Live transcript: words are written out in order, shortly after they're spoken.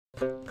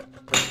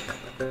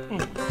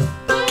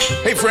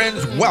Hey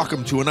friends,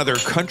 welcome to another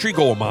Country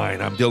Gold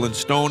Mine. I'm Dylan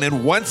Stone,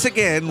 and once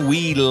again,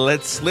 we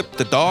let slip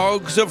the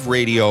dogs of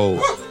radio.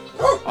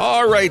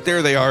 All right,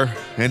 there they are,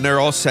 and they're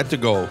all set to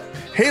go.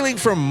 Hailing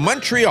from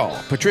Montreal,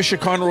 Patricia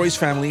Conroy's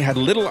family had a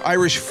little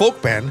Irish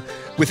folk band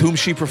with whom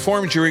she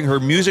performed during her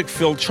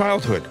music-filled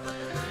childhood.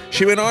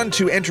 She went on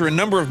to enter a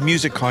number of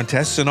music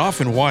contests and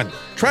often won.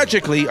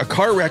 Tragically, a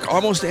car wreck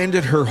almost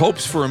ended her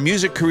hopes for a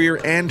music career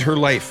and her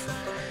life.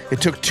 It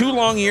took 2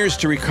 long years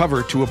to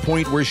recover to a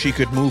point where she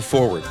could move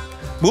forward.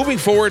 Moving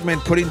forward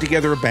meant putting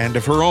together a band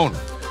of her own,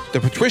 the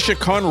Patricia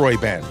Conroy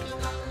Band.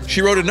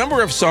 She wrote a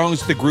number of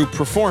songs the group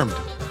performed.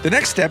 The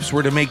next steps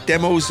were to make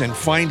demos and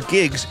find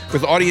gigs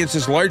with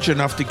audiences large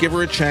enough to give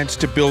her a chance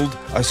to build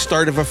a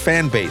start of a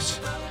fan base.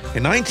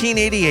 In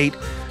 1988,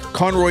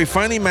 Conroy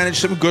finally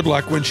managed some good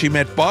luck when she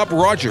met Bob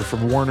Roger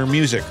from Warner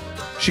Music.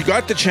 She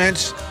got the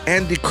chance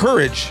and the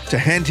courage to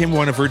hand him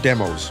one of her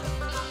demos.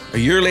 A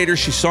year later,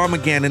 she saw him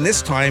again, and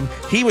this time,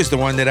 he was the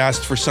one that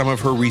asked for some of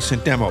her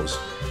recent demos.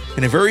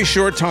 In a very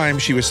short time,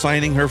 she was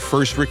signing her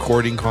first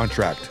recording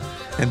contract.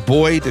 And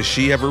boy, does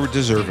she ever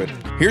deserve it.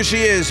 Here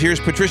she is. Here's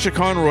Patricia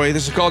Conroy.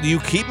 This is called You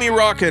Keep Me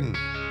Rockin',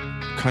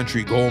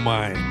 Country Gold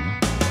Mine.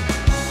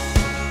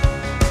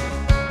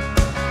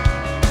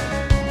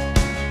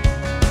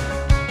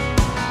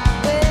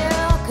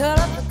 Well, cut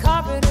up the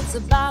carpet, it's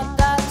about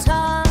that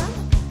time.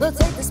 We'll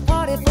take this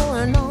party for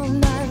an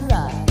all-night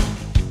ride.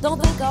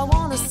 Don't think I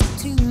wanna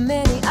see too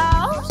many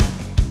out.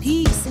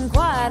 Peace and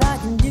quiet I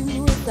can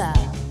do without.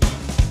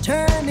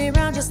 Turn me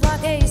around just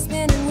like a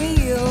spinning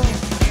wheel.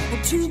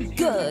 Well, too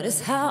good is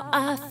how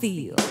I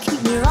feel.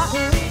 Keep me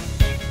rocking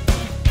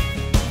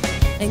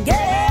and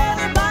get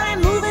everybody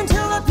moving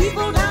till the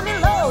people down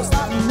below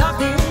start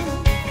knocking.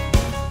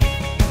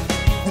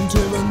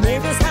 Until the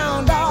neighbor's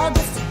hound dog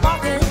gets to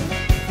barking.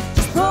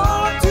 Just pull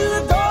up to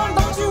the door and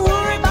don't you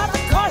worry about the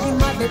car you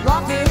might be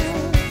blocking.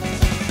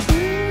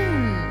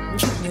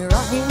 Keep me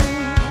rocking.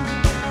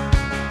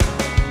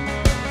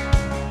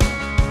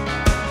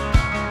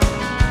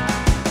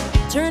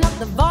 Turn up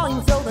the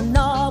volume, throw the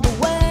knob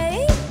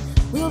away.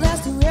 We'll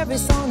dance to every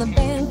song the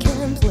band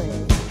can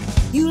play.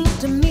 You look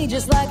to me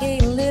just like a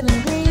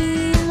living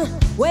green.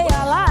 Way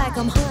I like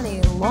 'em,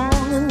 honey, long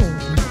and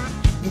lean.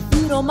 If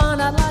you don't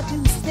mind, I'd like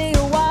to stay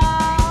a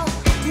while.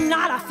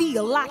 Tonight I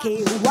feel like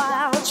a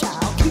wild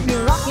child. Keep me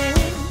rocking.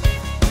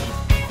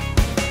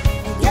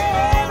 Get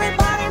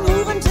everybody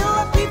moving till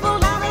the people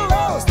down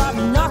below start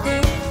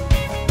knocking.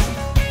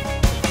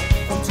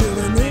 Until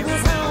the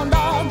neighbor's hound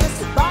dog gets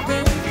to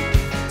barking.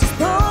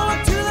 Pull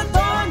up to the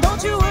door and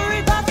don't you worry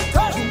about the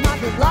cars you might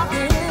be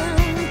blocking.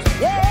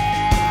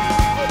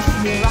 Yeah, keep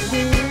me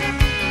rocking.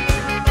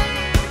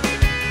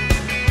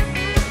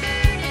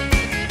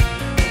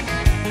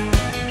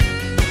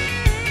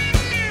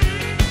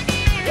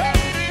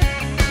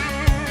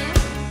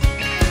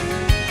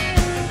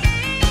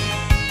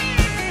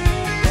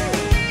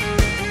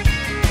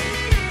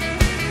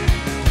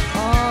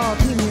 Oh,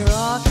 keep me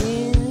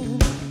rocking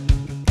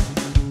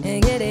and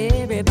get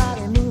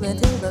everybody moving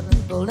till the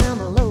people down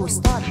below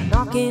start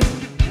knocking.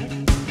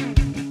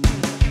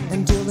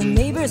 Until the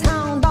neighbor's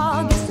hound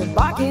dog gets to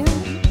barking.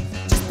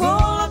 Just pull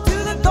up to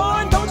the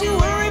door and don't you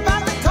worry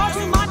about the cars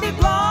you might be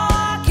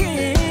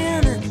blocking.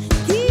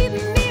 Keep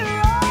me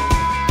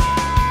rocking.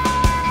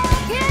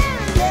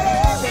 Get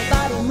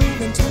everybody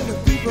moving till the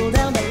people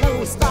down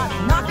below start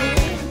knocking.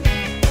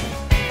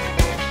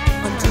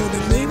 Until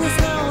the neighbor's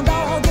hound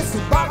dog gets to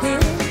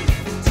barking.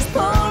 Just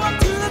pull up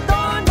to the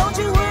door and don't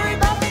you worry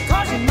about the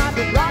cars you might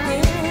be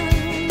blocking.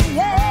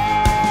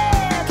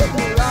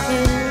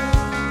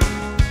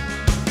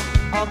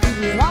 I'll keep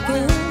you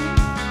rocking.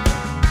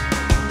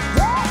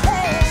 Yeah.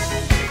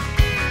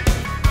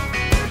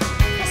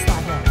 Just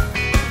like that.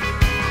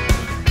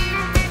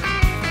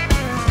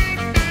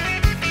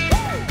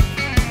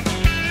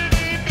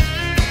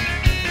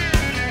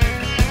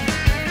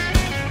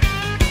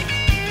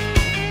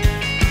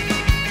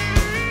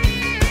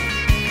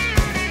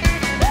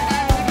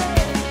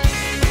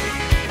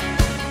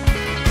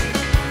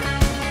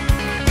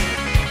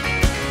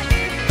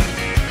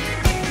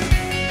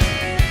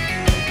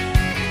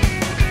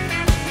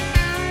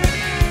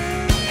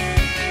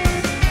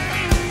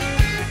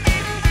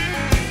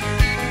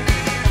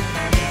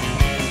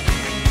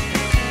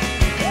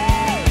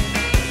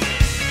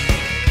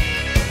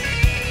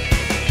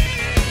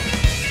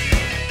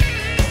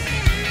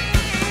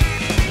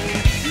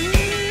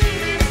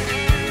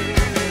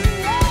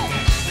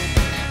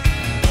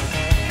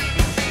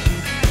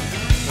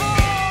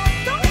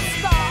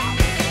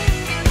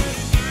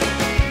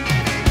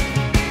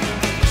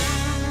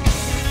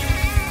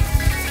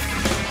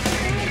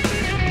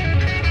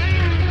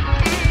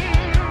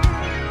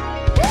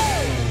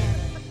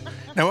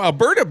 Now,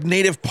 Alberta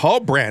native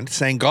Paul Brandt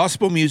sang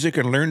gospel music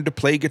and learned to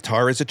play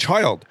guitar as a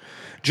child.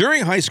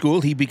 During high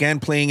school, he began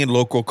playing in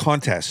local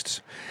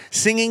contests,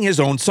 singing his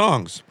own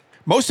songs.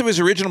 Most of his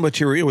original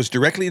material was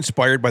directly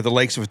inspired by the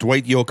likes of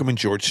Dwight Yoakam and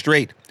George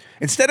Strait.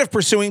 Instead of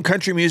pursuing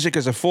country music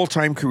as a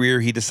full-time career,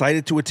 he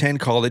decided to attend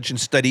college and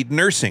studied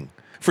nursing.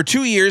 For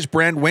 2 years,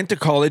 Brandt went to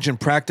college and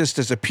practiced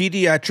as a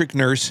pediatric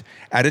nurse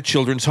at a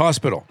children's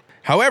hospital.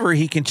 However,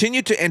 he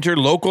continued to enter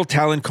local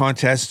talent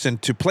contests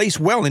and to place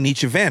well in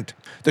each event.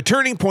 The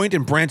turning point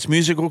in Brandt's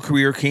musical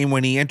career came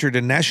when he entered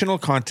a national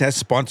contest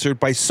sponsored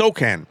by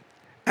SOCAN.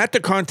 At the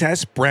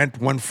contest,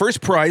 Brandt won first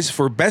prize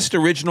for Best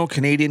Original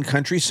Canadian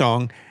Country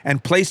Song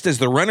and placed as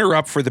the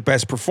runner-up for the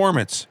best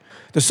performance.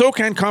 The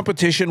SOCAN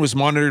competition was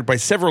monitored by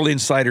several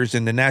insiders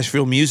in the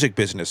Nashville music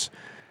business.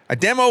 A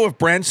demo of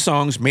Brandt's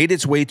songs made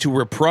its way to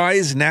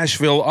Reprise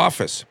Nashville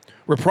office.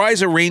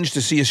 Reprise arranged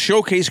to see a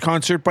showcase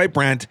concert by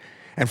Brandt,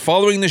 and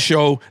following the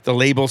show, the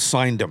label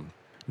signed him.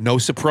 No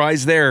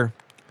surprise there.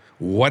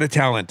 What a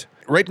talent.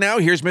 Right now,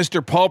 here's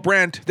Mr. Paul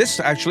Brandt. This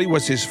actually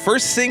was his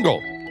first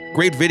single.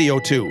 Great video,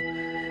 too.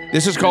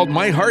 This is called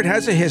My Heart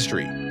Has a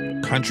History,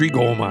 Country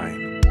Gold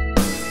Mine.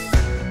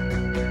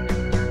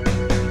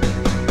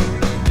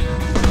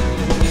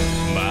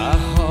 My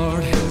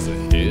heart has a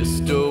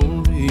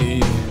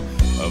history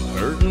of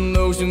hurting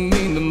those who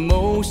mean the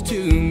most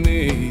to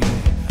me.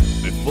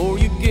 Before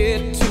you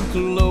get too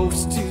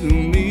close to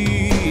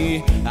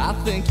me, I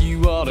think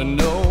you ought to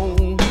know.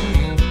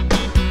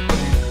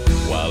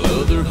 While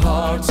other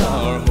hearts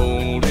are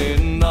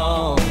holding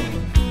on,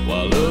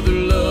 while other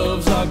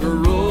loves are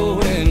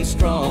growing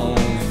strong,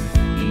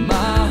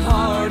 my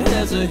heart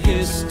has a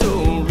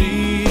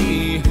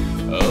history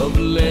of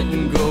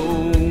letting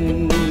go.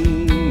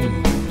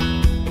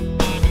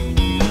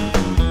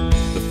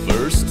 The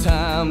first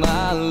time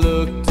I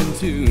looked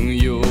into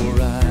your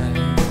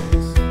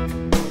eyes,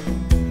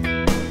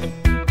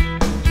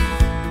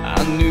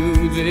 I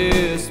knew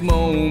this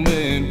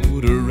moment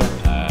would arrive.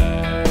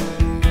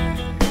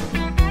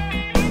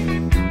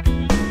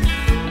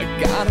 I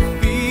got a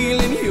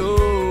feeling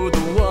you're the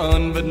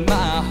one, but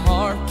my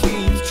heart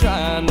keeps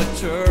trying to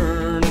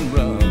turn and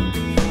run.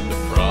 The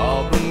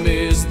problem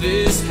is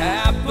this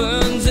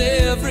happens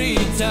every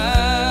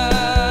time.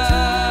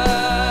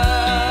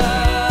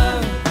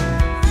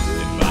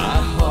 And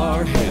my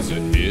heart has a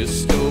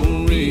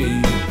history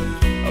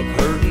of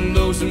hurting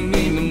those who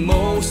mean the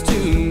most to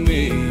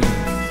me.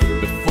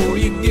 Before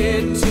you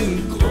get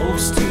too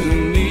close to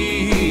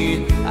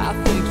me, I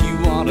think you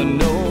ought to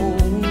know.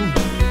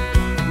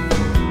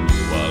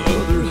 While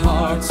other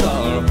hearts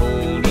are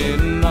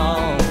holding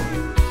on,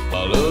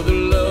 while other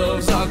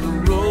loves are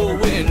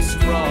growing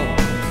strong,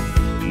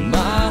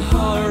 my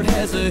heart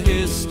has a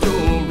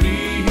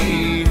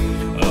history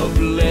of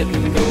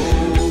letting go.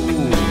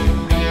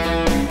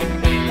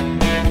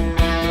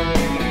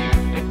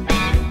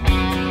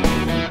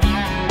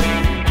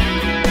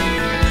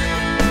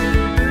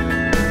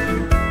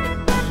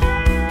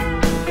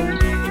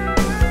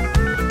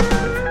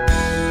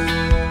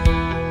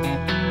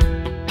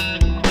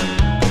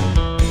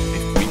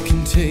 If we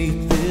can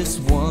take this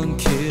one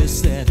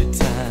kiss at a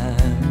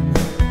time,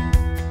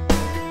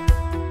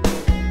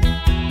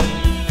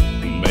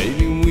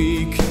 maybe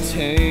we could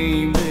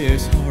tame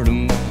this heart of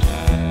mine.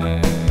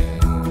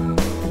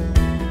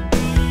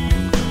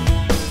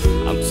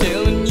 I'm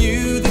telling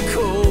you the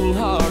cold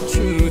hard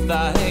truth,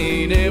 I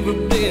ain't ever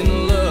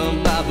been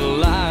loved by the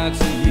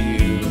likes of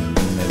you,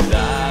 and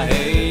I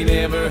ain't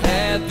ever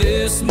had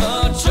this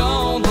much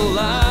on the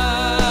line.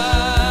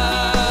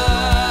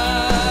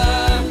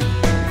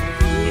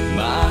 But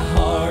my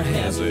heart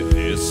has a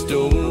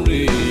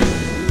history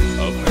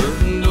of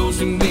hurting those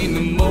who mean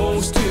the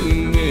most to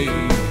me.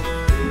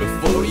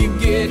 Before you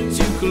get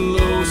too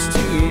close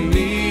to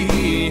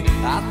me,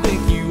 I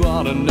think you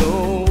ought to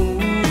know.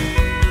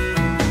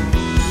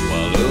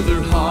 While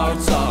other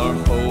hearts are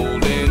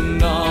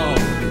holding on,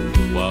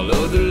 while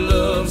other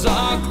loves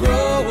are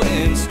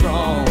growing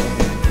strong,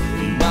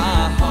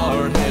 my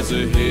heart has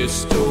a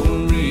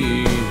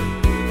history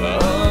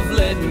of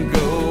letting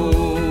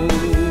go.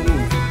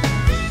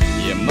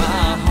 Yeah,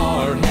 my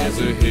heart has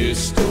a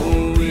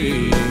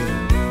history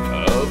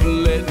of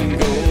letting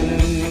go.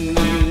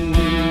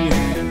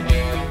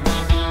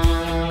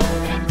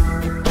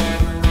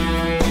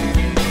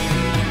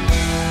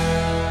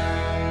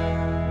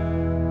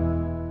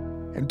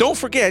 And don't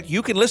forget,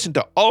 you can listen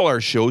to all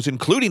our shows,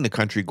 including the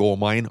Country Gold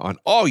Mine, on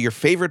all your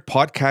favorite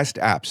podcast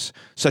apps,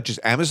 such as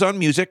Amazon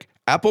Music,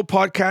 Apple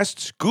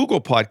Podcasts,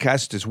 Google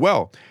Podcasts as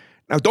well.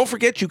 Now, don't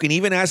forget, you can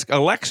even ask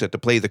Alexa to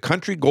play the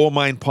Country Gold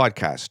Mine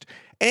podcast.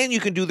 And you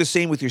can do the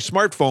same with your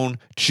smartphone.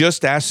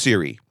 Just ask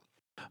Siri.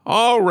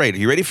 All right, are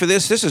you ready for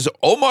this? This is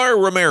Omar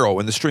Romero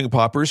and the String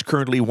Poppers,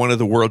 currently one of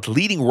the world's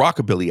leading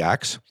rockabilly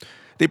acts.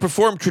 They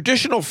perform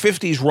traditional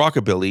 50s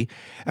rockabilly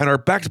and are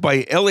backed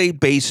by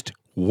LA-based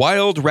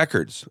Wild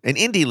Records, an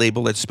indie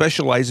label that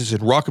specializes in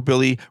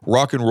rockabilly,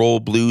 rock and roll,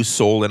 blues,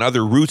 soul, and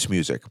other roots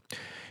music.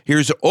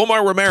 Here's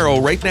Omar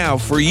Romero right now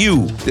for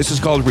you. This is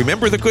called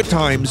Remember the Good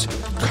Times,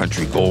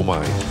 Country Gold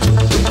Mine.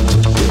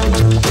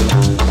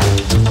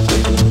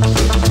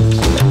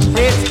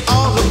 It's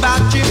all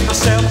about you,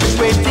 selfish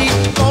way deep.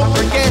 Don't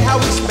forget how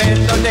we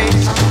spend our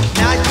days.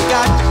 Now you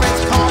got your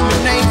friends calling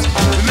your names.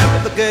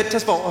 Remember the good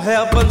times, for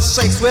heaven's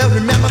sakes. Well,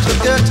 remember the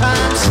good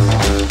times.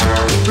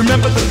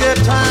 Remember the good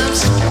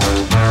times.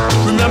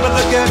 Remember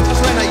the good times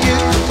when I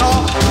used to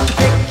talk to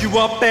pick you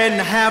up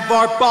and have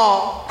our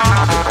ball.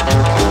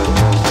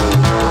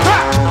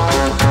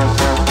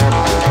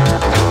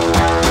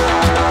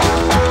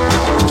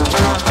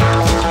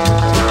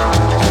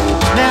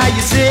 Now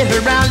you sit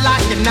around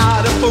like you're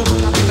not a fool.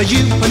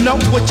 You know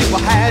what you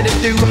had to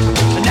do.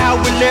 And now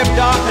we live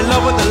dark in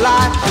love with the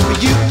light.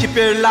 You keep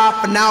your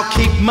life and I'll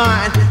keep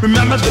mine.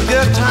 Remember the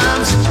good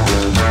times.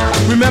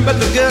 Remember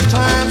the good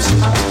times.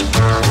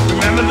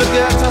 Remember the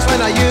good times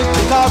when I used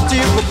to talk to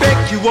you. We'll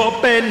pick you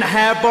up and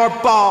have our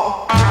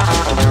ball.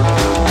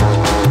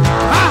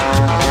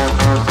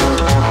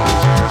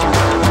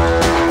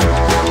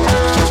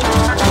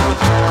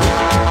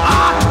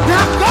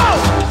 Now go!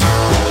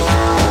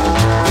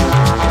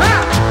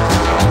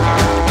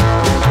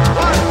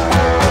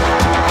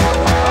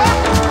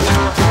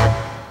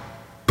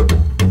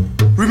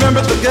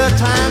 Remember the good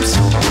times.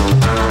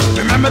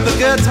 Remember the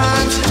good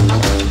times.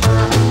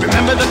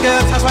 Remember the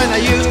good times when I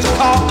used to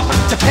call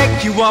to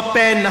pick you up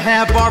and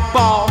have our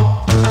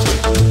ball.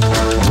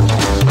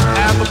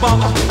 Have a ball.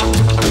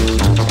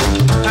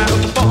 Have a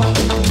ball.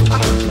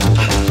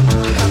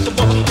 Have the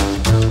ball.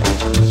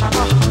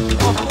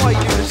 Oh boy,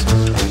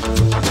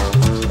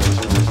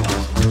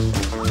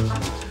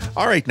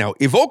 All right, now,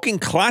 evoking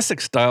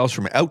classic styles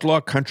from outlaw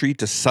country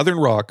to southern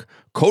rock,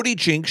 Cody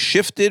Jinks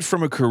shifted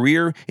from a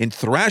career in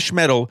thrash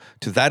metal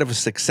to that of a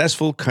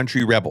successful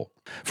country rebel.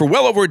 For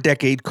well over a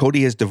decade,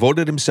 Cody has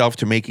devoted himself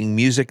to making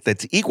music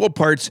that's equal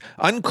parts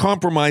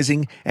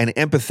uncompromising and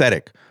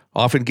empathetic,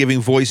 often giving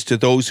voice to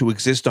those who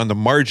exist on the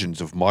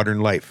margins of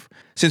modern life.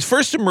 Since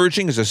first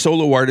emerging as a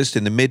solo artist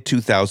in the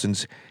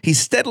mid-2000s, he's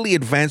steadily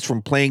advanced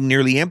from playing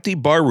nearly empty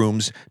bar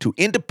rooms to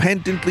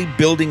independently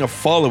building a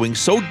following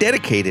so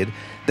dedicated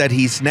that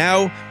he's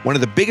now one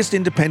of the biggest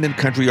independent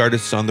country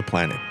artists on the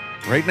planet.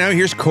 Right now,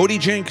 here's Cody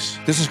Jinks.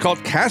 This is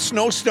called Cast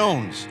No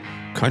Stones,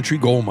 Country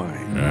Gold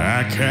Mine.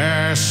 I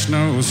cast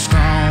no stone,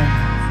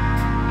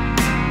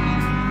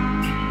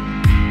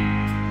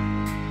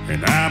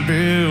 and I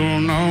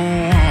build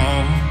no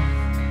wall,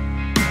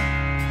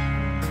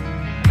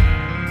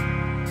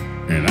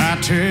 and I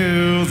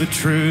tell the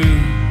truth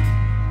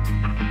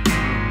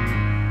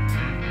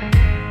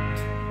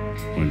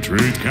when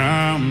truth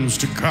comes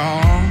to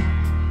call.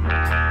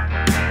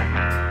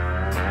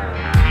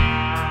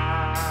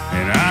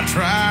 And I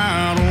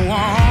try to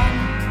walk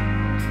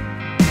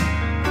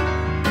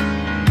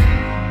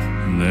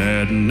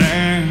that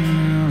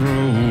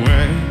narrow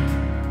way.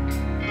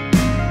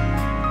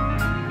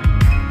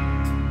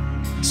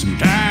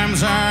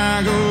 Sometimes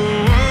I go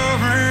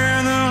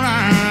over the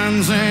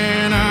lines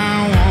and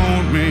I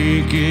won't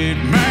make it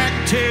back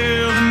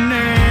till the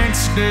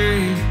next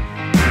day.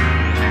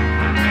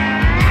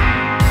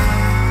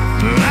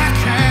 But I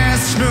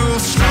cast no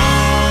stone.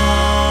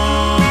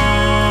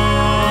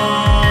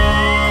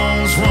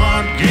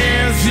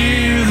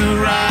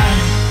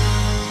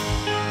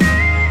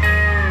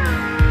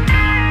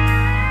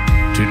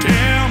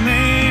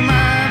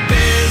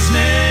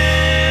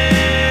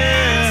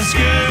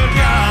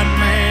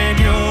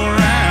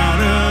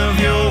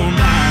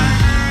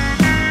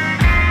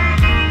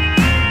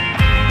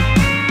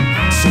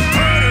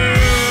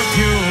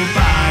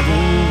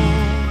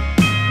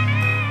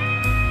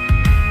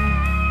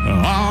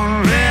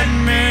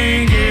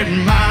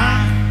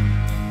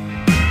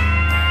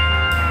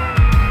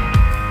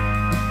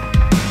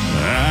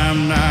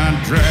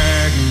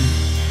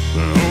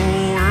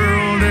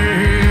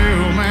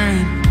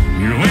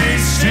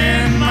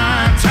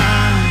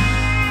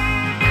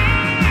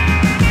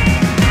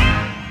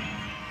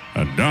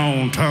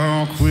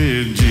 Talk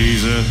with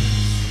Jesus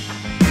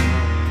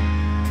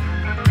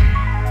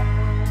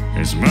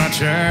as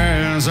much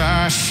as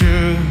I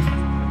should.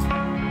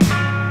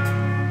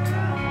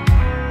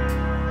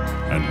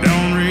 I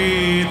don't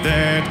read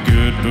that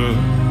good book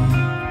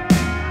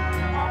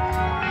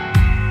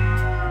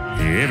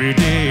every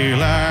day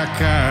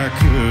like I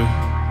could,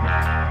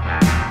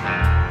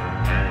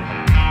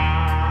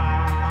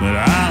 but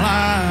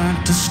I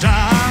like to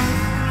stop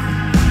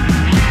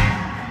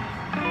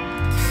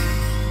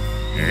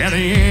at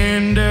the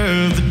end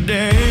of the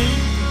day,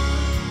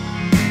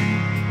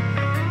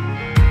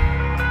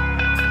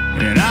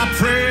 and I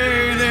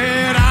pray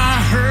that I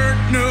hurt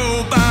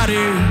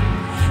nobody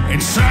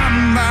and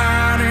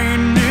somebody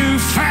new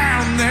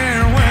found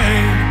their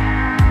way.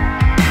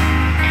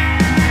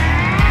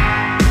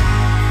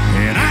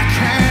 And I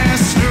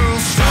cast no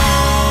stones.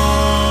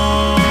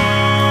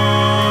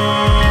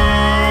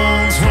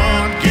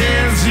 What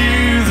gives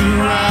you the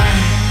right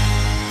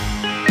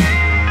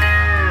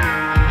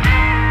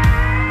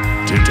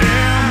to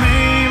tell me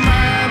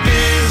my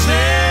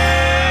business?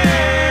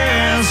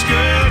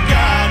 Good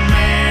God,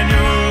 man,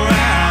 you're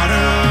out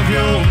of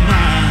your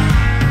mind.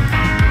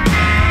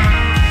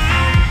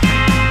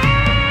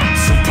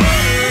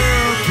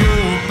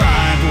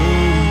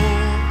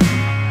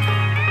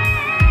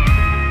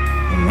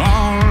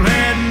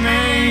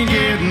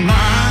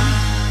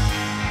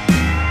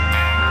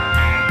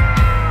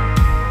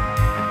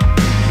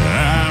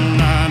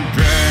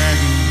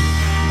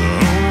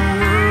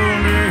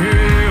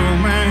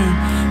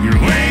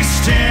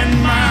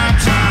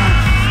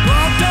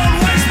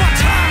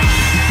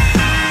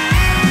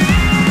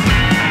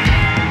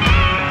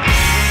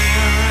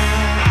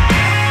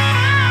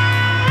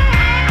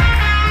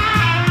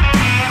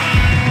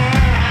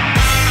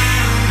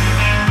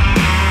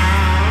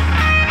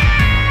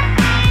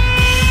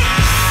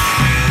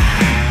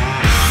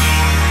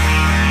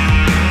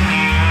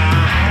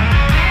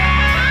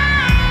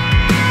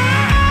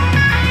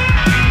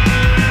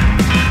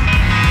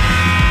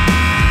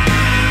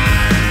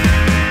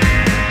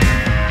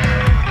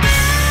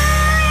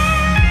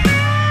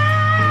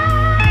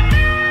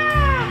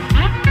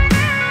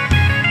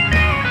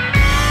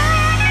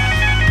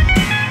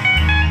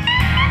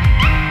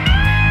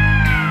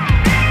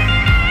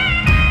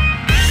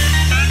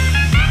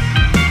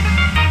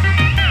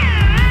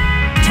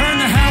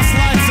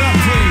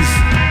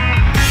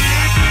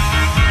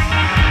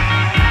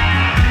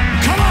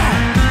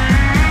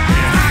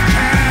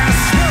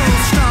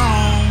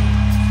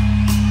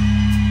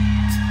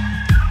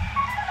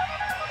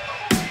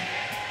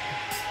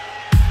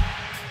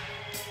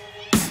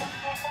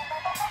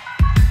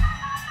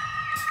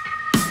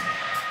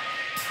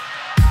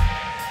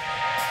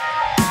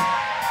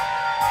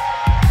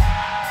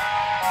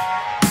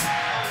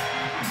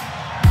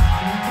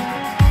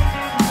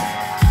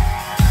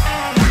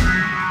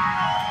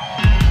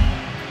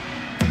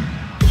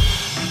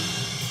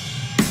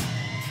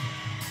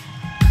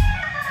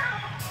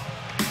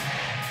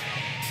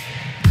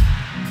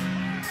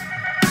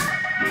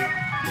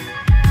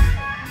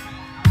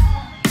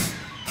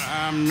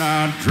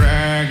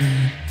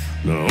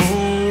 the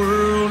whole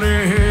world to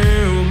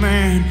hell,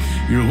 man.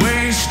 You're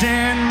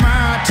wasting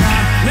my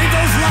time. Leave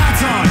those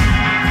lights on.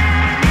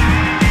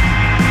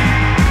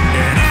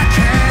 And I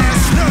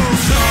cast no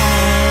songs.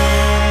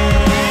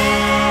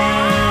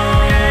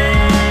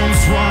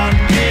 What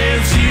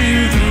gives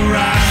you the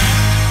right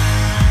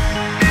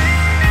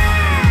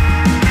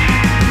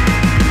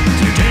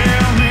to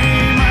tell me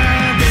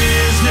my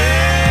business?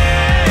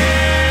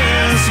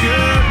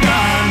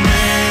 Goodbye,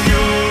 man,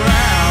 you're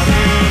out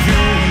of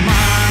your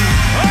mind.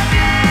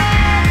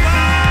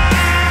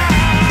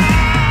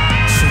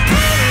 So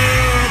put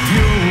up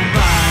your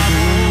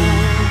Bible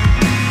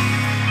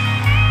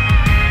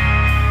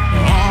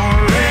or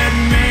let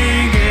me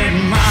get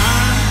mine.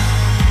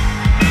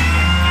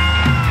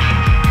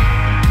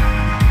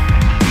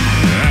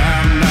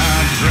 I'm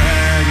not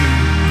dragging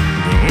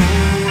the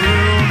whole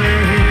world to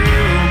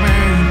hell,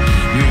 man.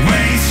 You're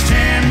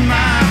wasting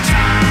my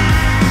time.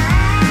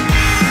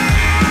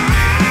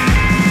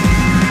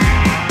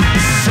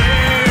 Say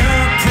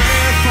a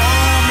prayer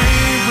for me,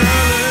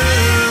 brother,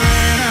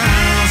 and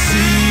I'll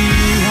see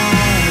you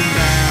home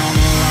down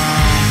the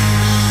line.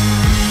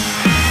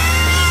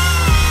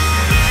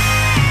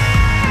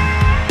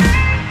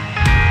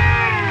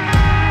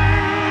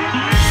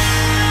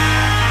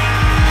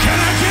 Can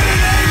I get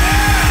an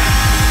amen?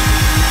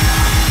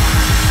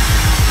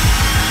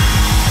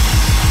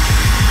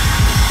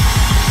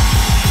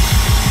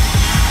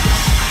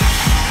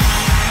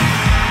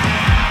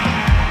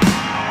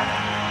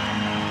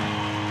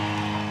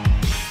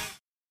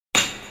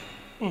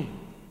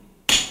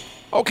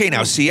 Okay,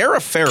 now,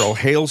 Sierra Ferrell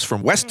hails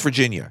from West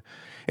Virginia.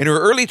 In her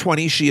early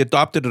 20s, she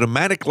adopted a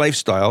nomadic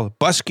lifestyle,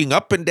 busking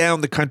up and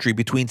down the country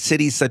between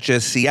cities such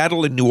as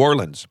Seattle and New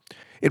Orleans.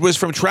 It was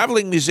from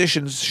traveling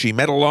musicians she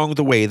met along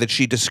the way that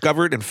she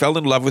discovered and fell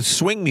in love with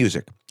swing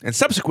music, and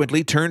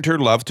subsequently turned her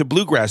love to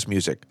bluegrass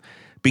music,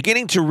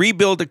 beginning to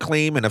rebuild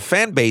acclaim and a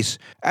fan base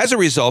as a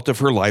result of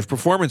her live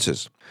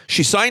performances.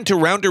 She signed to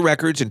Rounder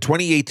Records in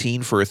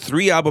 2018 for a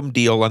 3-album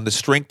deal on the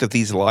strength of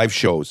these live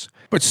shows.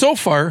 But so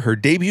far, her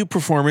debut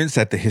performance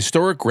at the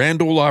historic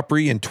Grand Ole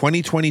Opry in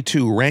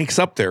 2022 ranks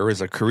up there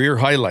as a career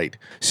highlight.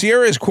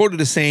 Sierra is quoted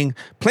as saying,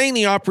 "Playing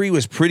the Opry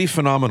was pretty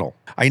phenomenal.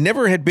 I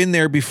never had been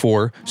there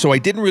before, so I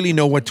didn't really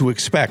know what to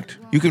expect.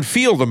 You can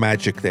feel the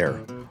magic there.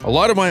 A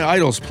lot of my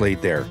idols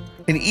played there.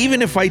 And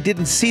even if I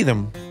didn't see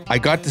them, I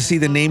got to see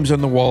the names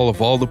on the wall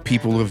of all the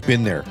people who have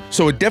been there.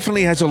 So it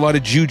definitely has a lot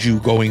of juju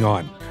going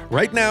on."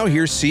 Right now,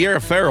 here's Sierra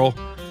Ferrell.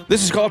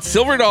 This is called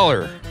Silver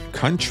Dollar,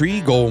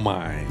 Country Gold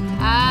Mine.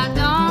 I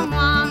don't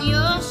want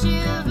your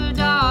silver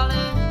dollar.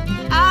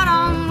 I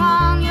don't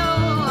want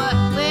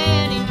your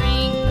wedding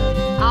ring.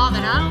 All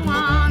that I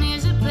want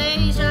is a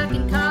place I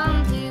can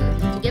come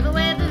to give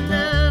away the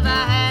love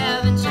I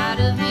have inside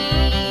of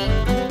me.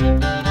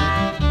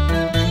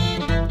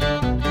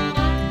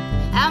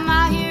 Am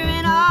I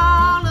hearing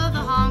all of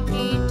the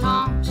honky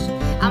tonks?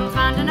 I'm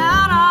finding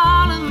out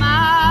all of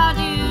my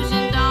do's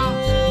and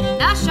don'ts.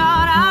 That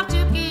shot I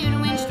took it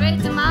went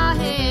straight to my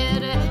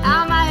head.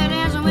 I'm out here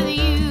dancing with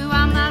you,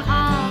 I'm not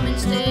home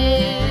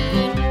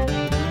instead.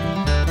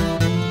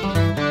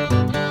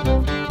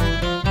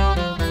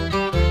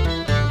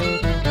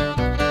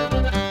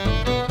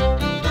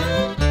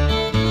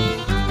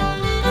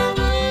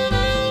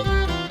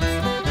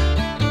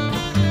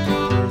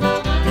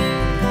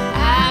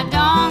 I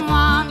don't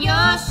want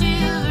your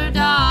silver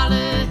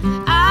dollar.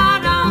 I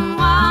don't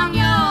want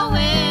your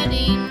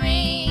wedding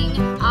ring.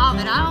 All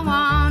that I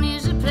want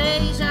is a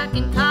place I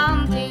can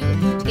come to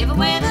give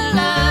away the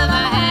love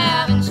I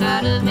have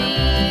inside of me.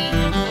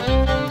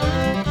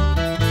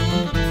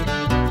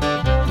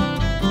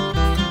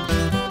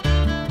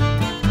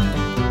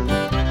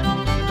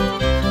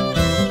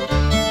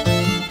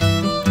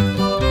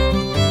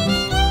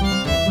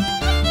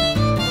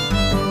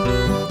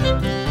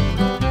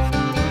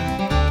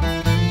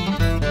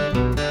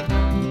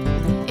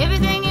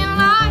 Everything in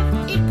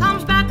life, it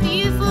comes back to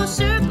you full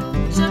circle.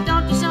 So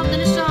don't do something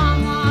to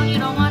someone you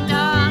don't want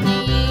done to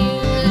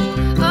you.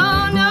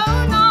 Oh no,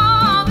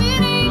 no,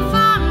 it ain't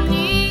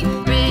funny.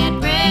 Bread,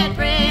 bread,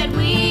 bread,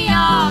 we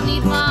all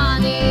need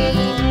money.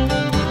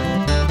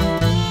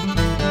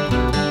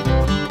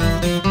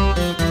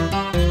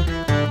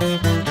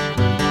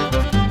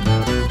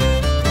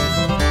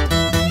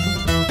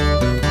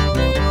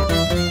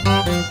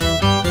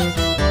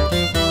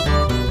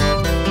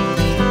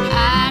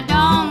 I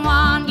don't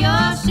want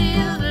your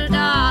silver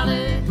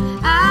dollar.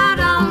 I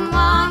don't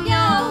want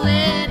your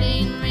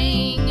wedding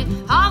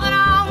ring. All that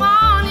I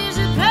want is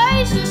a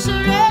place to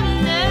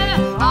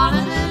surrender all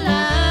of the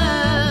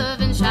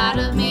love inside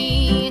of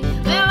me.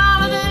 Well,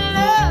 all of the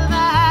love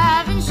I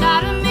have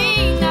inside of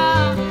me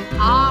now.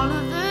 All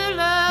of the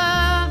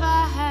love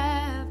I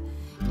have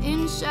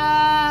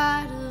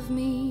inside of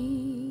me.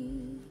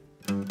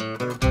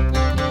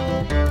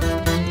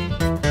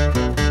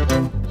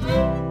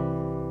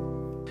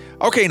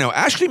 Okay, now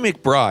Ashley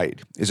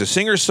McBryde is a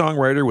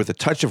singer-songwriter with a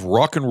touch of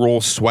rock and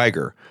roll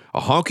swagger,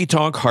 a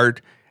honky-tonk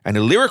heart, and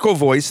a lyrical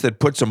voice that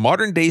puts a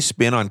modern-day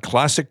spin on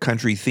classic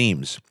country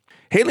themes.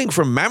 Hailing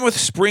from Mammoth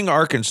Spring,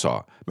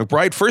 Arkansas,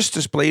 McBryde first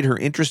displayed her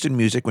interest in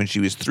music when she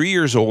was 3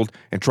 years old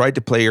and tried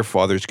to play her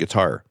father's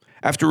guitar.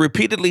 After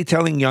repeatedly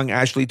telling young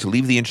Ashley to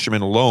leave the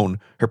instrument alone,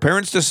 her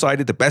parents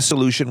decided the best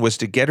solution was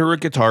to get her a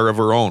guitar of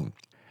her own.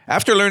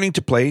 After learning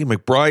to play,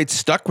 McBryde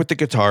stuck with the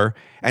guitar,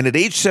 and at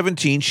age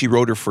 17, she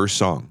wrote her first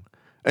song.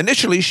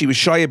 Initially, she was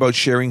shy about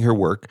sharing her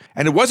work,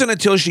 and it wasn't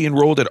until she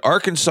enrolled at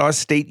Arkansas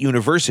State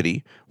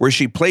University, where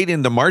she played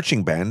in the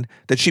marching band,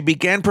 that she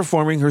began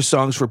performing her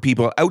songs for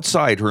people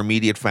outside her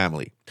immediate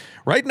family.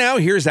 Right now,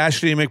 here's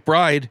Ashley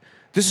McBryde.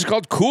 This is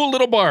called Cool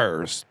Little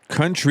Bars,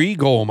 Country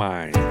Gold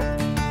Mine.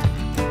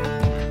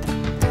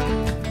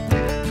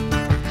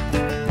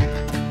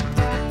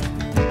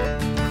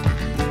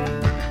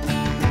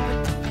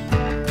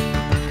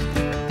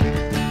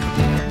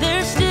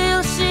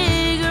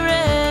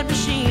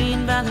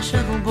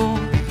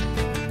 Shuffleboard,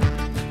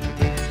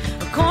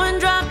 a coin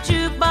drop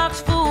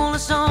jukebox full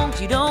of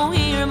songs you don't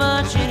hear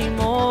much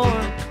anymore.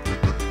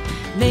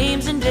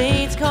 Names and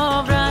dates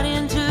carved right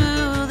into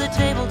the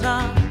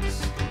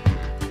tabletops.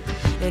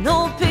 An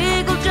old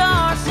pickle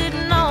jar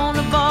sitting on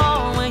the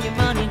bar where your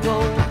money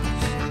goes.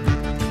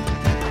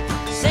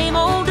 Same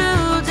old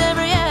dudes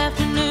every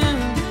afternoon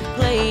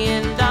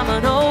playing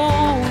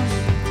dominoes.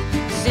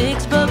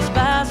 $6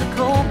 buys a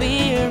cold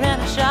beer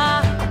and a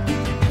shot.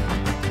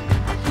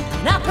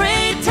 And I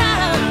pray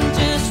time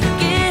just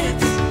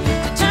forgets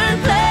to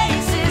turn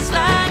places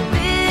like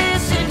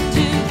this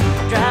into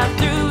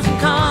drive-thrus and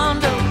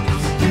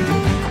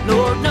condos.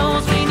 Lord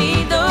knows we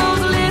need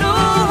those little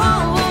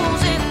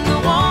holes in the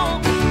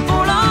wall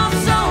for lost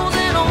souls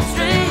and old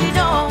stray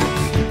dogs.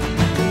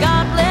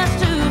 God bless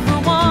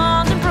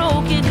 2-for-1s and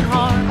broken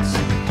hearts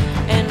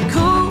and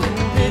cool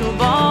little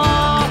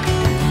bars.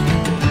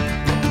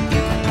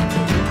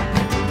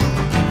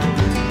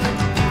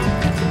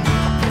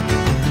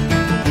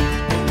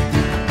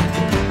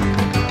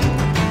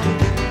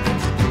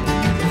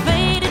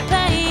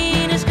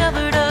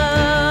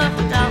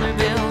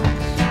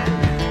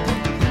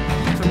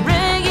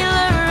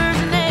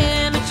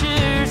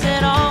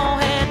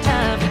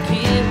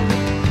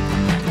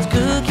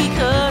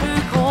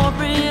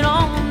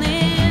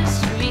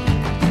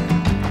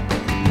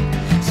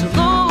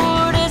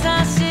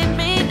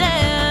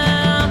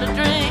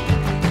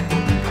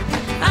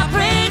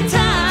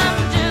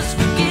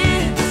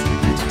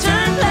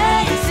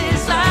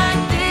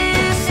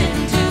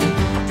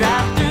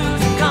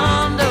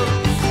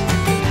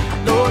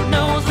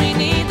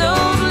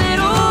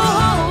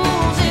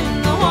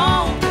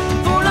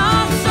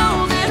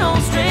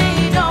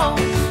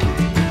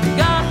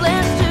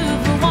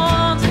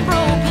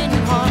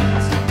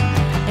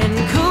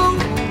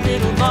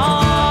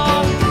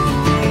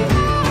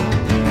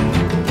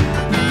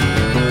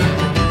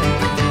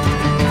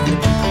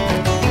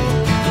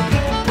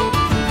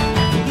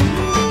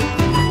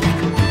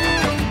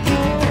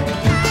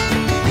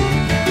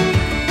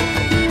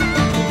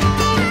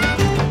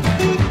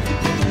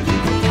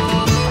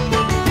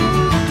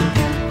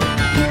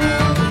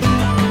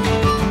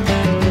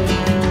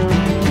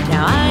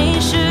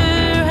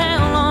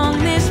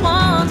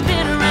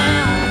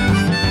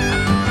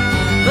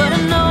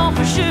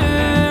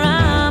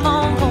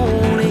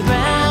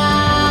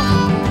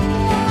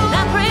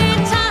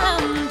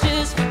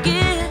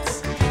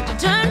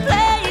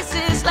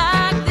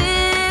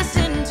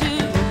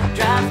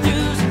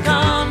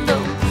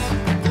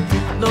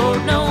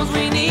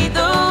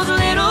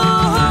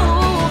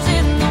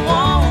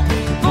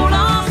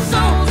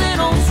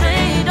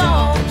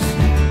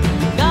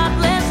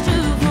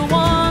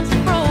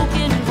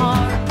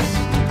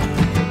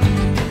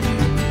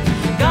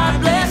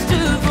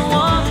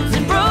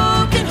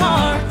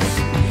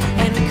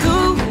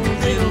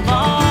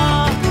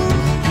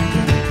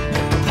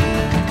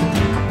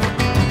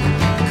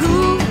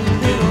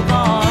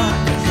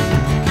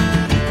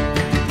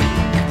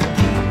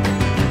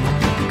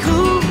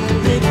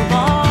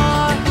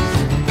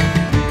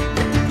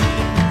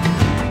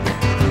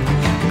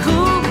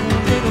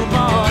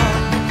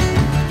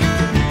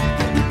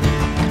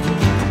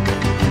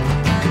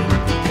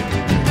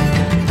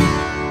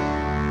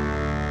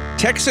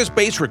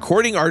 Texas-based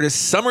recording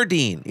artist Summer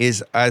Dean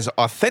is as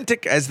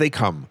authentic as they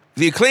come.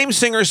 The acclaimed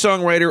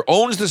singer-songwriter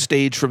owns the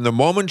stage from the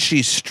moment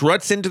she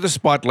struts into the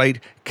spotlight,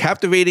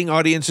 captivating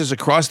audiences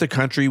across the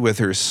country with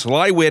her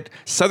sly wit,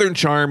 southern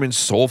charm, and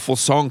soulful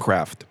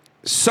songcraft.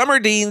 Summer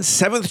Dean's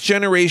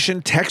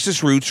seventh-generation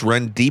Texas roots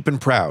run deep and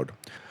proud,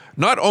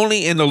 not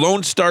only in the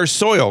Lone Star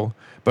soil,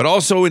 but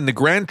also in the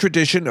grand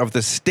tradition of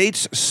the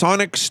state's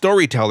sonic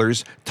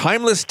storytellers,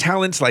 timeless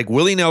talents like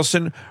Willie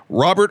Nelson,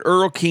 Robert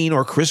Earl Keen,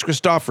 or Chris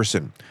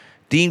Christopherson.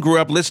 Dean grew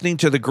up listening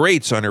to the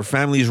greats on her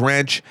family's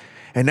ranch,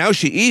 and now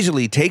she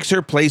easily takes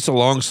her place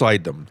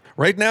alongside them.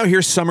 Right now,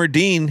 here's Summer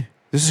Dean.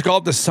 This is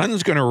called The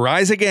Sun's Gonna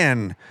Rise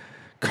Again,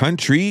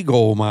 Country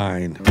Gold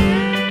Mine.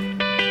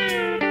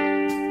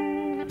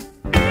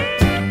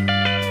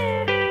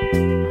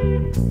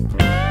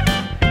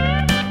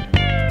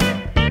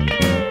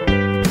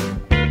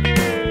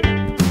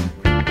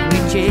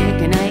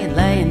 Chicken ain't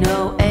laying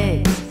no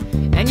eggs,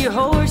 and your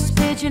horse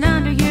pitching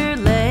under your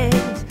legs.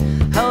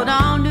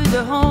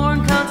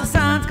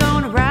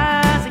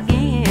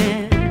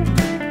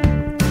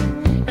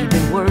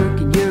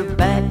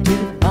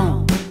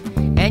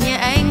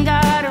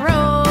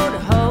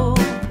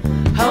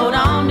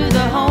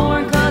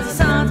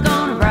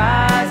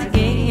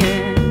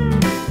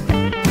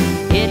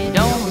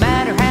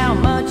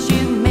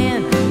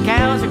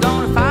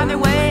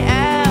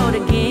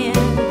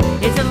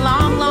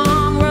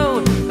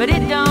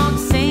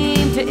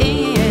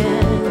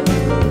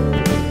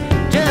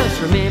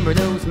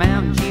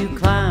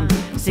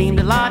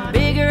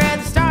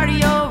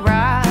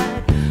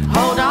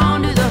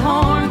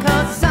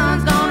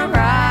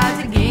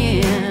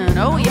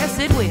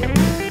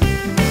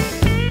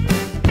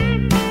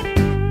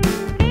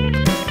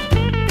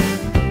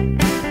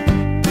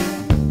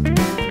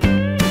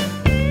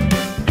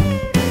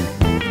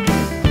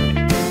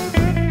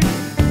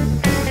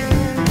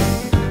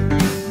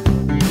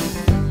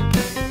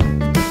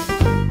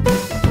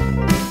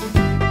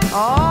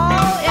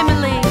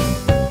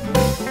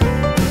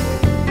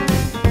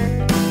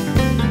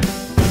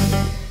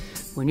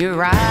 when you're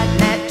riding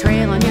that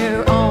trail on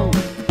your own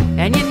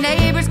and your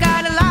neighbor's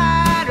got a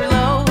lighter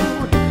load.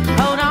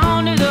 Hold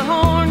on to the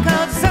horn,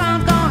 'cause the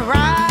sun's gonna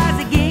rise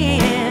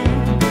again.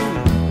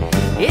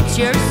 It's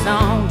your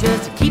song,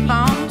 just keep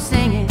on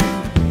singing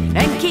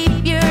and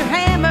keep your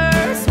hammer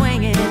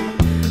swinging.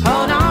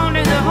 Hold on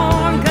to the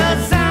horn, 'cause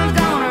the sun's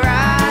gonna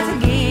rise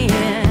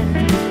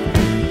again.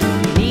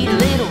 You need a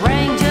little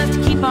rain just to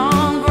keep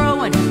on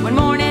growing. When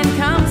morning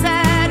comes,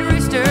 that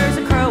rooster's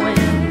a crowing.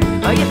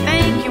 Oh, you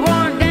think you're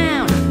worn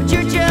down, but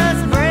you're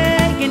just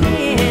breaking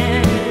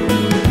in.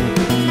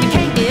 You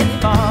can't get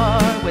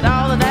far with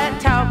all of that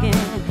talking.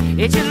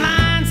 It's your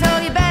line, so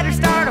you better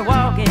start a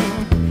walking.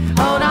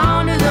 Hold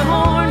on to the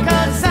horn,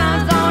 'cause the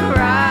sun's gonna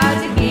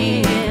rise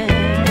again.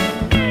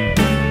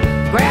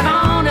 Grab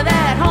on to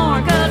that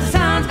horn, 'cause the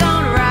sun's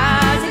gonna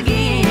rise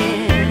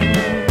again.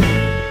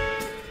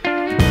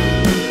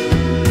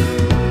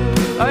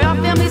 Oh, y'all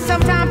feel me?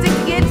 Sometimes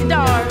it gets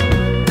dark.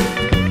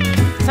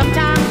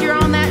 Sometimes you're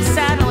on that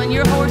saddle and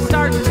your horse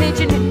starts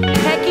pinching.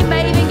 Heck, you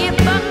may even get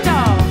bucked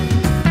off.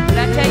 But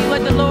I tell you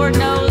what, the Lord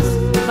knows.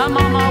 My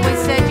mom always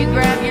said you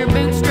grab your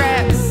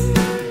bootstraps.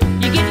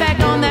 You get back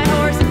on that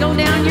horse and go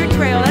down your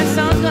trail. That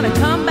sun's gonna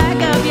come back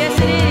up. Yes,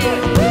 it is.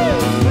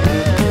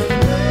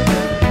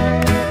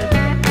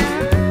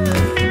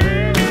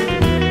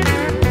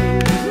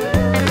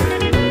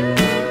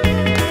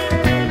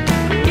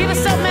 Give us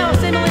something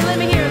else, Emily. Let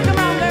me hear it. Come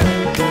on, girl.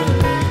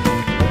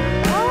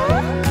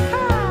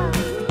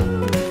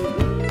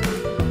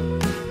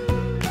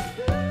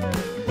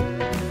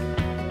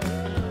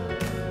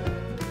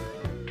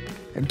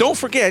 And don't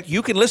forget,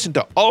 you can listen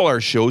to all our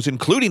shows,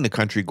 including The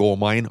Country Gold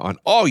Mine, on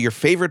all your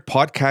favorite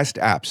podcast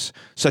apps,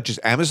 such as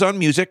Amazon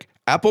Music,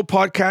 Apple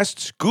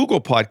Podcasts,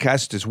 Google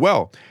Podcasts as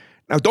well.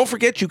 Now, don't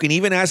forget, you can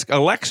even ask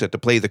Alexa to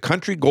play the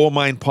Country Gold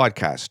Mine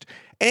podcast.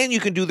 And you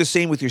can do the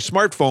same with your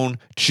smartphone.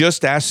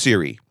 Just ask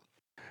Siri.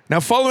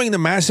 Now, following the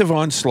massive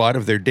onslaught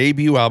of their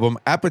debut album,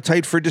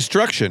 Appetite for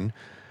Destruction,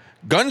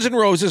 Guns N'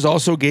 Roses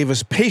also gave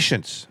us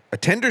Patience, a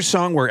tender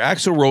song where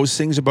Axl Rose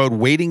sings about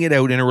waiting it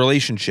out in a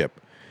relationship.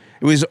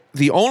 It was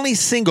the only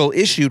single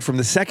issued from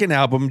the second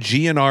album,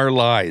 GNR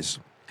Lies.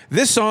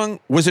 This song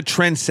was a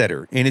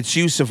trendsetter in its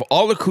use of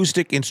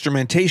all-acoustic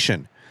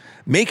instrumentation,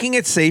 making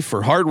it safe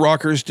for hard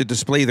rockers to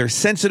display their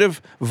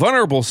sensitive,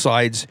 vulnerable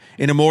sides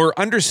in a more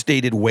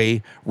understated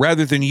way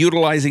rather than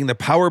utilizing the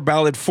power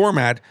ballad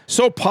format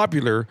so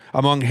popular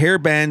among hair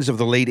bands of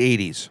the late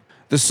 80s.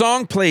 The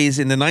song plays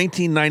in the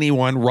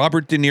 1991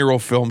 Robert De Niro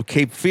film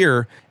Cape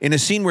Fear in a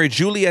scene where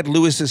Juliette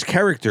Lewis's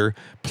character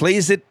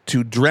plays it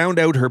to drown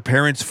out her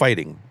parents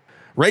fighting.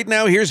 Right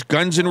now, here's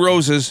Guns N'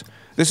 Roses.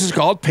 This is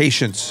called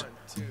Patience,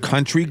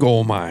 Country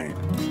Gold Mine.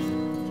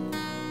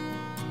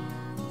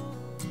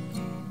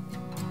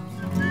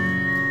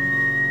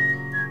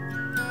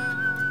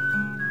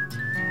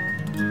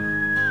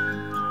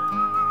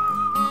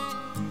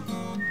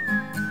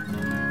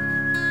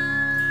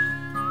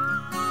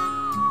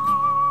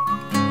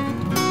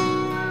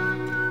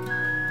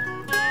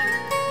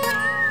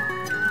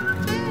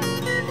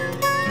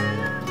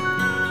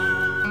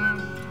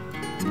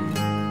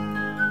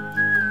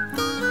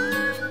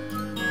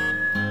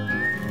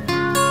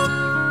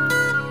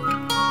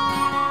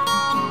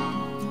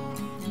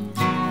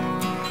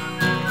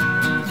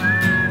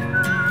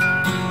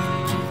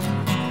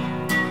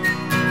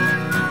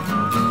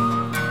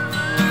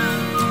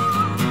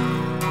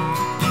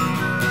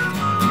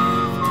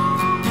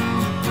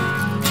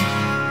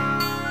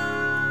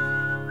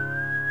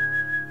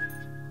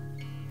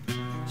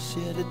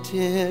 Shed a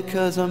tear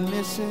 'cause I'm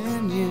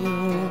missing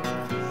you.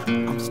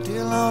 I'm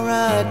still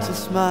alright to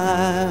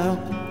smile.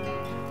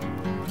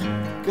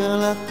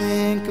 Girl, I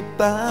think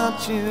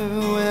about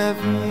you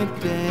every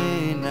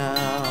day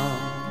now.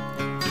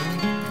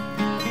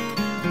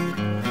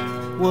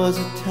 Was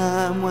a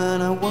time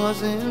when I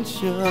wasn't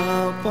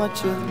sure,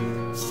 but you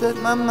set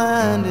my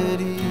mind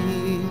at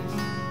ease.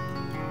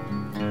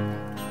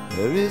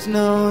 There is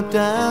no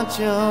doubt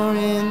you're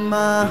in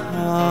my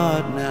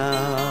heart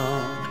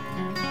now.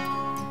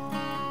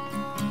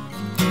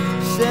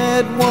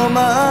 Said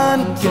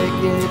woman,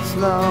 take it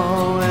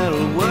slow,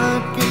 it'll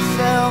work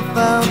itself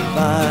out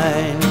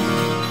fine.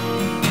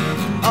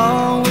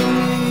 All we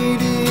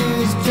need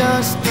is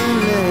just a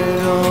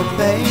little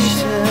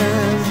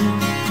patience.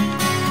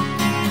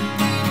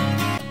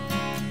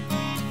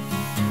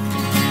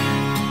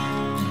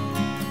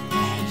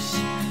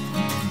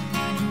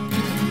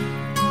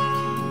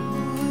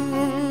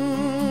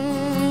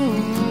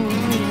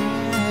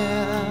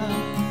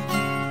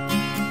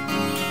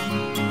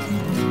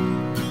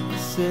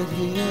 Sit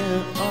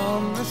here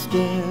on the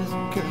stairs,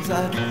 'cause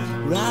I'd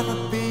rather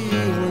be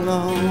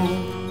alone.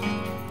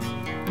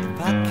 If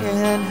I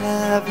can't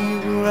have you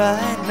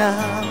right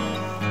now,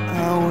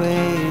 I'll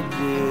wait,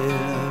 dear.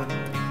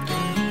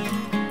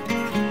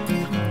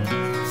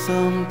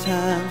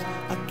 Sometimes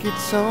I get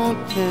so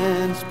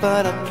tense,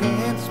 but I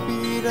can't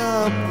speed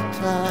up the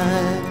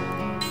time.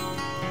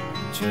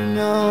 But you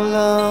know,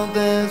 love,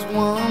 there's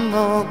one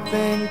more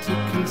thing to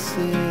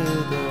consider.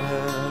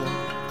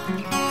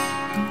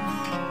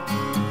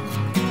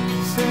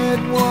 it,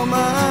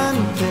 woman,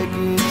 take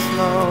it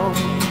slow.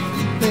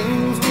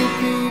 Things will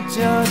be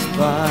just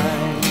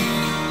fine.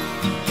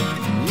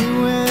 You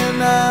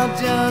and I'll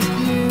just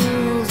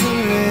use a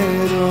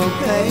little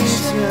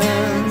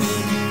patience.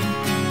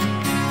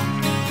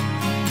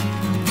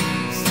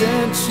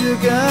 Said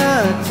sugar,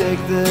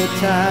 take the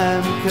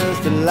time, 'cause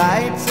the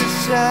lights are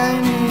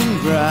shining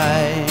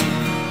bright.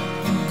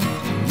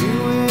 You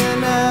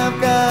and I've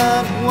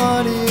got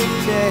what it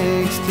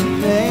takes to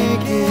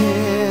make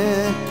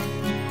it.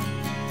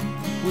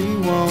 We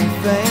won't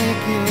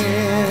fake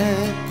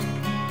it.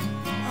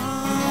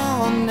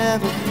 I'll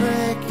never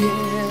break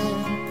it,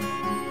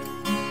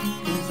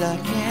 'cause I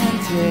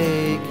can't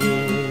take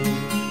it.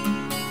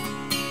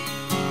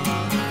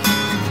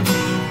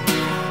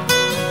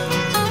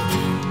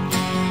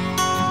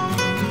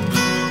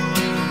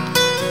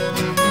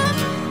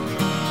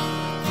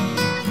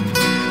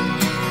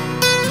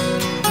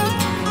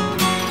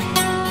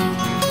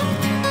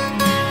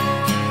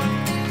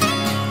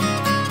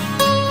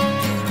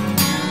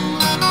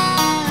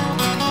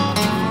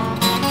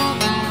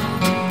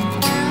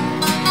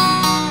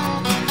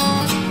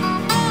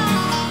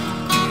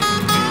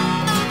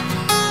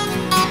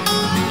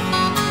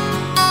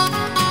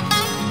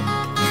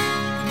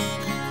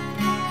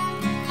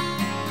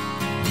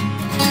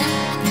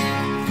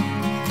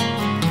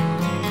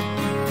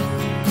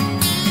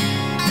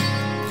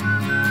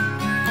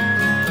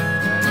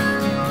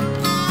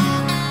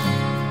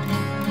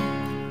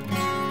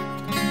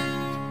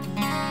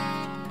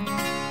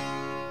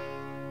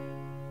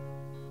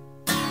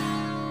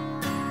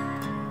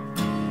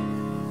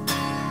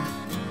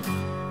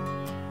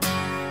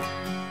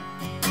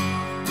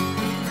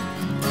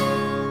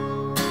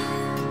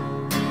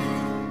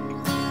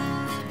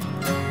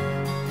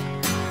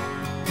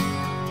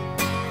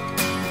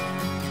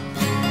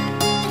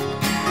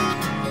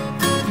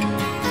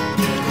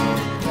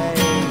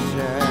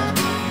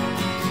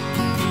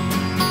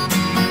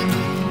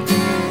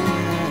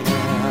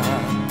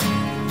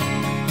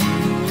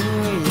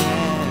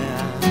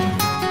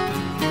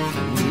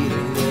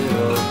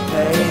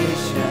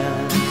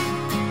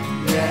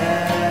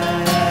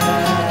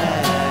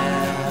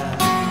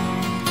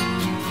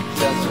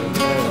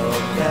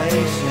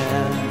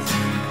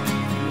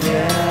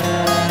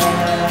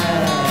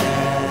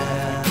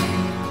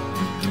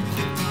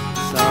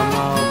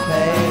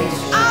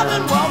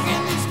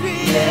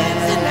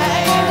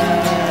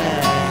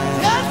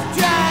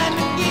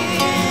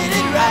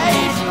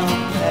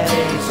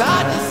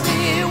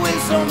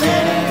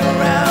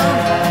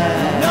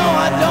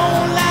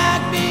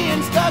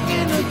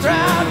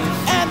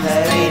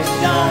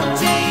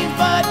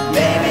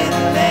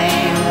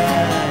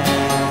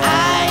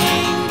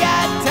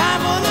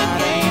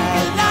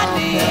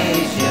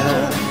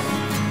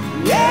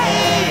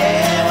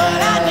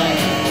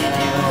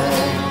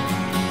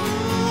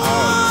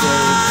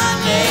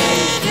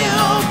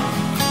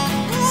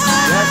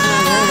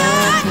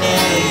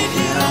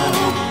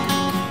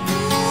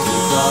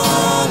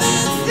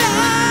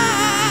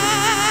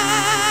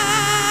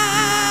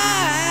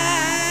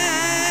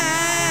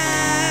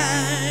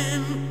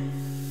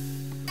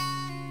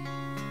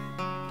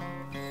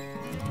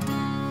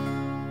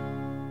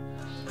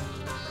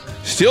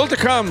 Still to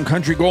come,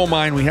 Country Gold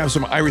Mine, we have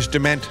some Irish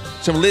DeMent,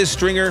 some Liz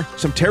Stringer,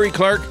 some Terri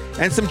Clark,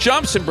 and some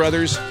Jompson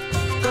brothers.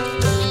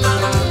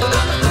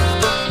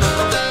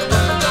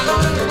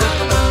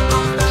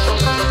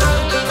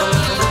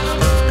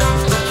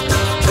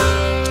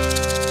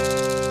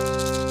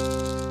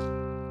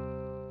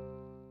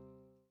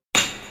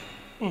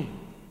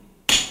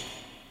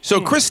 So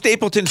Chris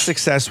Stapleton's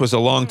success was a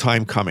long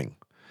time coming.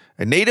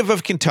 A native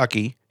of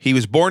Kentucky, he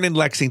was born in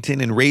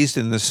Lexington and raised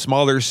in the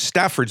smaller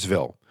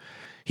Staffordsville.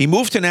 He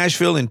moved to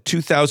Nashville in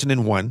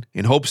 2001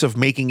 in hopes of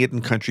making it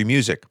in country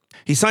music.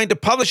 He signed a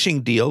publishing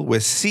deal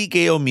with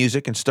Seagale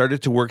Music and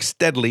started to work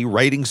steadily,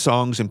 writing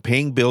songs and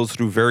paying bills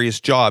through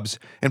various jobs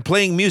and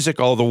playing music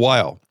all the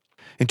while.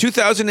 In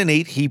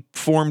 2008, he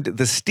formed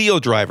the Steel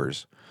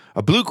Drivers,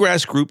 a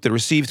bluegrass group that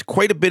received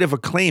quite a bit of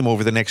acclaim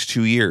over the next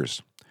 2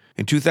 years.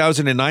 In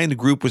 2009, the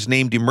group was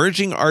named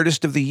Emerging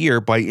Artist of the Year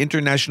by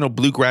International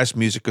Bluegrass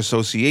Music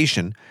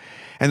Association,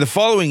 and the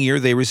following year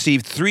they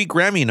received 3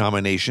 Grammy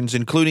nominations,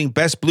 including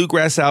Best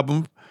Bluegrass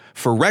Album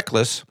for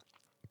Reckless.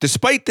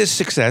 Despite this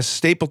success,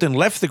 Stapleton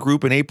left the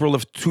group in April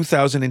of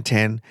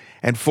 2010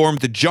 and formed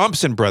the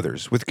Jompson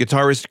Brothers with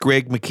guitarist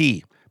Greg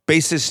McKee,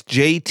 bassist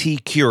J.T.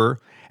 Cure,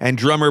 and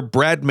drummer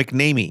Brad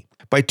McNamee.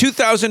 By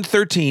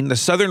 2013, the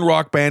Southern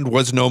rock band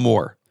was no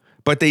more,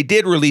 but they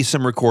did release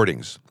some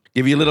recordings.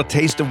 Give you a little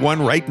taste of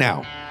one right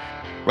now.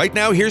 Right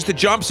now, here's the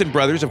Jompson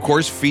Brothers, of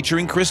course,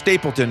 featuring Chris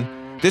Stapleton.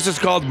 This is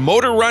called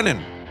Motor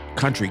Runnin',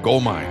 Country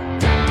Gold Mine.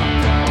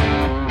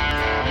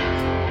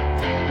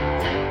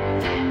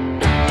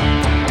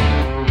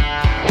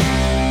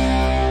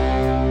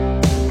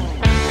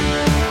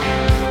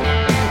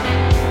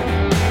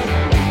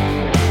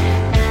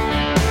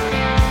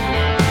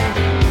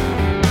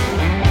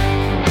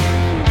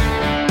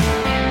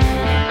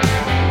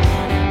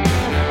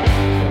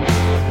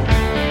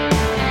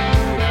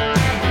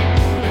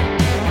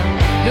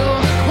 No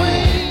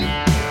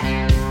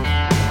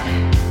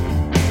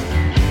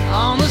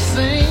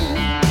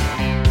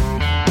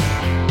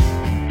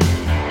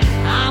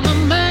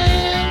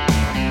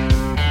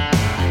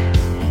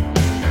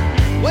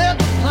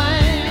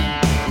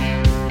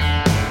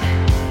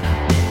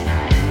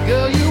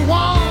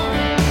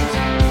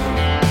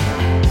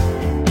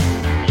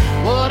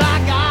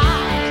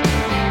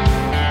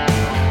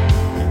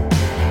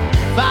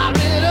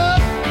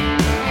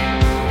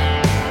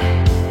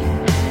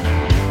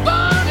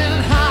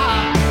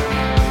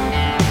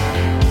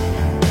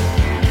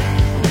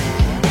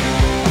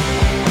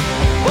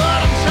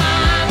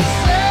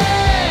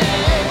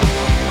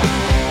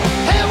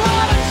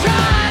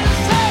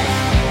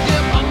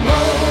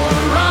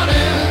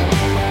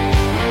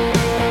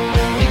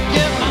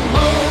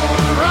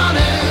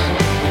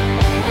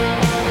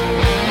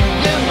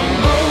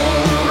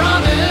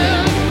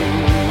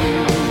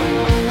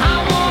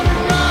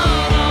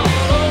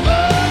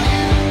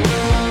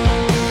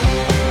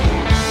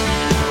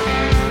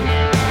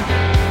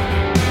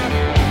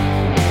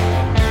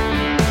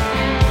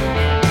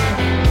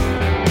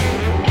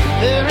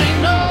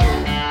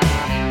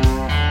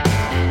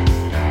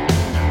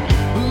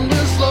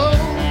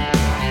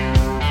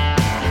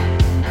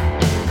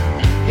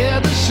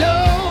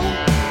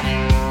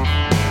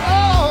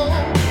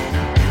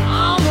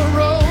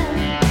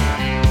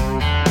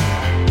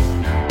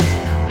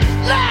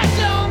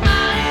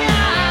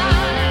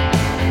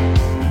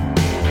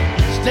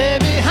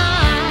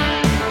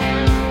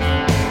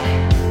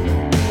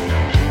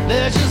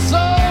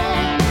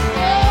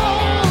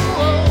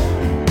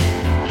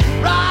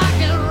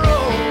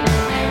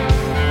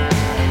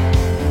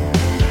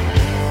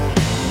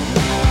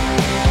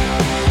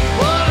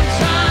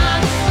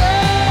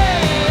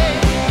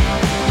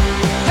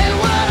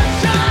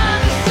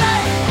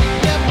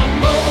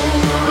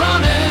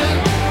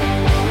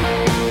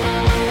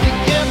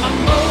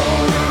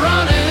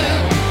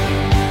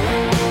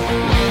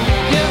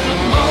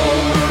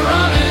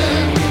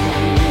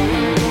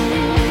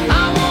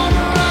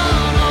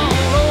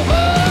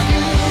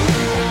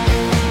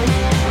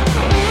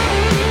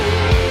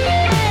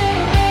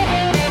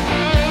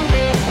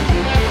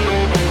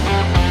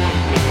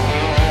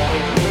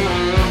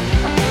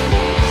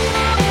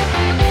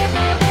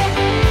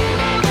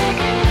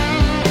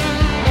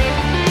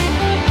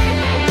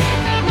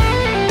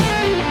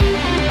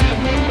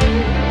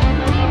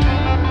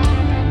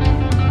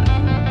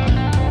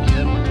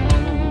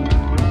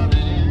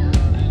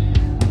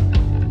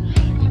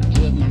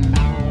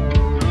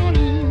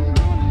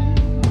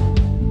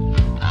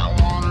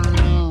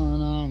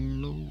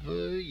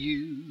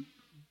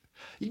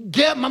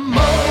Get my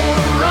motor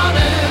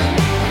running.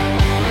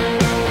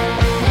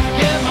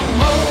 Get my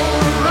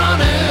motor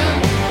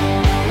running.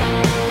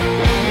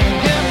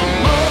 Get my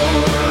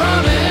motor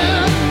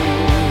running.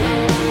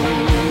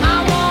 I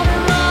wanna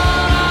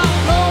run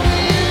all over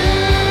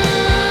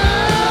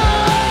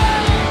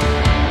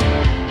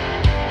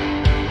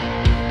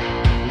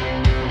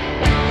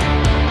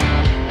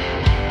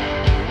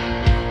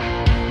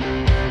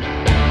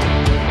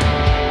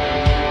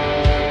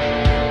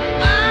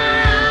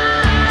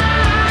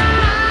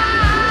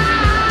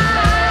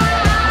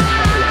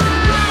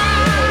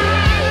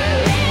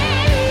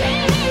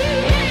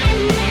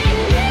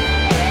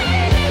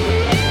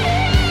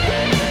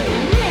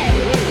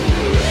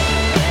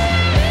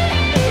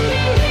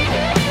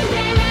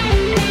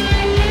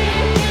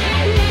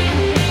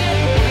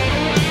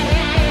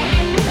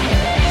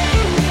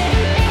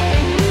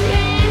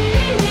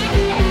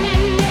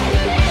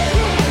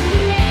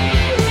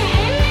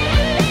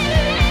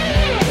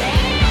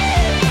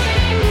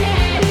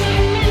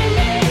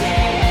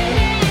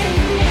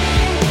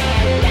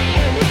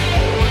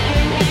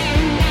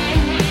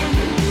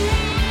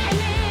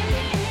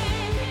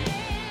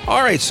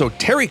All right, so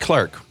Terri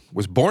Clark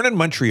was born in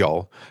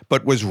Montreal,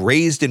 but was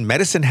raised in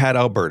Medicine Hat,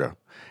 Alberta.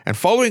 And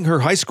following her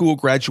high school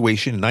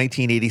graduation in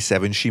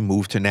 1987, she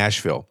moved to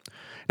Nashville.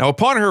 Now,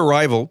 upon her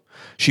arrival,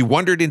 she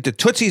wandered into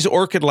Tootsie's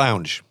Orchid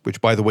Lounge,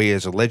 which, by the way,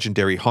 is a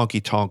legendary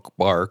honky-tonk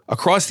bar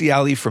across the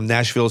alley from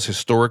Nashville's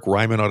historic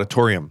Ryman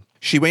Auditorium.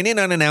 She went in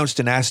unannounced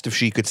and asked if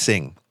she could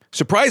sing.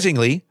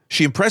 Surprisingly,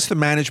 she impressed the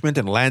management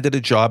and landed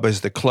a job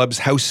as the club's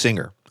house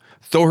singer.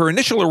 Though her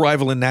initial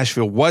arrival in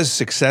Nashville was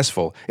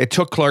successful, it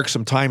took Clark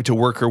some time to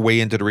work her way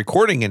into the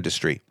recording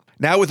industry.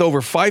 Now with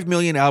over 5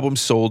 million albums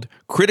sold,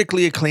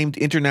 critically acclaimed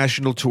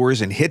international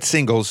tours and hit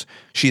singles,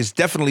 she has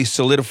definitely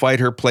solidified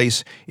her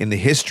place in the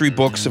history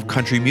books of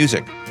country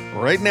music.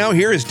 Right now,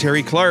 here is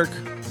Terri Clark.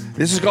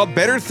 This is called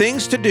Better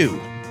Things to Do,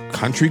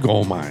 Country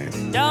Gold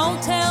Mine.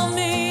 Don't tell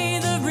me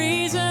the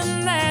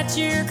reason that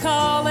you're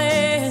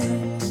calling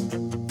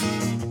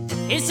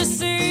is to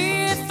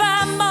see if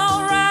I'm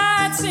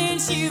alright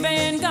since you've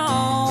been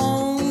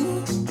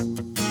gone.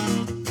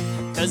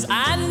 'Cause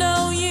I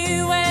know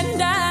you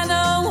and I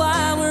know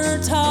why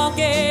we're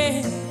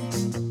talking.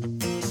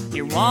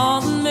 You're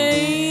wanting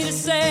me to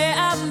say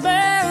I'm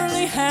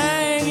barely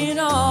hanging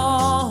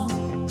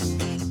on.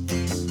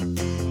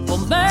 Well,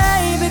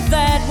 maybe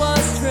that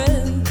was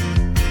true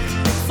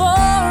for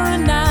a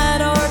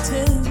night or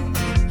two,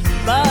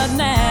 but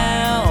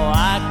now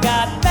I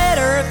got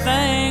better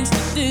things to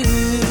do.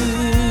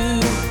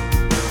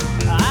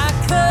 I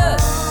could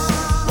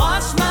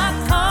wash my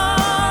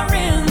car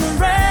in the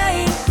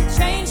rain,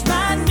 change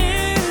my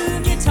new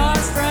guitar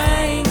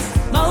strings,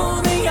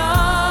 mow the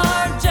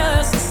yard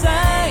just the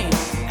same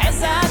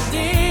as I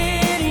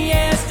did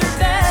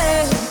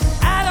yesterday.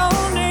 I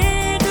don't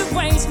need to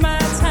waste my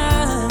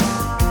time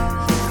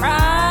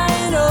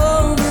crying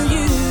over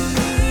you.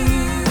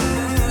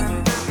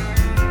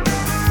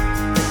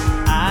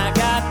 I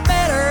got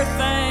better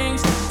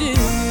things to do.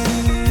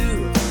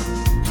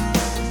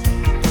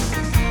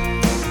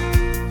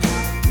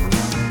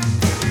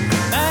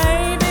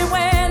 Maybe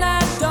when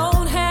I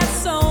don't have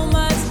so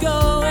much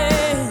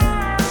going,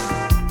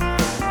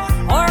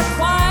 or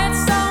quite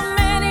so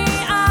many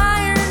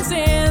irons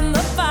in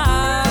the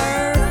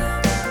fire,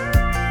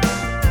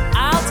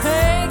 I'll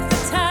take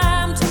the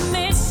time to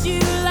miss you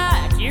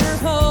like you're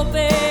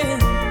hoping.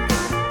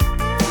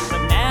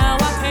 But now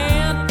I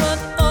can't put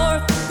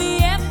forth the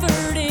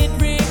effort it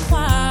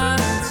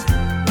requires.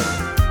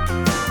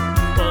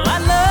 Well,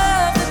 I'd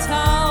love to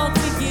talk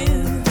to you,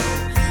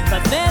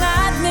 but then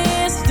I'd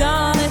miss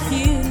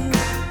Donahue.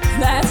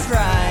 That's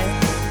right,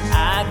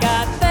 I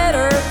got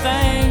better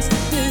things to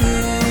do.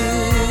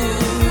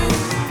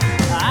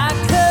 I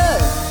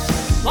could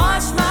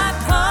wash my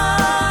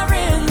car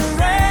in the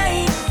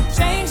rain,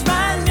 change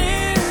my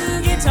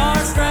new guitar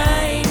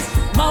strings,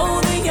 mow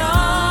the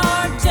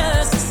yard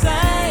just the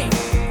same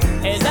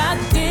as I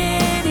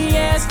did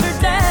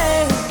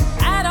yesterday.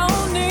 I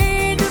don't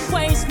need to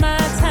waste my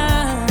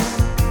time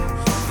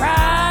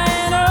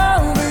crying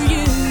over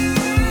you.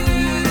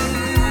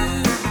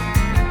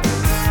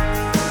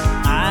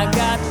 I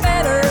got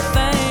better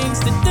things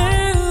to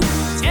do.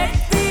 Check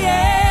the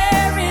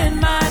air in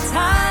my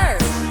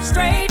tires,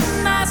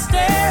 straighten my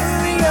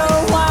stereo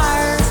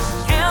wires,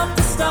 count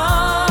the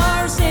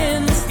stars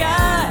in the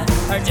sky,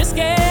 or just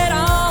get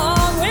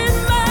on with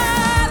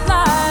my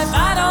life.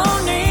 I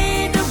don't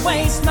need to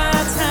waste my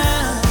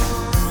time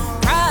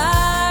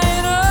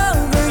crying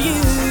over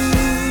you.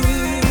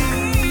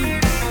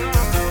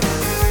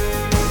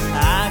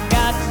 I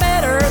got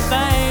better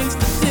things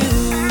to do.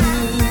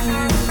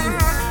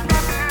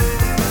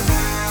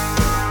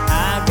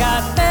 I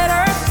got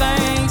better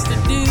things to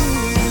do.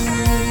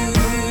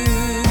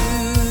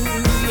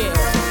 Yeah.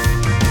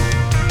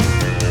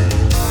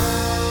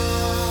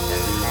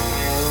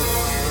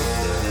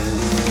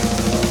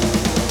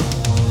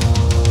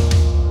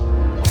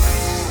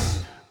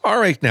 All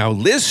right, now,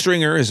 Liz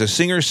Stringer is a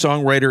singer,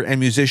 songwriter, and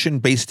musician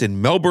based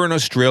in Melbourne,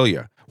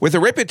 Australia. With a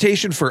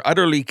reputation for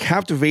utterly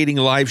captivating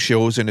live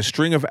shows and a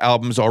string of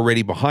albums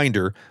already behind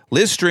her,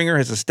 Liz Stringer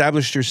has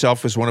established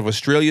herself as one of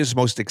Australia's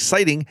most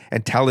exciting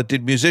and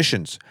talented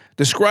musicians.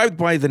 Described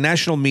by the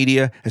national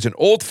media as an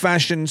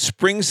old-fashioned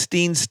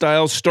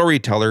Springsteen-style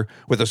storyteller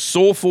with a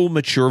soulful,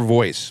 mature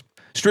voice.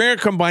 Stringer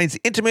combines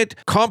intimate,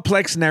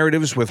 complex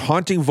narratives with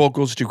haunting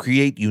vocals to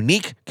create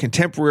unique,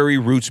 contemporary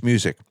roots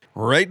music.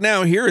 Right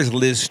now, here is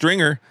Liz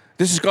Stringer.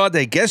 This is called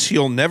I Guess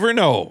You'll Never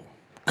Know.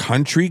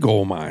 Country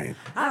Gold Mine.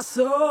 I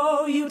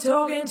saw you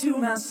talking to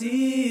my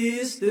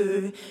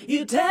sister.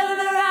 You telling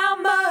her how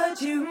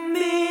much you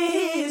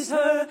miss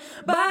her.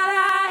 But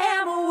I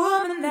am a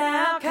woman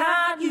now,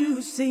 can't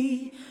you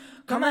see?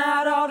 Come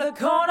out of the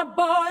corner,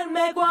 boy, and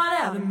make one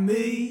out of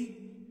me.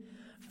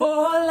 For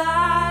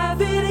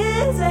life it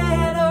is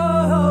an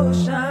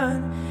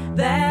ocean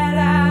that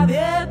I've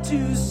yet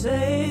to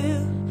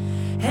sail.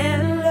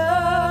 And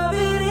love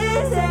it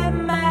is a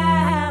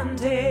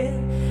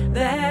mountain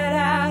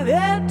that I've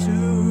yet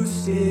to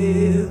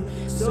scale.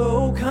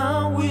 So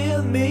come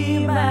with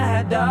me,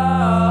 my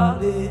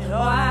darling, or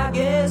I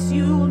guess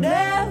you'll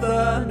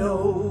never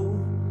know.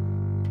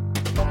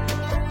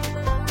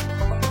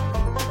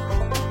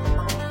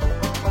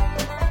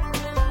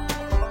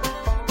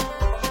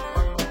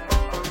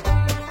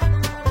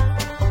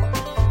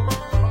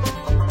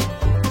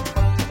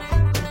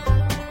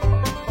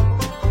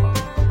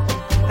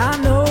 I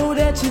know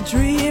that you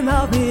dream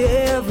of me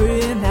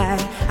every night.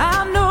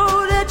 I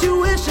know that you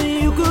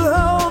wishing you could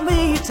hold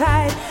me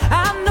tight.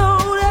 I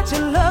know that you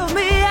love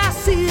me, I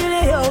see it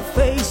in your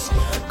face.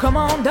 Come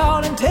on,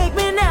 darling, take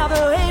me now,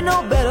 there ain't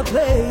no better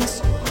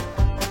place.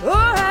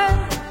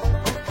 Alright.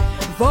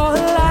 For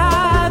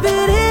life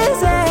it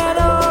is an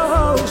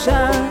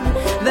ocean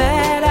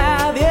that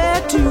I've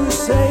yet to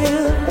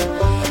sail.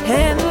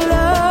 And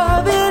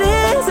love it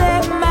is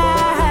a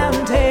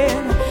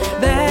mountain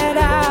that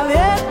I've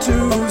yet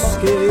to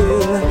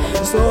scale.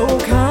 So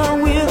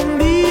come with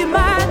me,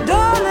 my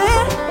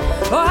darling,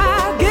 or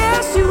I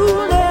guess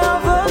you'll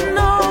never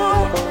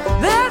know.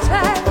 That's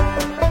right.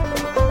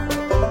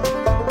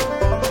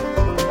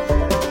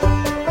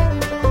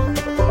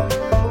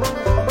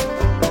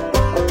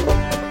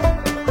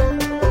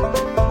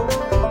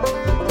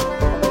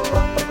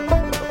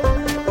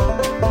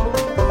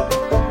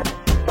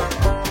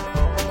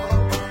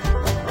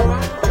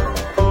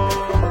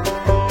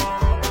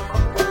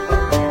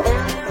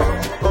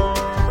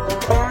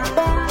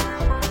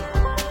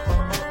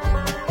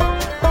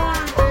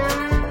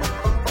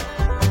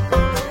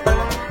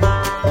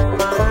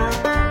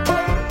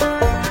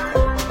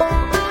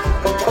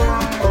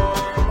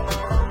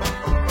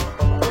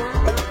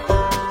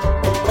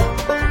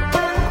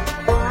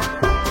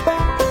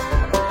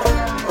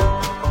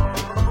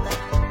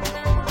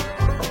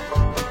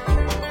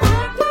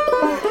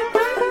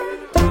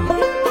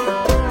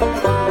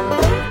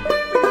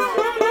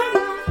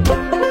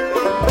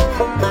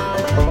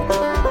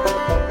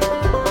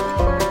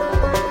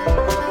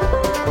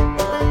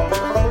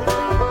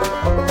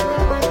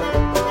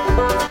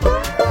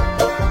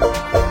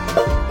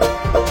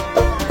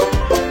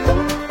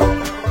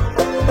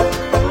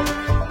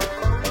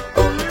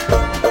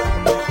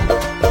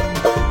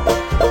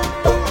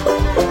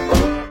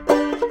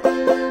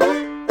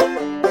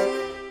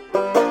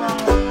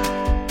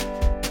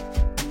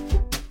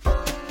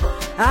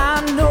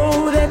 I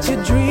know that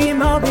you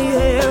dream of me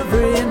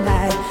every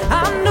night.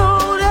 I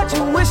know that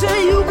you wish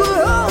that you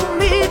could hold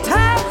me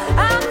tight.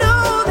 I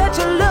know that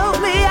you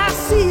love me, I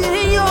see it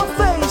in your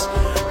face.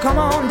 Come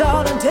on,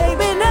 darling, take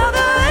me now,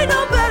 there ain't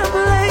no better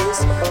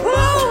place.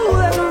 Oh,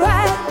 that's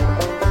right.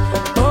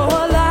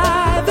 For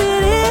life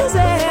it is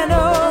an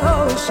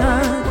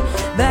ocean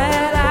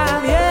that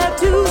I've yet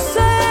to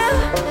sail.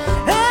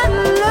 And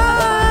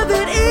love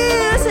it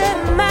is a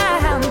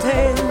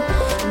mountain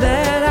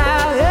that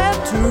I've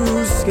yet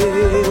to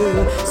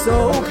scale.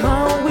 So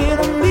come with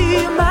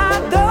me, my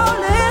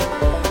darling,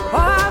 or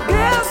I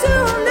guess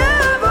you'll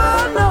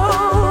never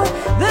know.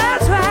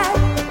 That's right.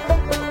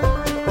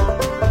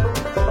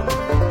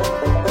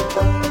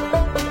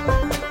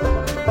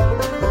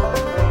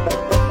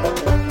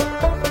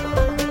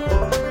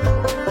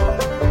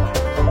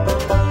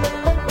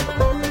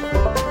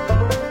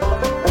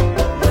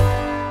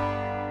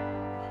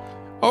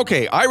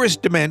 Okay, Iris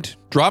DeMent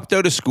dropped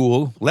out of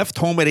school, left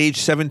home at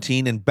age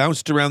 17, and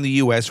bounced around the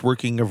U.S.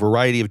 working a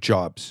variety of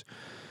jobs.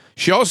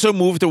 She also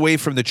moved away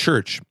from the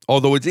church,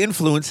 although its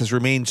influence has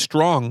remained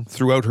strong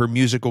throughout her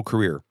musical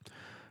career.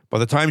 By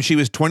the time she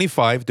was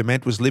 25,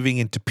 DeMent was living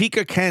in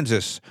Topeka,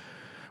 Kansas,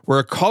 where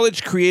a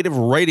college creative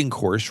writing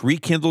course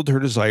rekindled her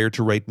desire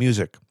to write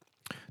music.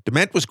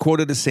 DeMent was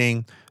quoted as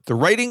saying, "The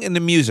writing and the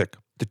music,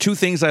 the two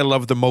things I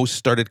love the most,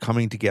 started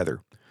coming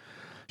together."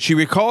 She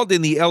recalled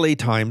in the LA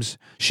Times,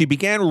 she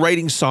began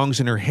writing songs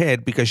in her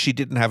head because she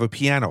didn't have a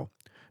piano.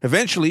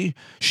 Eventually,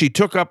 she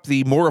took up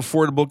the more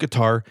affordable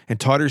guitar and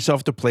taught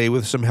herself to play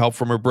with some help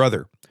from her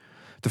brother.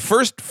 The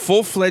first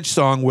full-fledged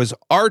song was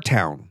Our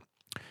Town,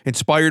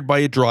 inspired by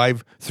a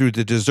drive through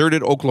the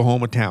deserted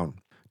Oklahoma town.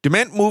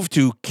 DeMent moved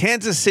to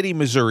Kansas City,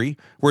 Missouri,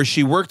 where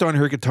she worked on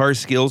her guitar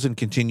skills and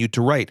continued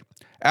to write.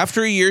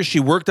 After a year, she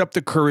worked up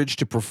the courage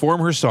to perform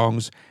her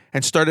songs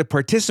and started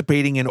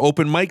participating in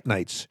open mic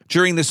nights.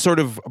 During this sort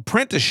of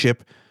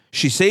apprenticeship,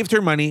 she saved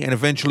her money and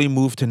eventually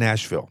moved to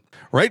Nashville.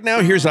 Right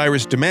now, here's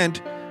Iris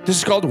DeMent. This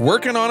is called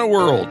Workin' on a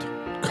World,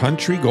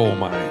 Country Gold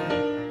Mine.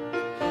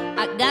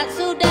 I got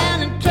so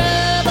down in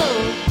trouble,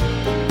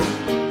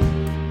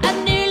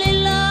 I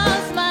nearly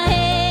lost my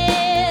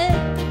head.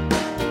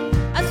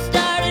 I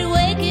started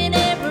waking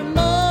every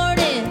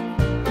morning,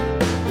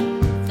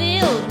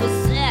 filled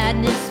with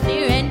sadness,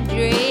 fear, and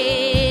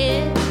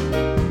dread.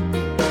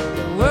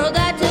 The world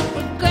I took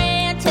for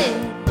granted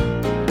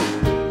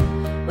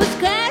was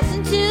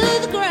crashing to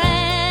the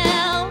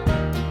ground,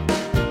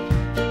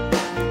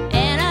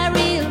 and I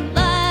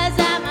realized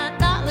I might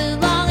not live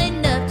long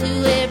enough to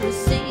ever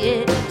see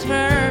it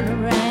turn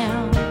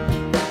around.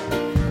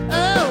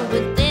 Oh,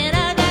 but then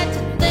I got to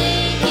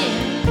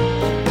thinking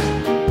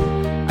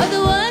of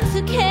the ones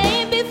who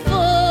came before,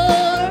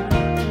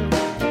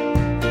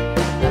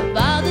 of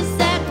all the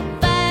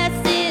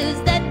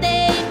sacrifices that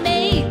they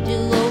made to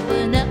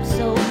open up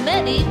so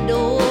many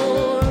doors.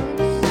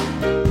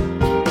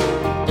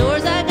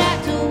 Doors I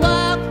got to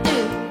walk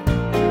through,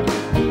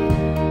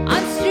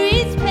 on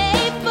streets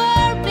paid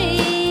for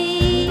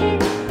me,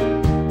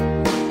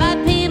 by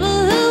people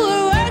who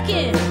were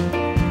working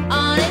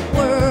on it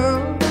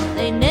world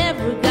they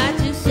never got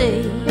to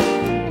see.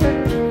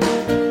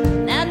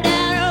 Now I'm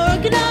down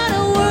working on a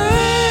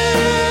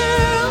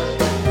world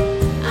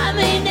I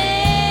may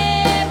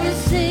never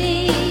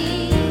see.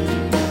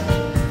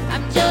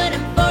 I'm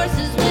joining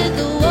forces with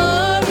the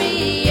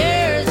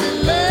warriors of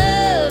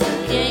love who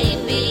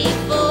came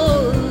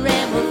before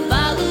and will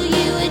follow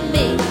you and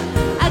me.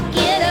 I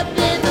get up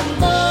in the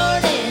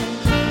morning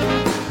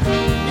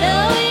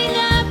knowing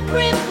I'm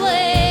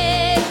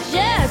privileged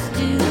just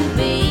to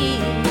be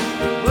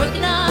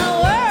working on a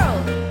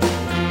world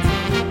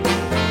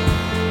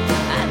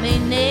I may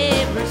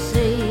never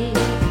see.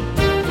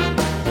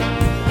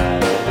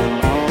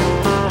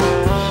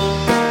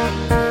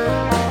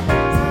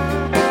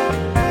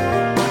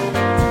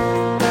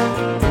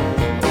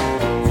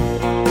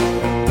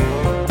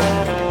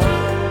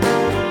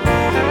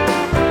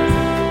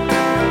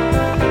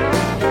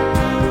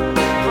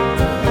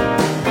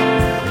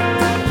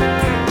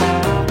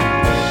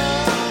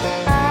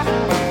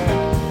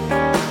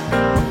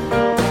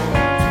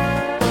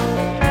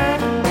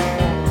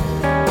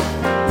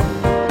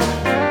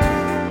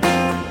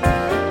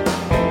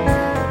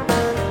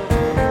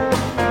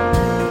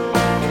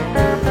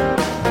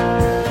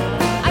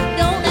 I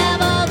don't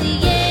have all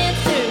the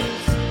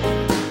answers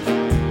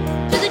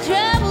to the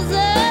troubles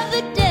of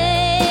the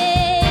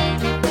day,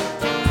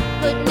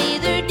 but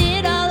neither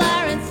did all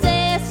our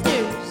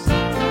ancestors.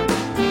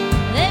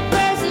 They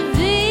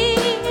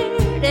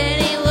persevered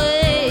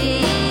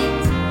anyway.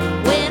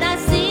 When I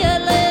see a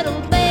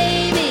little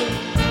baby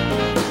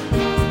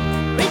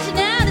reaching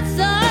out its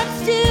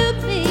arms to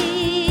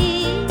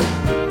me,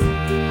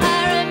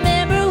 I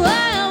remember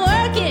why I'm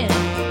working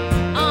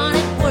on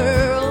it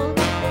world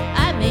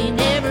I may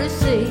never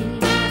see.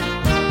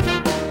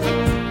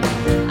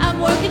 I'm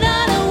working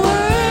on a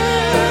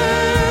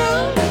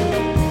world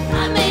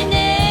I may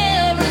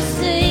never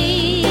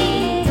see.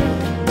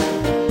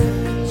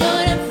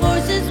 Joining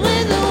forces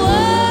with the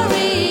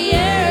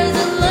warriors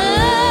of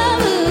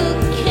love who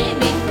came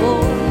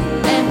before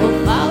and will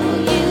follow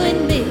you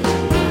and me.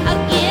 I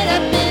get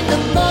up in the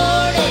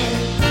morning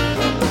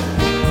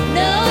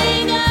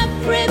knowing I'm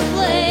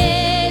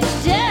privileged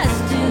just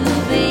to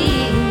be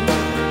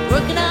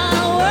working on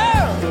a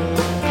world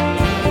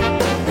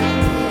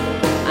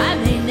I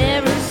may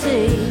never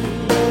see.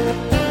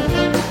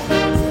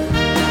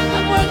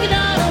 I'm working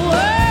on a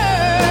world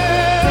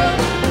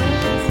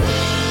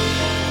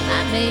I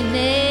may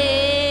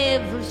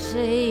never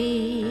see.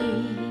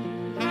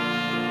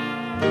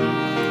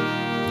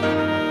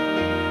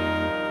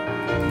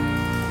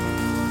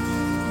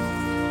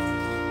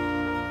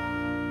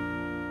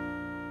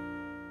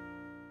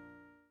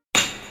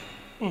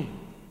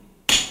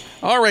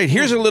 All right,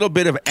 here's a little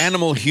bit of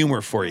animal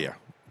humor for you.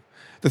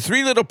 The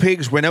three little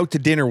pigs went out to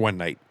dinner one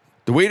night.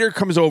 The waiter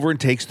comes over and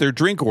takes their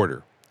drink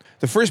order.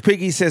 The first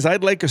piggy says,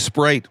 "I'd like a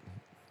Sprite."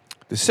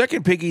 The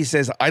second piggy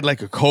says, "I'd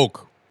like a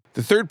Coke."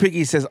 The third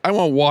piggy says, "I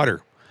want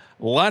water.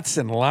 Lots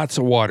and lots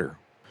of water."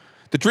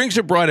 The drinks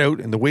are brought out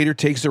and the waiter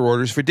takes their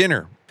orders for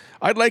dinner.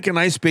 "I'd like a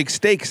nice big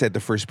steak," said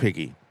the first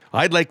piggy.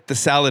 "I'd like the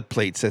salad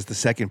plate," says the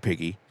second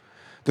piggy.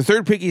 The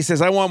third piggy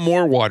says, "I want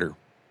more water.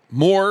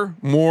 More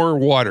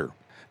water."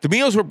 The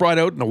meals were brought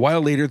out, and a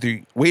while later,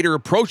 the waiter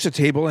approached the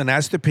table and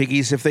asked the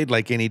piggies if they'd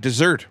like any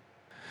dessert.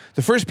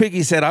 The first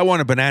piggy said, "I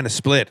want a banana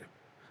split."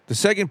 The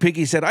second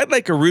piggy said, "I'd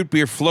like a root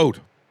beer float."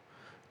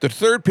 The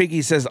third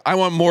piggy says, "I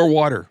want more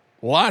water.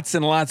 Lots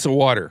and lots of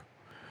water."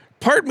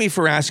 "Pardon me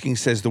for asking,"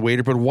 says the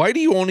waiter, "but why do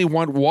you only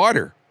want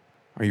water?"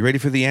 Are you ready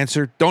for the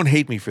answer? Don't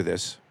hate me for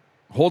this.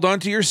 Hold on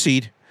to your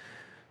seat.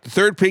 The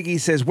third piggy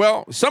says,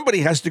 "Well,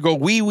 somebody has to go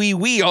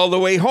wee all the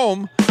way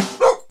home."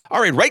 All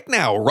right, right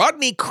now,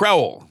 Rodney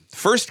Crowell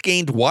first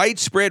gained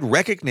widespread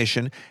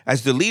recognition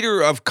as the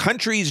leader of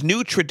country's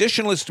new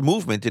traditionalist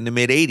movement in the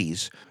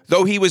mid-'80s,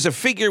 though he was a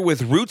figure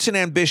with roots and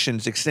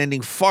ambitions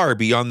extending far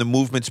beyond the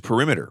movement's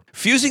perimeter.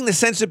 Fusing the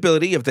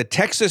sensibility of the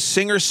Texas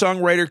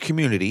singer-songwriter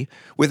community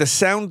with a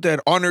sound that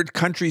honored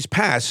country's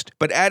past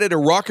but added a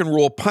rock and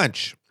roll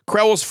punch,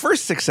 Crowell's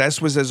first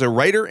success was as a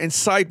writer and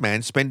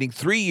sideman, spending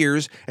 3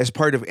 years as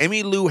part of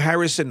Emmylou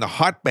Harrison the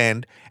Hot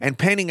Band and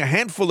penning a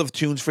handful of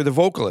tunes for the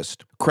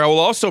vocalist. Crowell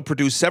also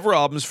produced several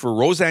albums for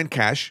Rosanne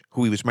Cash,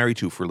 who he was married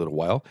to for a little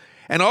while,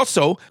 and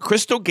also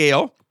Crystal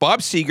Gale,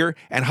 Bob Seger,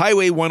 and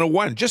Highway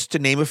 101, just to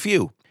name a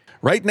few.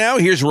 Right now,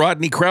 here's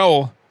Rodney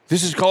Crowell.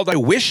 This is called I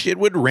Wish It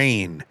Would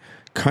Rain,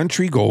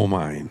 Country Gold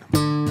Mine.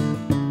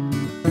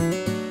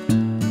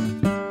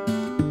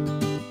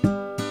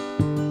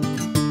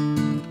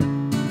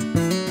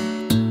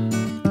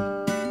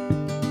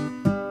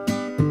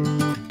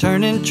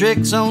 Turning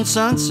tricks on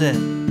Sunset,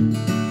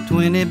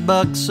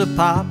 $20 a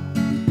pop.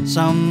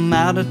 Some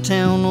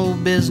out-of-town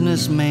old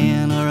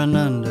businessman or an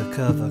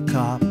undercover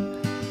cop.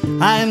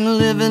 I'm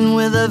living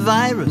with a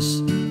virus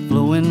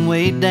flowing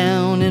way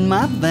down in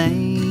my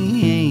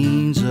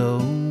veins. Oh,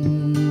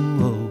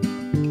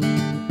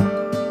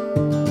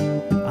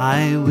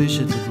 I wish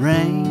it would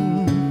rain.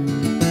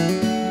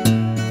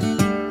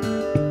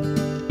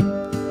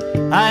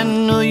 I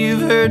know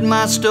you've heard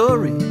my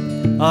story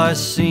or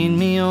seen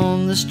me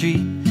on the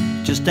street.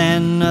 Just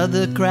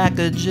another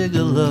cracker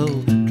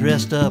gigolo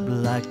dressed up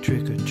like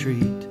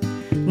trick-or-treat.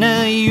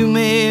 Now you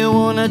may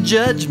wanna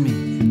judge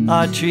me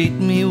or treat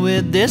me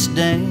with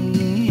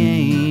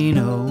disdain.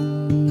 Oh,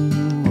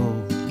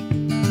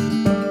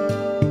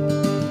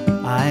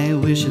 I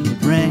wish it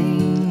would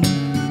rain.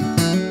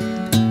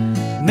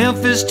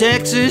 Memphis,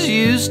 Texas,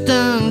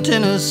 Houston,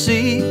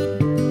 Tennessee.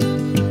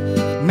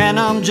 Man,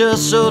 I'm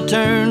just so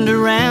turned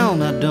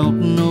around, I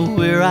don't know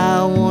where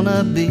I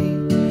wanna be.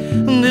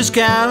 This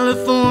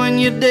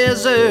California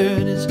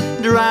desert is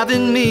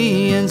driving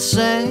me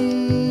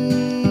insane.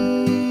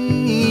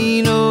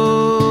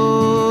 Oh,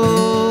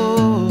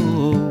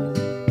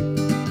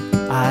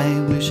 I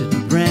wish it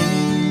would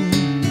rain.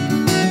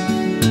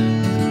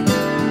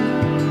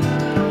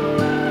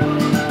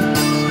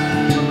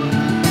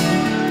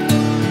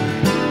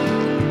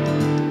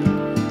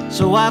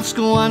 So I've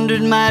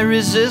squandered my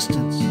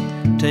resistance,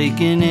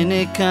 taking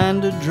any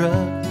kind of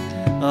drug.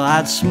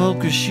 I'd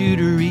smoke or shoot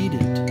or eat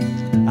it,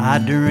 I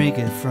drink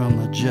it from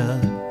a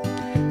jug.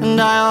 And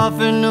I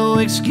offer no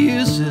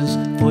excuses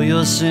for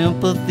your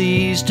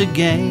sympathies to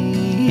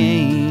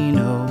gain.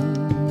 Oh,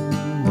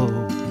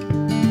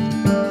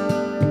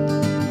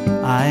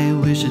 I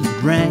wish it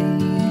would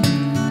rain.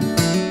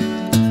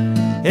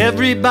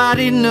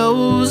 Everybody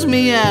knows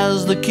me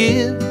as the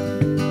kid.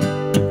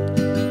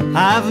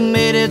 I've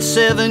made it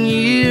 7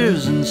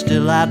 years and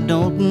still I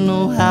don't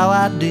know how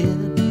I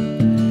did.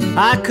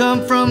 I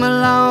come from a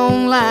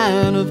long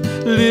line of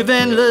live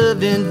and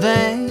love in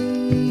vain.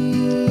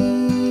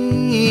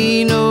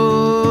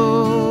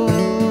 Oh,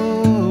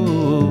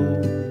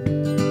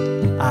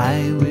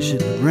 I wish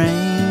it would rain.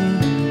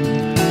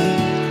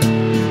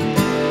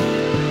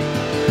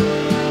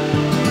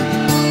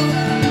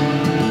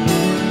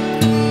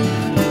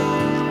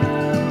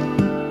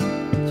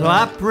 So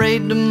I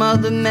prayed to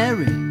Mother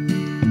Mary,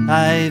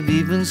 I've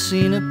even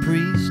seen a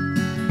priest.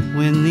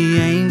 When the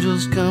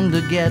angels come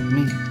to get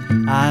me,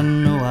 I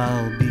know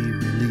I'll be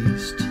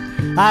released.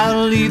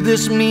 I'll leave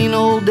this mean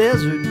old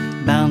desert,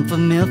 bound for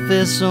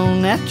Memphis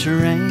on that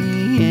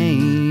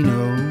train.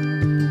 Oh,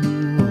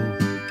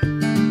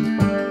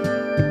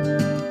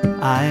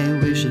 I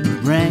wish it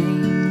would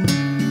rain.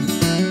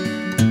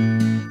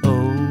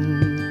 Oh,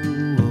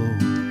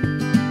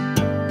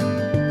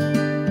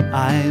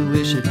 I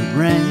wish it would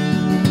rain.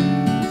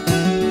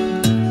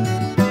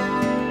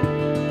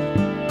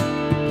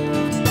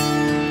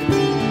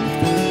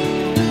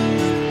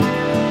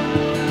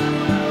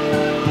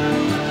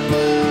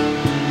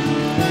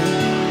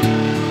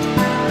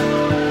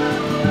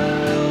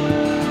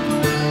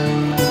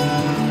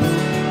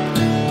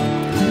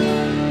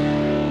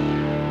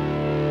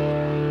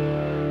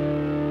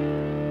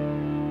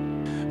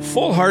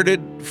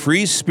 Full-hearted,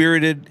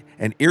 free-spirited,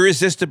 and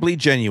irresistibly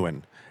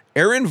genuine,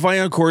 Erin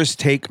Viancourt's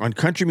take on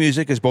country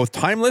music is both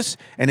timeless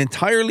and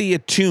entirely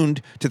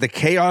attuned to the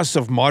chaos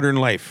of modern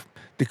life.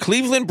 The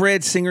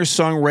Cleveland-bred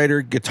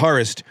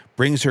singer-songwriter-guitarist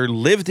brings her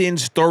lived-in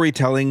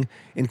storytelling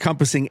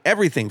encompassing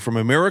everything from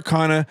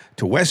Americana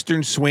to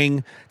Western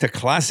swing to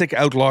classic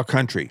outlaw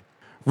country.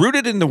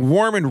 Rooted in the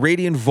warm and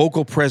radiant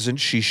vocal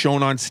presence she's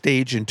shown on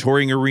stage in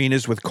touring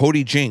arenas with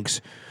Cody Jinks,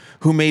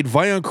 who made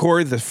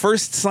Viancourt the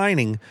first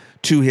signing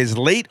to his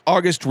late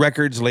August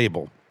Records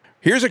label.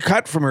 Here's a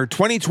cut from her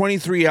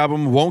 2023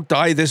 album, Won't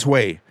Die This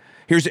Way.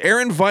 Here's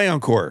Erin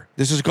Viancourt.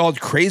 This is called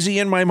Crazy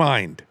in My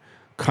Mind,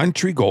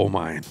 Country Gold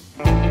Mine.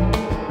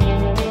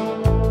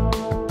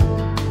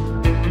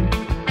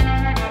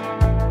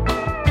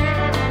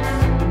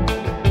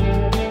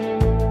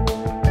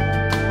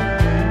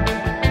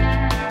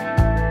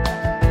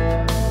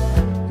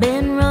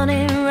 Been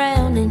running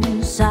around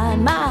inside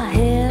my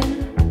head,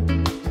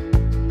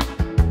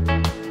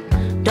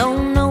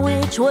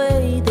 which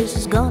way this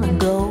is gonna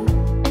go.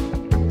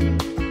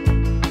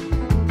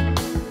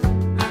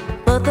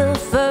 But the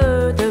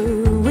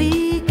further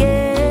we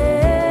get,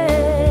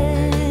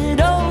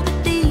 oh, the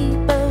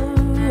deeper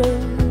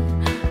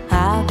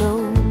I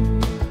go.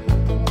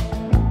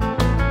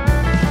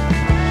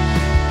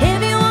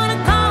 If you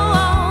wanna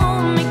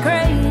call me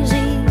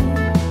crazy,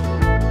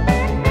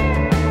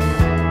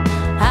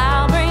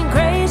 I'll bring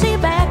crazy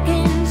back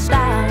in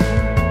style.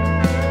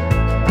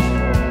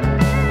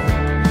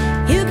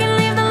 You can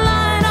leave the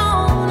light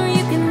on or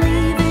you can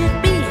leave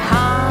it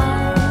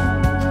behind.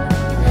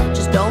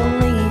 Just don't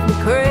leave me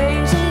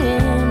crazy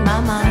in my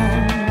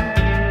mind.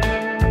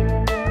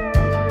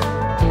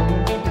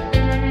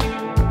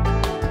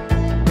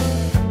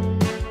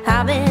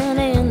 I've been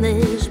in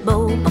this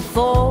boat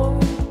before.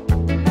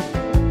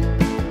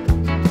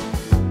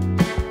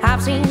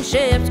 I've seen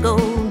ships go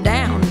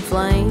down in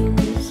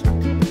flames.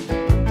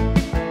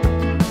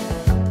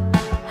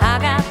 I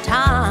got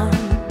time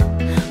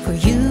for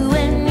you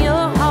and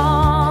your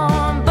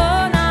harm,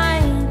 but I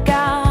ain't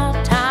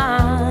got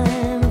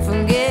time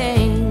for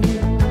games.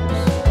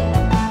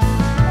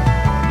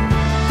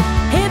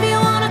 If you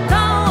wanna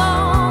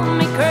call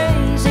me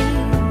crazy,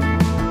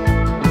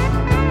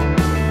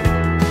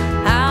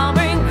 I'll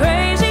bring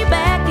crazy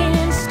back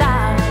in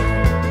style.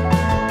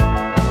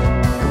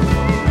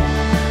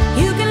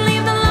 You can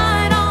leave the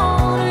light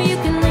on or you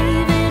can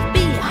leave it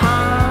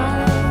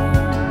behind.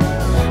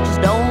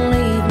 Just don't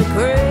leave me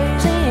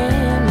crazy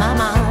in my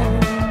mind.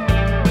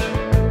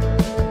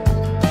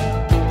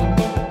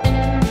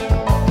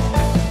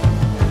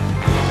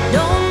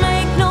 Don't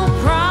make no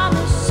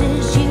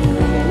promises you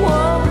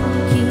won't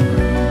keep.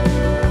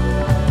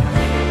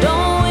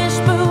 Don't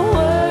whisper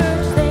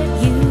words that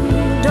you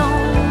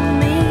don't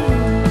mean.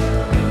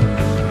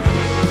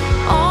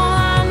 All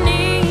I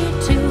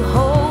need to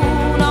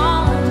hold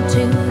on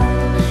to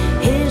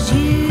is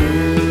you.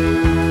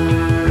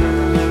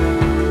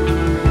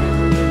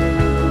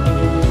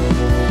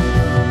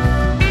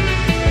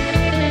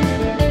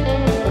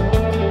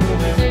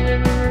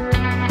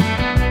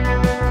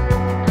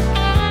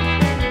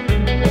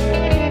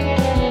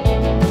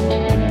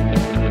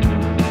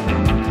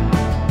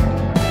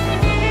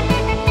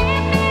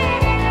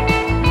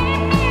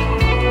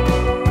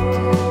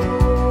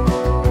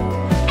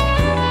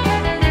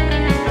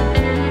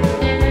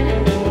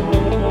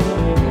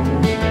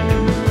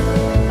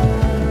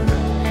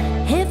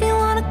 If you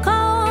wanna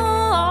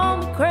call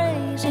me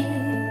crazy,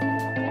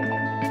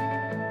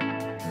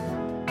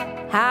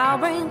 I'll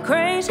bring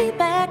crazy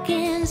back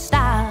in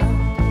style.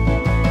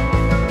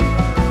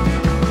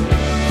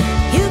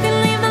 You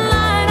can leave the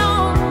light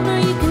on or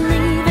you can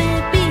leave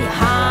it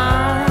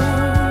behind.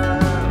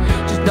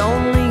 Just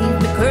don't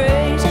leave me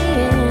crazy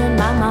in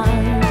my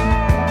mind.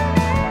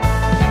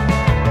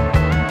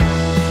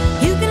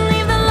 You can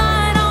leave the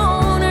light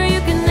on or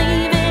you can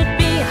leave it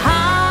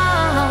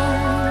behind.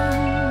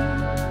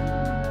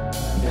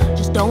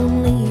 Just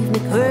don't leave me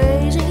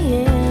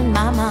crazy in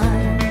my mind.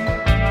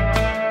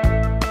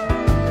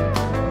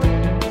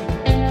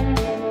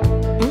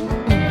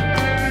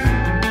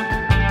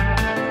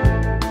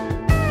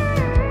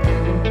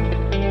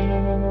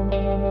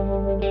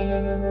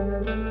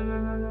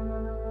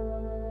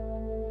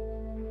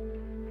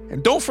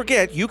 And don't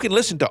forget, you can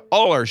listen to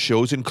all our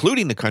shows,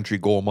 including The Country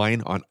Gold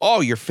Mine, on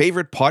all your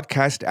favorite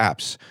podcast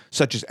apps,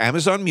 such as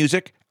Amazon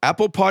Music,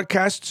 Apple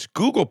Podcasts,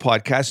 Google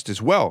Podcasts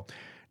as well.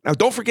 Now,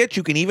 don't forget,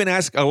 you can even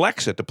ask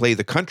Alexa to play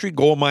the Country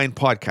Gold Mine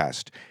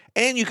podcast.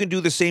 And you can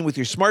do the same with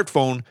your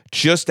smartphone.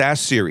 Just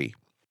ask Siri.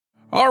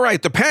 All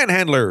right, the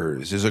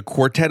Panhandlers is a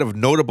quartet of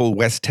notable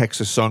West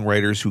Texas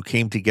songwriters who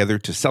came together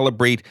to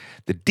celebrate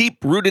the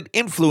deep-rooted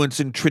influence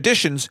and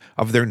traditions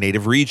of their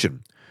native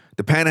region.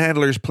 The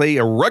Panhandlers play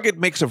a rugged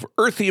mix of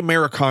earthy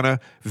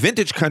Americana,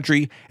 vintage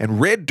country, and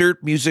red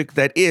dirt music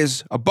that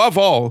is, above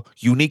all,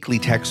 uniquely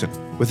Texan,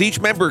 with each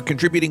member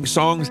contributing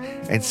songs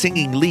and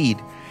singing lead,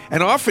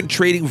 and often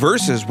trading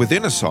verses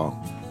within a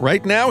song.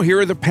 Right now, here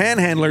are the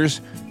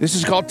Panhandlers. This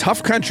is called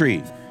Tough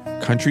Country,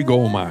 Country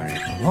Gold Mine.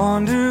 I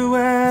wonder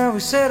where we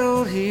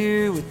settled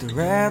here with the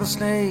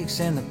rattlesnakes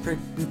and the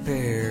prickly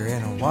pear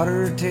and a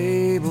water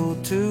table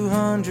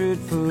 200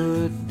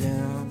 foot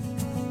down.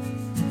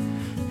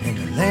 And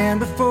the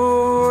land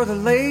before the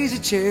lazy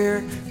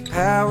chair,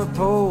 power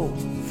pole,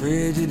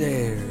 frigid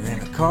air,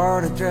 and a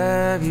car to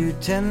drive you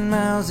 10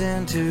 miles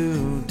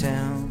into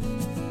town.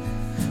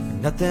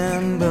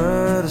 Nothing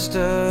but a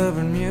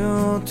stubborn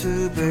mule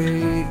to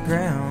break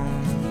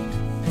ground.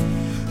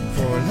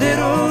 For a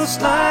little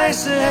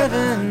slice of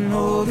heaven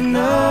holding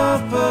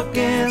up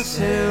against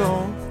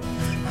hell,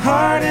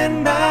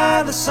 hardened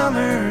by the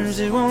summers,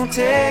 it won't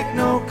take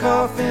no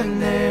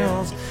coffin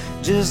nails.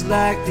 Just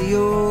like the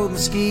old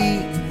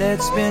mesquite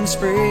that's been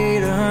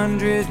sprayed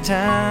 100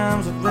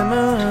 times with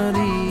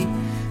remedy,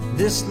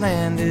 this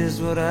land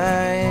is what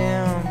I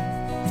am.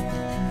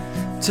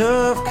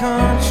 Tough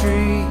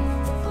country.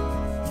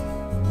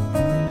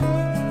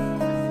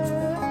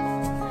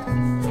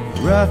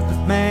 Rough,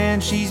 but man,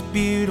 she's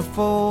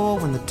beautiful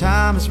when the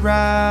time is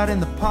right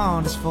and the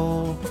pond is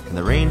full and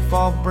the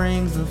rainfall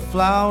brings the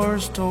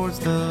flowers towards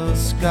the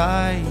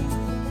sky.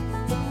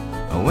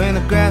 When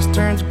the grass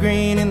turns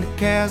green and the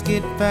cows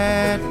get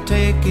fat,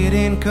 take it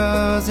in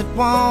 'cause it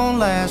won't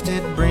last.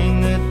 It'd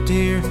bring a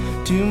tear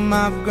to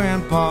my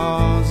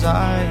grandpa's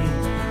eye.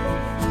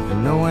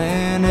 And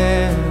knowing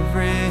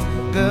every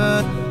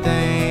good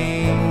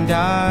thing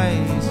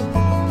dies,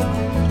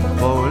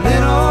 for a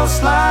little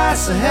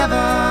slice of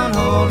heaven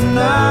holding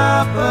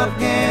up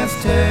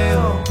against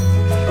hell,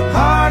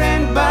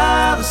 hardened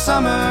by the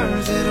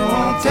summers, it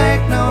won't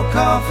take no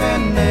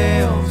coffin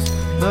nails.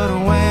 But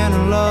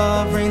when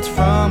love rains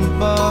from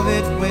above,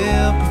 it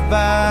will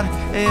provide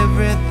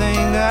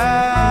everything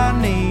I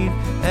need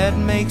that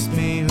makes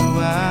me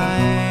who I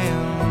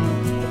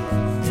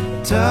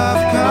am.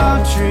 Tough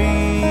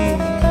country.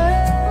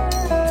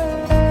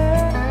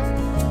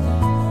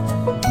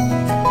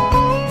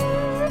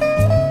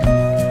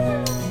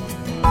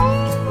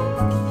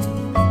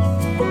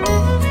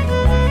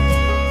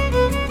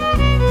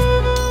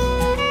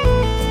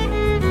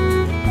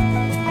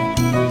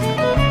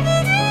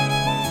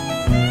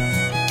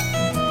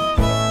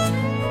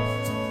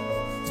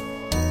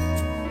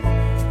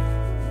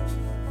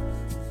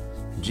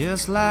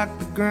 Just like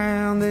the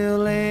ground, they'll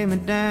lay me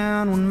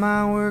down when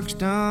my work's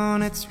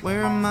done. It's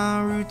where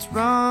my roots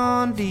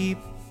run deep.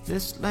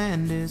 This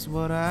land is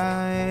what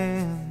I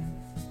am.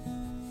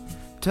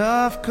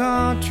 Tough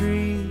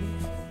country.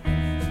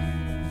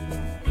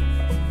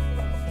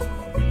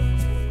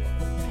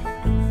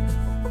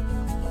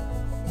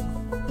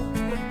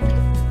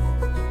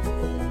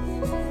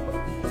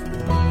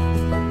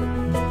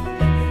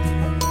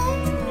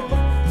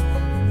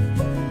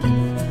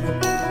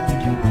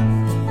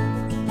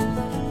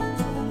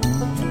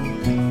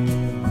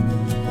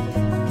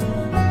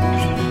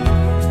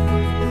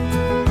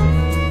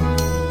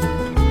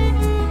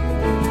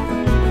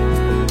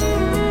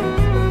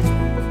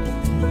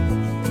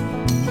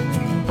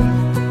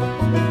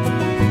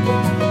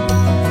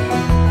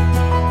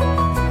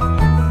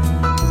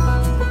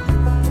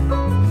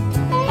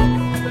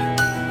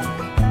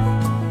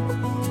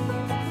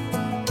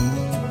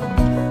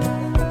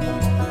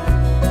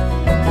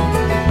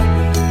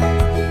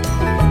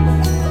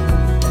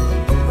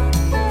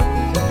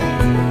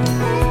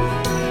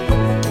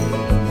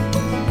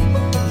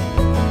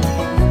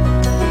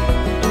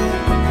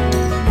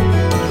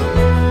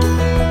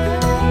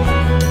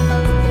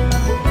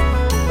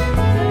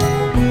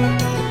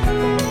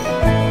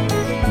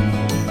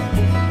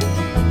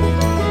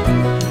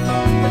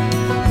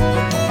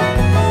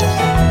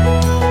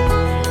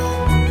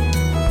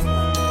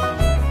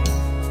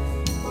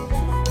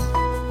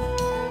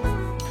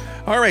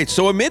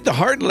 So amid the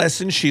hard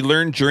lessons she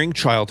learned during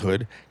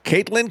childhood,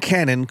 Caitlin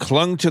Cannon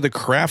clung to the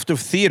craft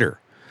of theater.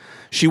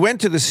 She went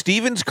to the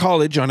Stevens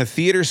College on a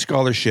theater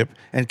scholarship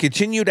and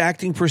continued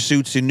acting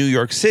pursuits in New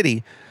York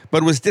City,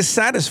 but was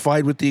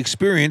dissatisfied with the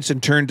experience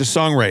and turned to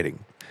songwriting.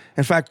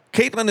 In fact,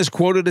 Caitlin is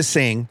quoted as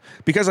saying,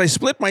 "Because I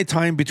split my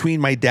time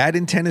between my dad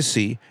in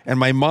Tennessee and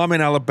my mom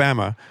in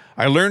Alabama,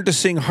 I learned to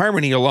sing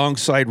harmony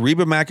alongside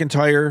Reba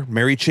McEntire,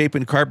 Mary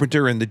Chapin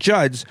Carpenter, and the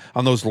Judds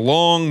on those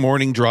long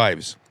morning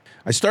drives.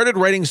 I started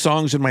writing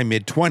songs in my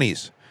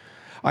mid-20s.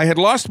 I had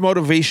lost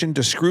motivation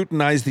to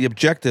scrutinize the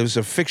objectives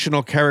of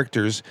fictional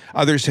characters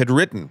others had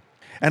written,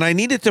 and I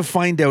needed to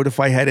find out if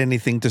I had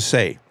anything to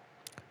say.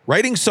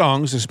 Writing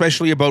songs,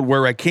 especially about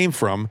where I came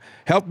from,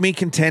 helped me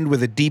contend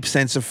with a deep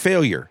sense of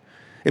failure.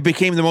 It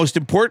became the most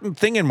important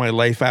thing in my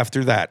life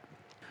after that."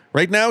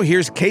 Right now,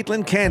 here's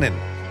Caitlin Cannon.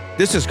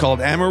 This is called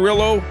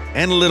Amarillo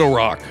and Little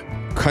Rock,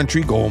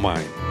 Country Gold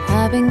Mine.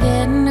 I've been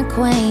getting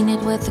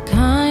acquainted with the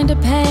kind of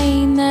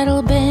pain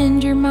that'll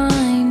bend your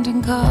mind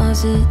and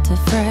cause it to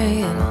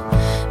fray.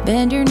 It'll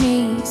bend your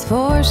knees,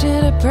 force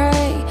you to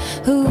pray.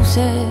 Who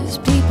says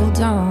people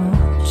don't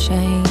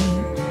change?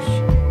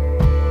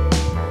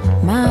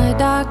 My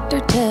doctor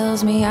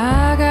tells me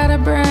I got a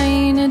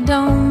brain that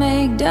don't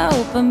make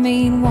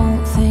dopamine,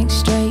 won't think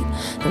straight.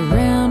 The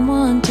round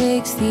one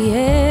takes the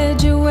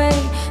edge away.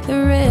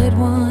 The red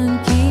one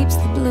keeps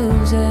the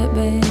blues at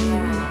bay.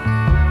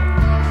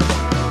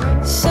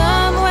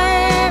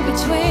 Somewhere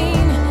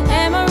between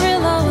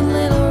Amarillo and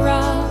Little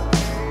Rock.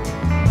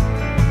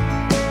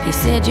 He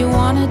said, "You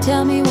wanna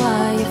tell me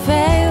why you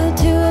failed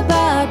to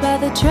abide by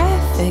the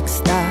traffic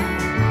stop?"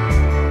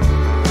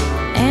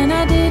 And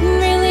I didn't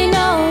really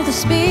know the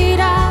speed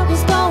I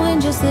was going,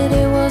 just that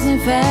it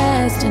wasn't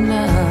fast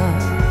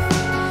enough.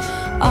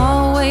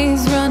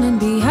 Always running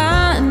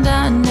behind,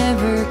 I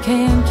never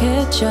can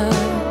catch up.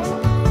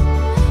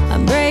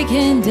 I'm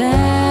breaking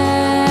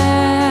down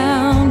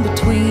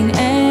between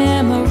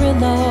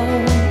Amarillo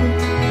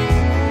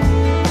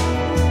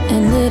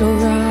and Little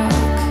Rock.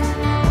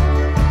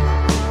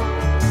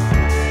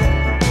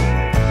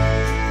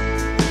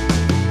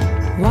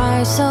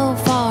 Why so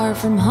far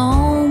from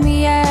home,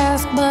 he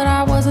asked, but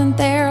I wasn't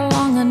there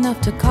long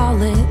enough to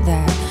call it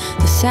that.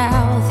 The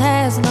South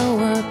has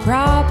lower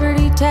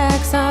property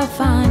tax, I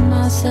find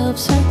myself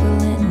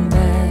circling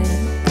back.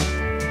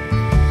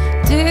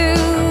 Do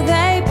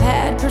they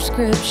pad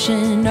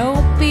prescription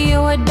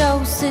opioid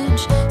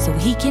dosage so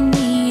he can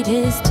meet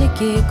his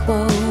ticket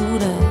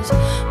quotas?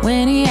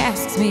 When he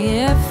asks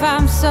me if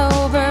I'm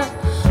sober,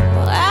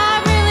 well,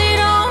 I really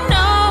don't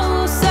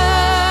know,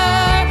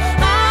 sir.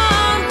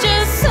 I'm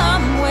just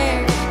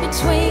somewhere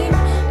between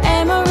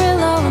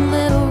Amarillo and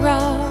Little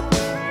Rock.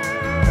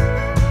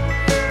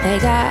 They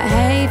got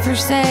hay for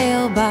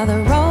sale by the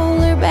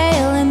roller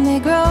bale and they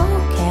grow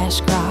cash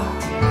crop.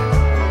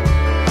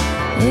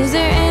 Is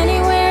there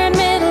anywhere in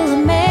Middle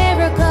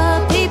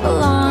America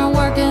people aren't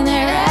working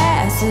their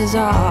asses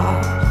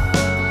off?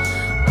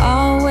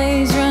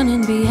 Always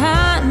running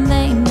behind,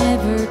 they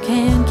never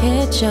can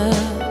catch up.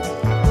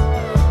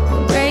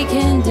 We're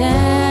breaking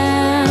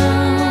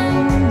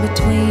down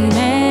between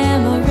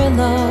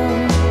Amarillo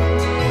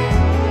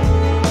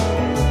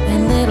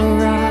and Little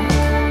Rock.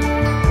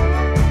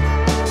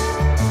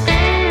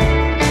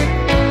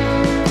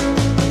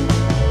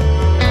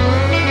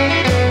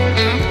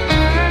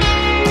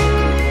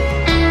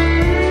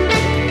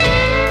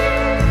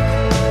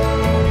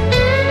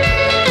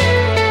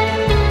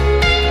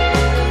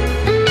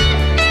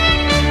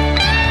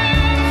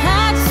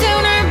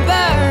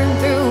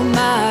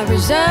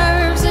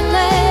 Reserves and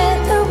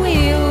let the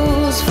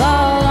wheels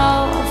fall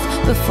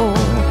off before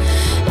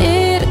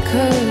it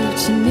occurred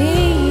to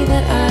me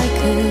that I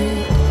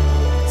could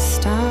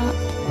stop.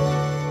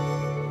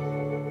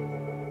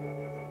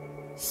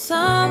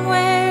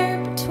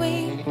 Somewhere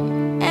between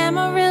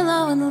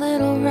Amarillo and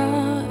Little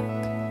Rock.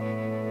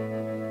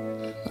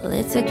 Well,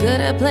 it's as good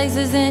a place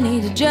as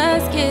any to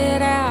just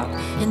get out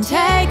and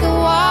take a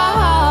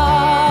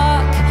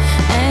walk.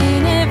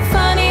 Ain't it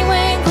funny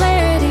when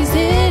clarity's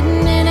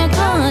hidden in a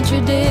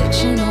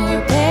contradiction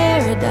or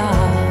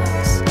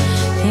paradox?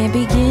 Can't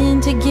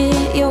begin to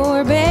get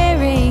your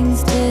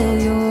bearings till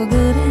you're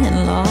good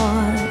and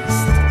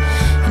lost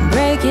and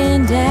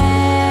breaking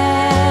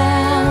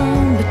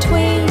down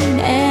between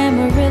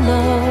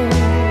Amarillo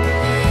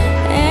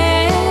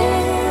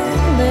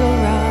and Little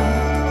Rock.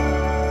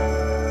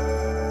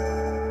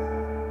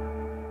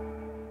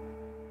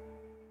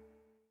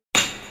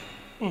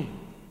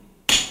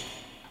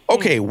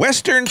 Okay,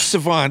 Western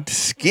savant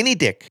Skinny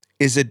Dyck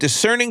is a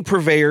discerning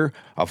purveyor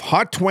of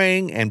hot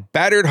twang and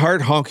battered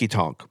heart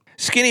honky-tonk.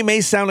 Skinny may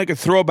sound like a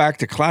throwback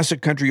to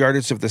classic country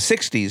artists of the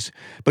 60s,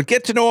 but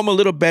get to know him a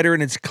little better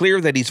and it's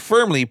clear that he's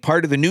firmly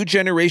part of the new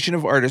generation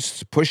of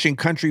artists pushing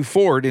country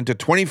forward into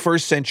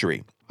 21st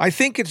century. I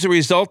think it's a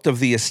result of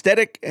the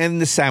aesthetic and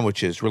the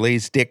sandwiches,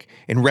 relays Dyck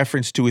in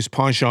reference to his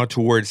penchant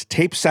towards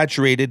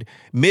tape-saturated,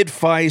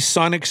 mid-fi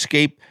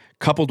sonic-scape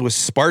coupled with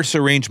sparse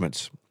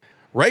arrangements.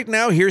 Right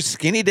now, here's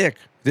Skinny Dyck.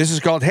 This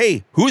is called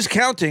Hey, Who's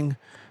Counting?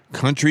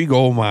 Country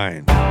Gold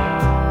Mine.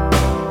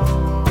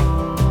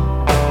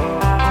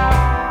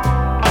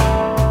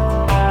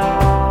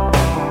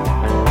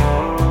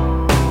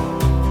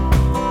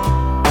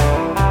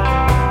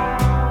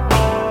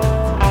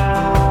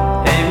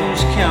 Hey,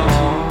 who's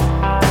counting?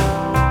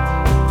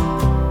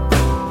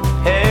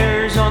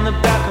 Hairs on the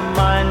back of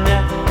my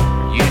neck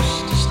are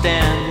used to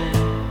standing,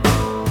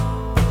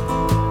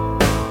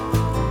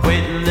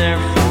 waiting there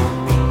for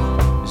me.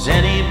 Is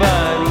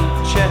anybody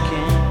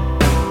checking?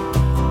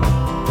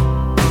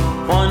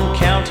 One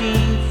county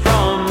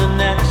from the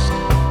next,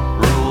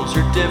 rules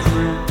are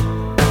different.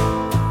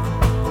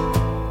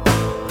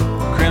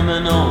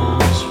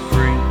 Criminals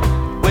free,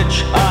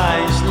 which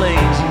eye's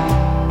lazy?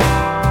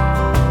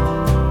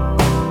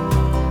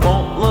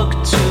 Won't look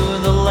to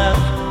the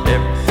left,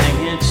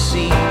 everything it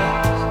sees.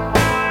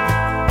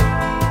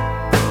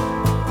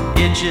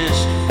 It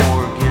just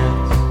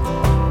forgets.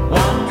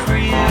 One for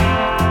you,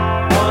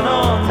 one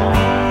on me,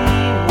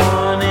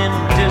 one in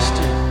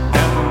distant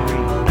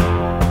memory.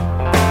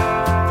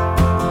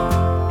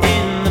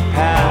 In the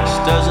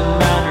past doesn't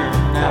matter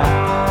now.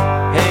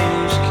 Hey,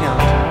 who's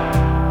counting?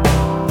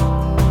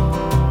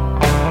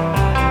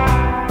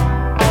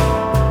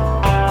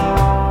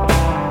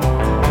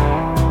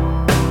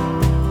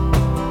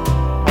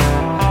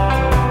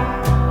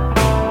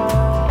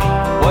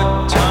 What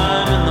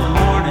time in the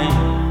morning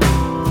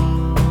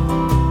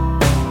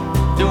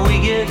do we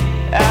get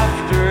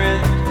after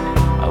it?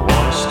 I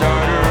wanna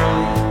start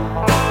early,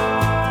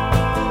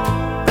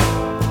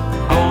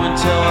 go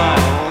until I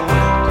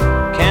quit.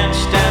 Can't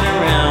stand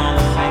around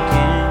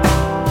thinking.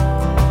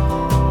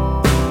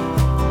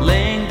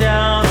 Laying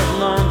down at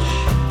lunch,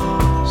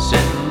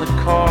 sit in the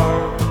car,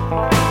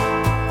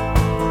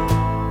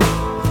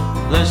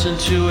 listen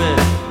to it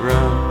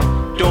run.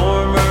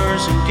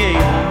 Dormers and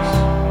gables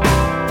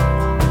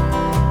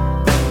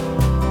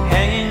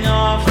hanging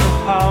off the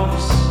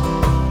house,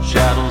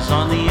 shadows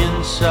on the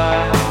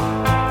inside.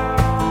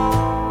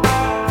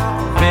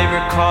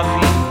 Favorite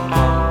coffee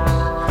mugs,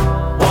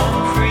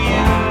 one for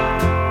you,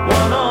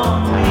 one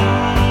on me,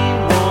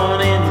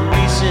 one in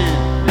recent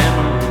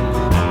memory.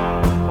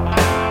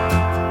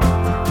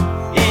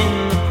 In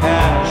the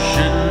past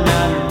shouldn't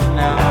matter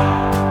now.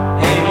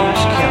 Hey,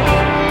 who's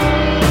counting?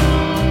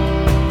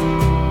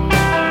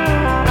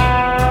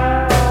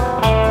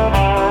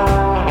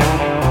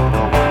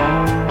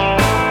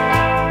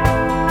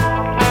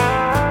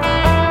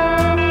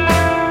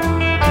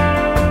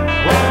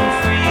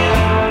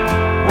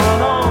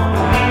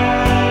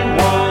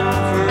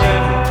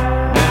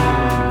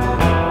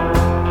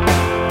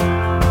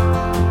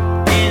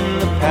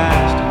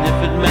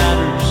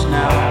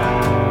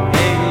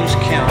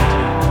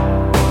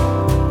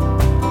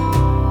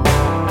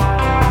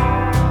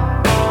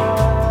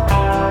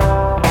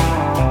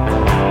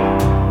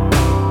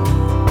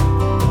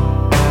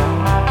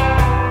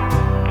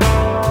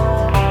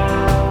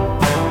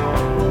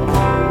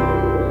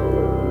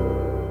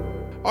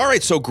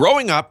 right, so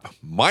growing up,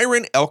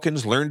 Myron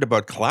Elkins learned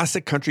about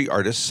classic country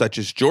artists such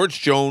as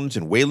George Jones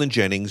and Waylon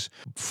Jennings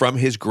from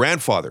his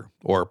grandfather,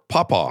 or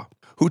Papa,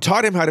 who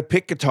taught him how to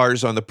pick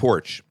guitars on the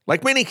porch.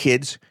 Like many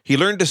kids, he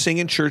learned to sing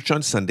in church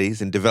on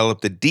Sundays and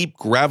developed a deep,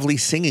 gravelly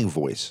singing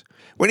voice.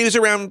 When he was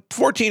around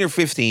 14 or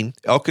 15,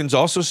 Elkins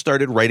also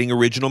started writing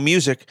original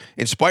music,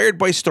 inspired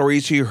by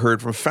stories he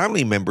heard from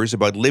family members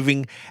about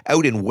living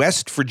out in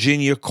West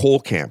Virginia coal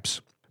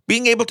camps.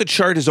 Being able to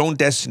chart his own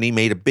destiny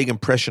made a big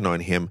impression on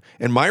him,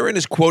 and Myron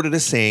is quoted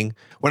as saying,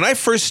 "When I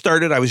first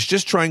started, I was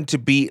just trying to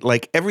be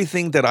like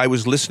everything that I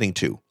was listening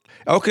to."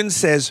 Elkins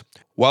says,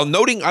 while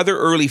noting other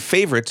early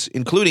favorites,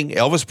 including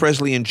Elvis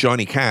Presley and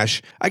Johnny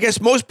Cash, I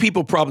guess most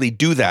people probably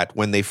do that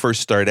when they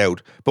first start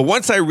out. But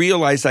once I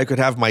realized I could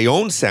have my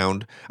own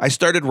sound, I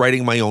started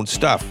writing my own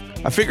stuff.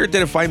 I figured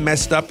that if I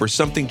messed up or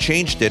something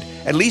changed it,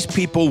 at least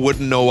people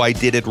wouldn't know I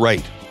did it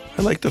right.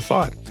 I like the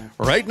thought.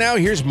 Right now,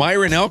 here's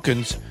Myron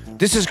Elkins.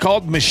 This is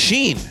called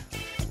Machine,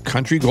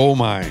 Country Gold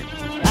Mine.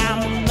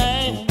 I'm a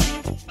man,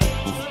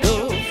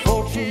 good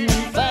fortune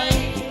and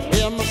fame.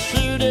 In my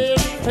suit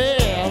is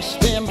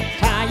pressed, in my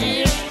tie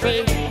is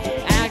straight.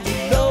 I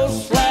can go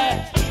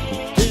slack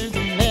to the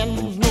men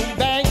with no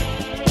bank.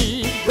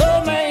 Eat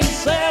romaine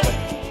salad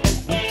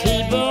and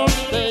T-bone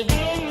steak.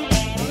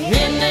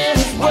 In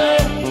this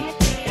world,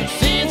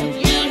 see that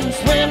you can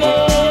swim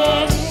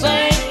or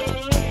sink.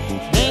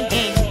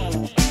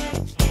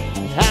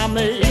 I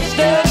made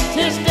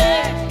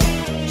statistics.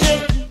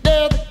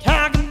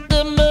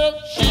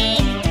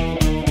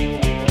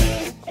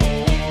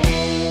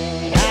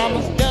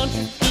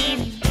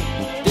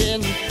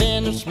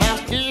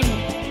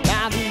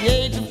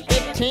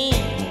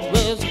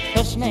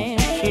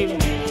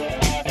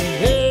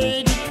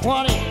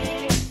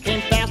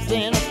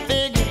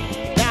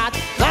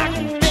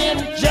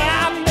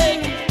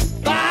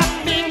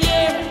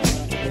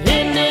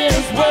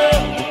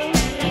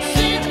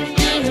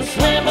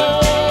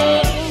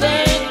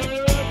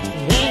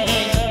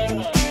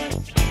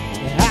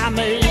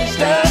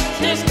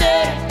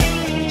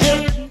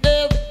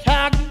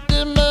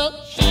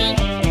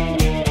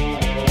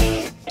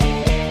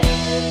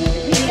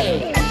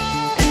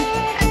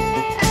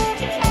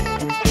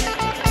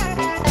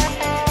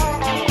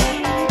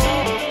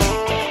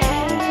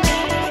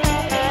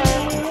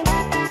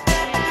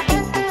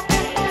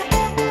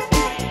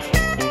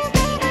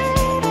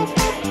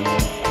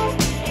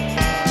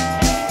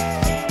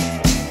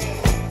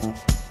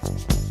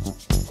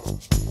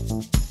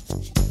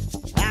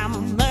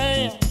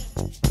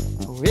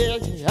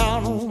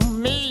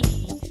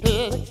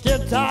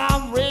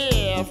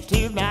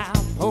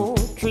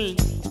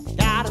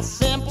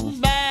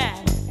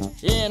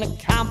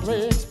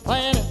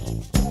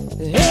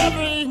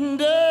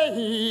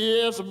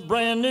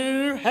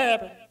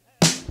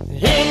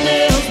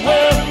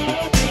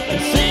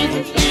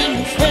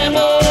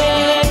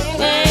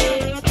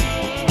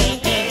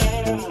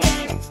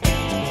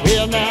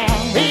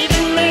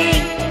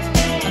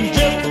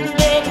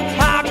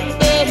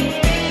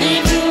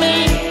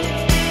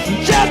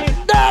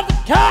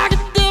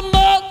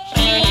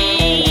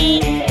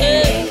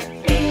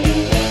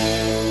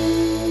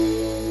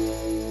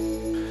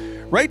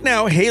 Right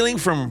now, hailing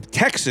from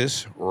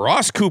Texas,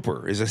 Ross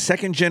Cooper is a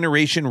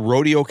second-generation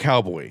rodeo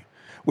cowboy.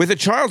 With a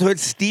childhood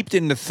steeped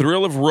in the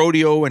thrill of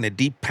rodeo and a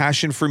deep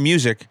passion for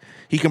music,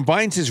 he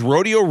combines his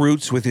rodeo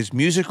roots with his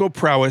musical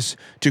prowess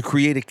to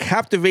create a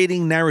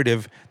captivating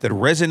narrative that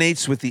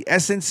resonates with the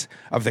essence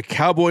of the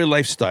cowboy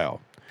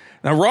lifestyle.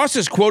 Now, Ross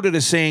is quoted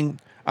as saying,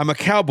 "I'm a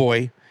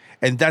cowboy,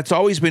 and that's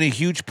always been a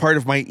huge part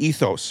of my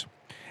ethos.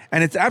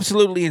 And it's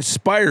absolutely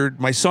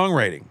inspired my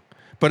songwriting.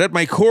 But at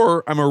my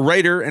core, I'm a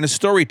writer and a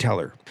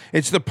storyteller.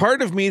 It's the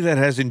part of me that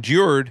has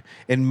endured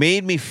and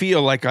made me feel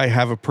like I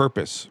have a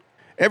purpose.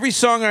 Every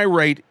song I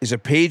write is a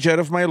page out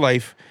of my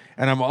life,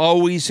 and I'm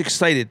always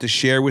excited to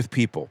share with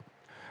people."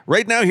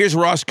 Right now, here's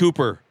Ross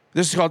Cooper.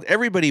 This is called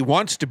Everybody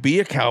Wants to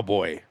Be a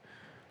Cowboy,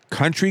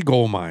 Country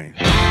Gold Mine.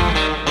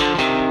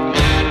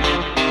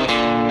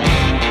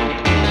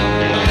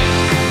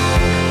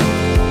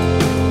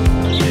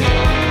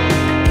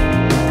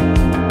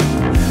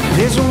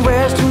 There's a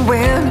western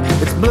wind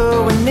that's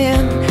blowing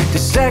in to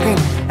 2nd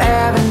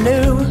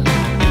Avenue,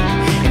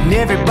 and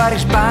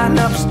everybody's buying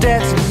up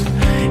Stetsons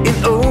in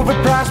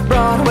overpriced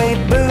Broadway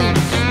boots.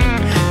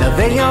 Now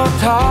they all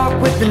talk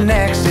with an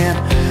accent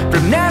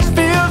from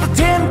Nashville to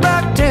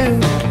Timbuktu.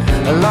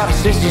 A lot of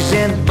sisters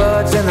and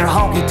buds and their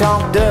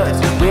honky-tonk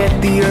duds with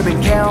the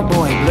urban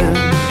cowboy blues.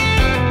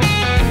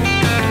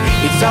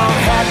 It's all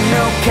hat,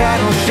 no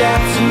cattle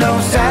chaps, no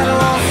saddle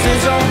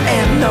horses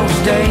and no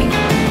stay.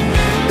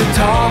 The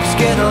talk's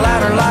getting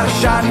louder, a lot of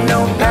shot,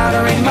 no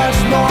powder, ain't much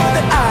more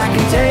that I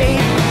can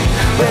take.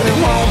 Well, it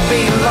won't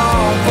be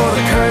long for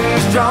the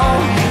curtain's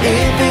drawn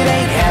if it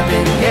ain't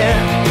happened yet.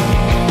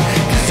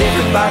 'Cause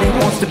everybody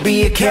wants to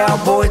be a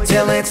cowboy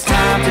till it's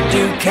time to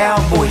do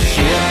cowboy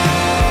shit.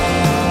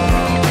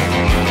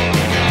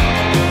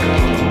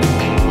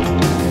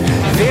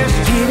 There's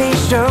TV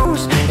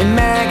shows and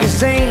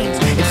magazines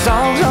and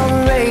songs on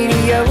the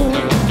radio.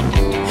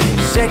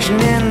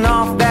 sectioning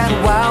off that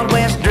Wild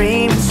West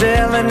dream and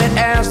selling it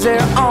as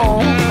their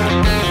own.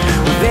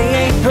 Well, they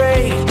ain't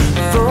prayed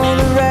for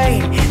the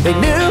rain, they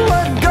knew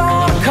what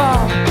gonna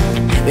come.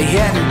 They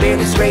hadn't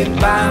barely scraped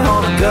by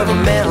on a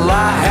government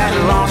lie,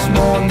 hadn't lost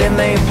more than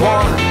they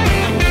won.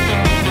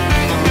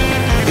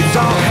 It's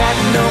all had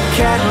no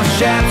cattle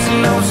shafts,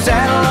 no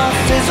saddle or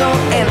sizzle,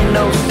 and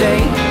no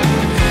stay.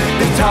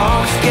 The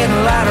talk's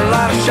getting louder,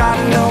 lot of shot,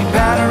 no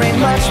powder, ain't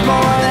much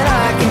more than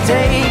I can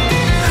take.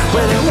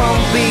 Well, it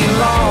won't be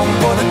long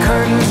before the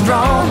curtain's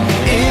drawn,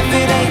 if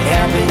it ain't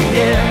happened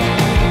yet.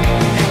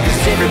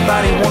 'Cause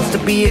everybody wants to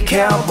be a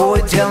cowboy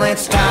till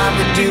it's time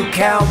to do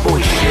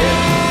cowboy shit.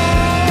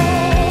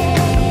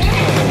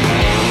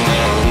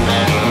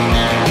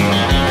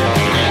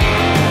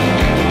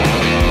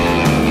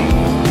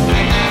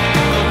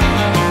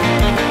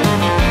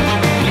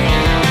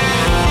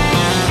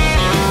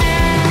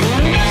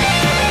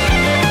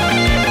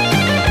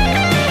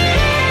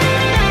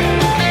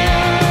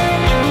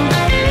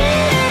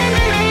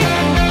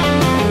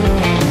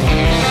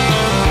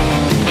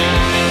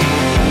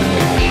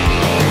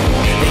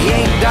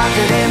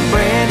 Doctored and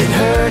branded,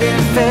 hurt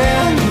and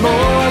fell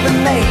more than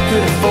they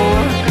could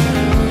afford.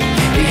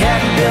 They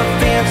hadn't built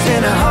fence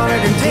in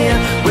 110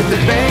 with the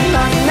bank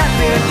knocking at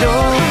their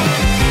door.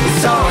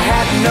 It's all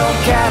had no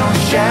cattle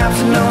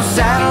shafts, no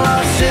saddle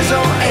or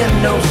sizzle, and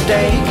no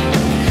stake.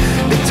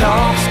 The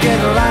talk's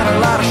getting louder,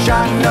 lot of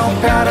shot, no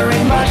powder,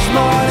 ain't much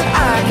more than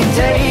I can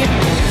take.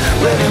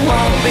 Well, it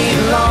won't be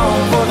long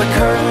before the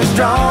curtain's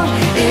drawn,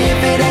 if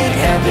it ain't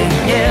happened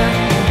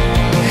yet.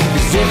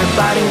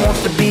 Everybody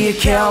wants to be a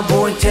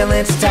cowboy till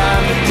it's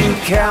time to do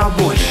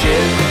cowboy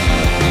shit.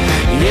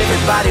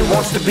 Everybody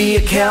wants to be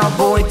a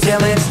cowboy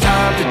till it's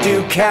time to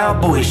do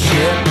cowboy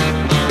shit.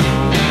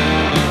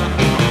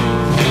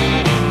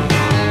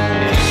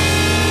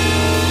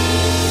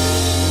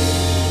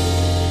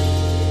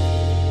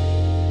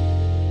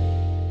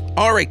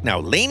 All right, now,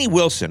 Lainey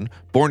Wilson,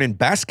 born in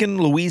Baskin,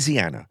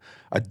 Louisiana,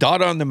 a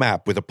dot on the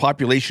map with a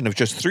population of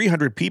just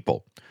 300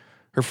 people.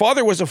 Her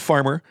father was a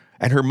farmer,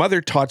 and her mother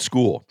taught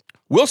school.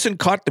 Wilson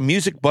caught the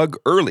music bug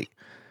early.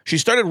 She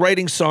started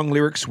writing song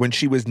lyrics when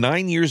she was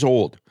 9 years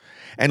old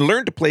and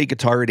learned to play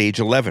guitar at age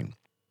 11.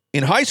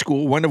 In high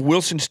school, one of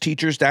Wilson's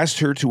teachers asked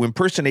her to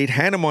impersonate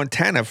Hannah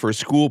Montana for a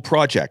school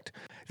project.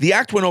 The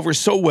act went over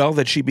so well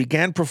that she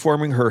began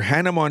performing her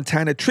Hannah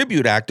Montana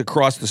tribute act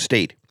across the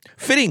state.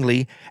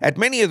 Fittingly, at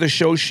many of the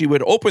shows, she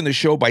would open the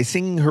show by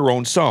singing her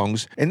own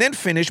songs and then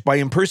finish by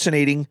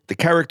impersonating the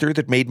character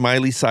that made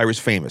Miley Cyrus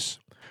famous.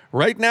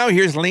 Right now,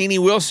 here's Lainey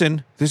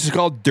Wilson. This is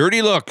called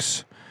Dirty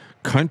Looks,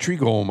 Country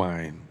Gold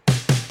Mine.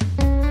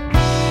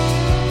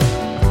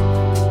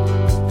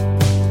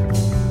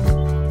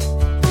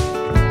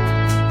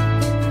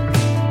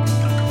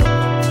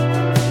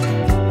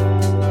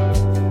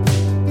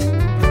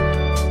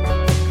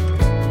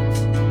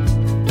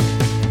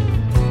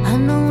 I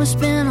know it's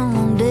been a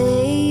long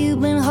day. You've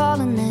been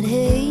hauling that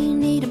hay.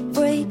 Need a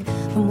break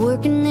from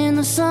working in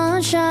the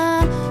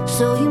sunshine.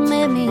 So you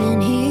met me in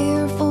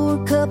here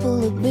for a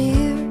couple of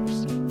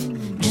beers,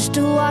 just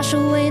to wash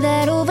away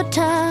that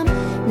overtime.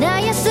 Now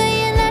you're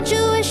saying that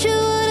you wish you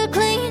would've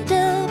cleaned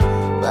up,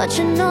 but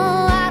you know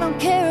I don't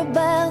care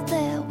about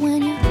that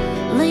when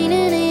you're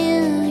leaning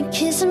in and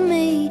kissing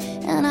me,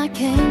 and I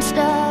can't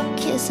stop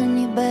kissing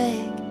you back.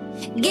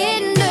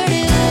 Getting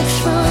dirty looks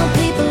from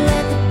people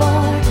at the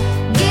bar.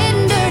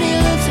 Getting dirty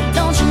looks like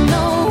don't you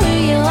know who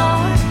you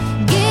are.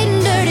 Getting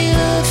dirty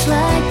looks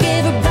like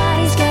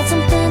everybody's got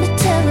something to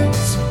tell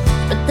us,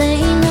 but they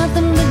ain't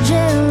nothing but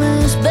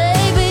jealous,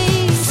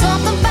 baby.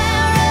 Something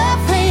about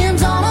rough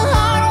hands on a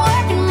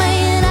hard-working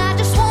man. I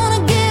just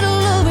wanna get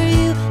all over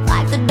you,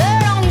 like the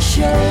dirt on your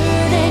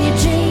shirt and your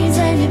jeans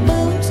and your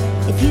boots.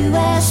 If you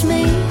ask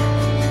me,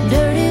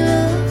 dirty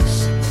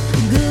looks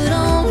good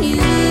on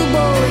you,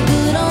 boy,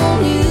 good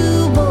on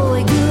you, boy.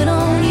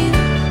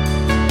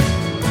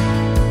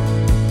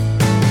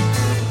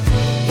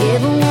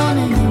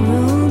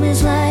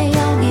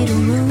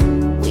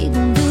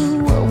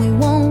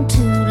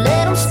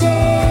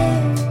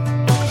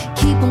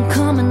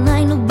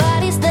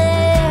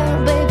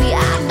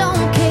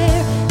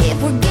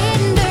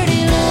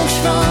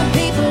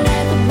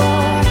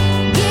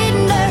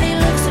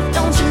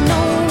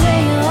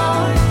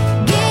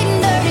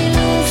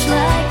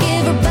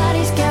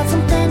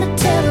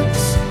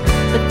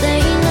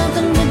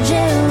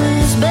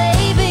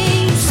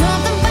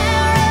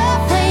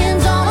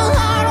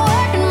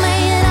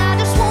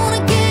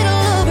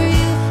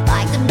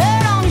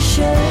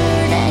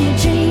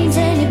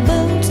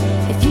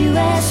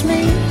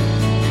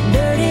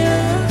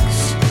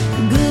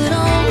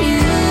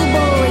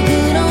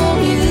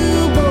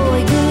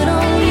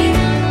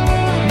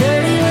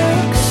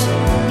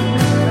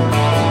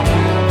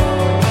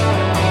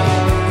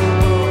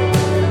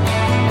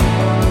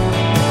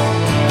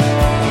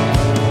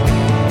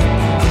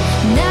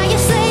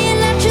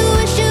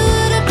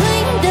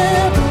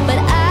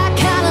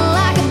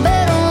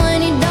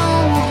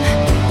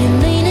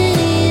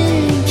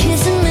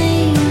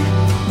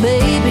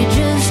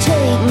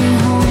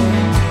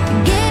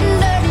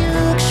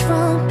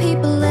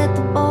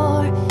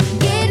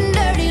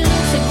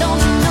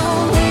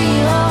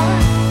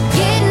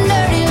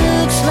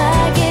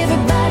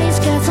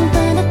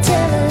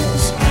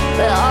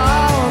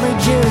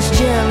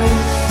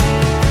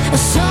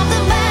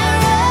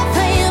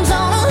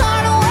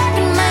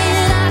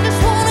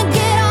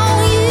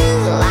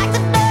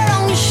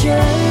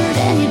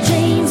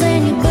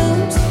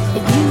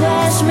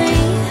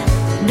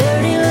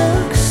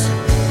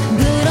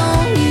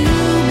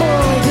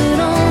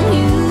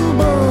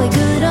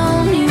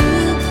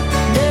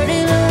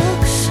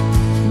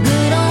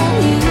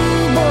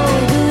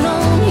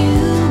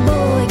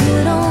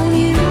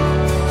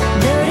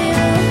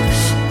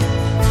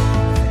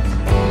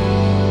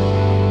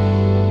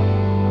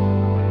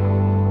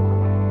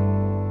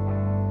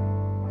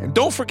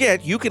 don't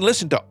forget, you can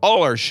listen to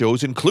all our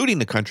shows, including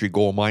The Country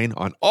Gold Mine,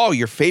 on all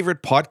your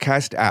favorite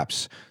podcast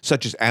apps,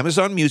 such as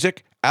Amazon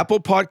Music,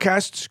 Apple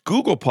Podcasts,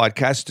 Google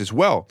Podcasts as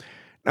well.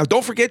 Now,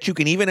 don't forget, you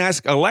can even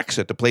ask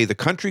Alexa to play the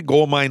Country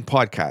Gold Mine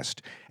podcast.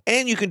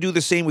 And you can do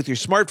the same with your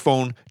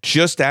smartphone.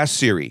 Just ask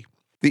Siri.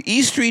 The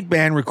E Street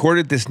Band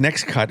recorded this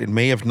next cut in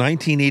May of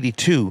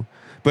 1982,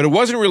 but it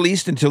wasn't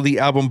released until the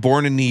album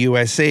Born in the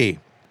USA.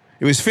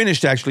 It was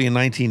finished actually in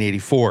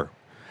 1984.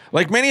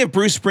 Like many of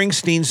Bruce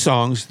Springsteen's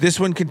songs, this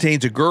one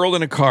contains a girl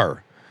in a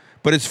car,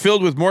 but it's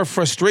filled with more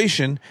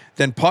frustration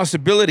than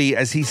possibility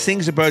as he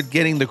sings about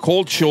getting the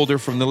cold shoulder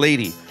from the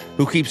lady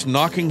who keeps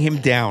knocking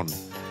him down.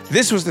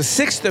 This was the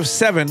 6th of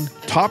 7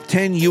 top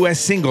 10 U.S.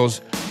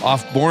 singles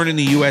off Born in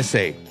the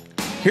USA.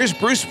 Here's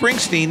Bruce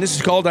Springsteen. This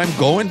is called I'm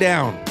Going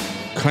Down,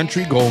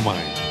 Country Gold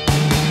Mine.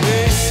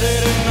 We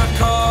sit in the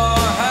car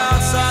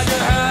outside your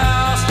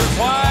house, it's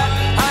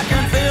white. I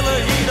can feel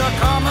the heat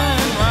coming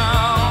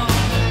round.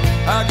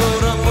 I go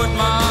to put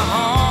my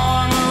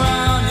arm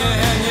around you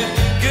and you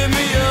give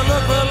me a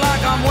look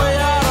like I'm way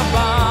out of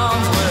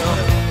bounds. Well,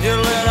 you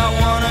let out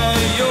one of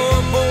your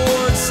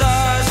bored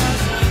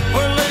sizes.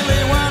 Well,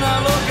 lately when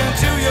I look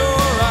into your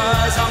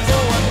eyes, I'm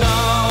going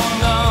down,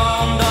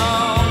 down,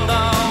 down,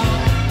 down.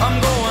 I'm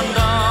going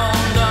down,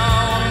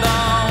 down,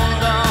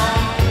 down, down.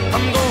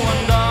 I'm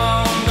going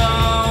down,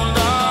 down,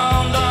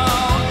 down,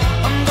 down.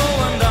 I'm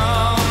going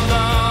down,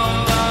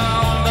 down,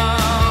 down,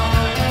 down.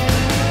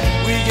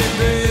 We get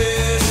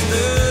pissed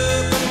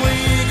up and we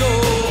go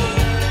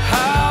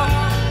out,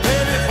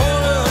 baby, for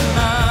the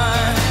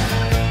night.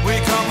 We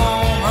come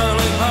home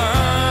early,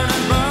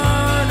 burning,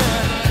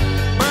 burning,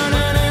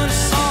 burning in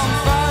some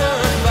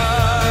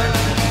firefight.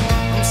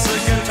 I'm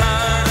sick and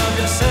tired of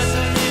you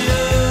setting me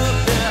up,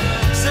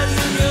 yeah,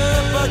 setting me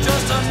up, but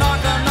just a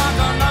knock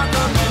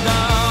me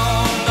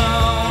down,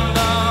 down,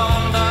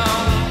 down, down.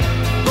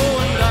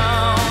 Going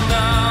down,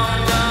 down,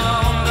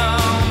 down,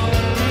 down.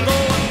 I'm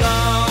going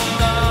down,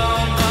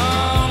 down,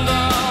 down,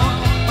 down.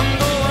 I'm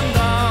going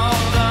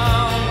down,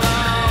 down,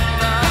 down,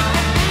 down.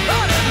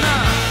 Right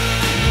now.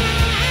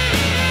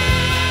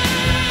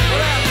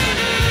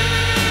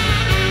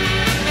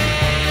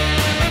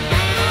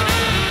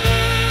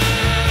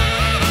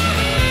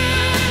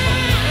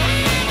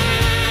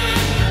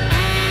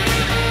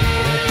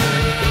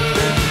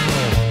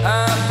 I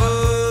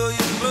pull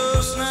you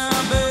close now,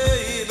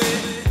 baby,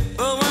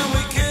 but when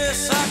we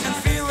kiss, I can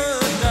feel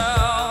the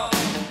doubt.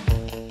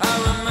 I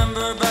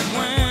remember back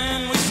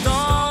when we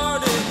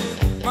started,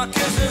 my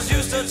kisses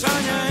used to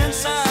turn you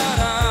inside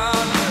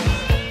out.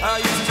 I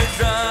used to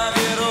drive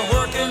you to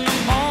work in the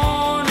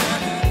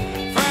morning,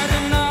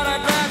 Friday night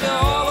I'd drive you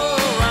all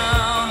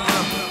around.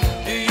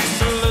 You used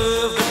to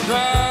love to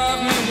drive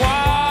me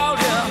wild,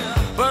 yeah,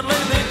 but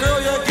lately, girl,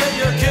 you get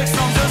your kicks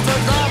on just to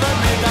driving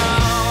me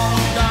down,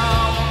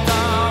 down,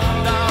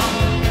 down, down.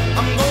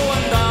 I'm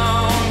going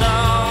down,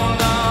 down,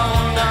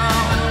 down,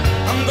 down.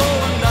 I'm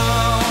going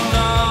down,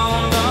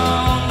 down,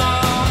 down,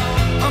 down.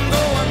 I'm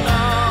going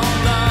down,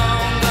 down,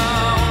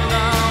 down,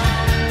 down.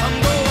 I'm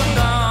going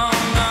down,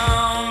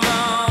 down,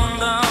 down,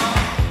 down.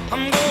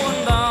 I'm going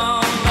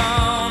down,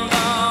 down,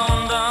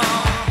 down, down.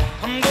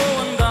 I'm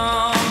going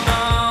down,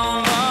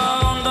 down,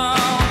 down, down.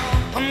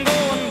 I'm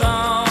going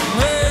down,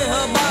 hey,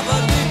 baba,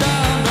 dee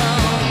down,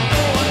 down.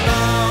 Going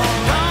down,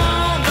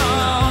 down,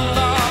 down,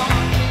 down.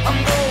 I'm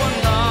going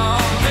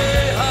down,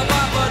 hey,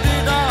 baba,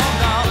 dee down,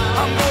 down.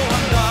 I'm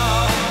going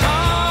down,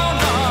 down,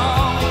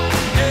 down.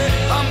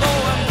 Yeah, I'm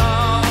going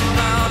down,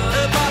 down.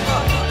 Hey, baba,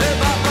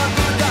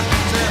 dee down.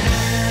 Say,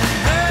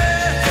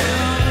 hey,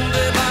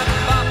 dee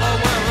baba,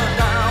 well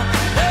down.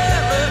 Hey,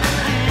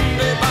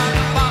 dee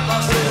baba,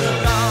 sit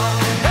down.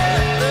 Hey,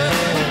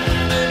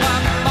 dee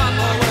baba,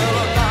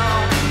 well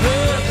down.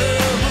 Hey,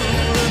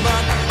 dee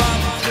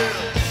baba.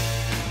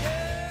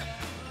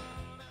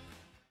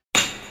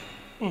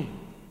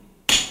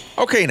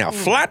 Okay, now,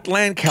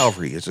 Flatland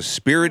Cavalry is a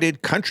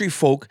spirited country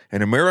folk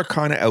and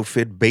Americana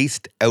outfit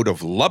based out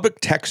of Lubbock,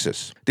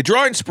 Texas. They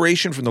draw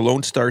inspiration from the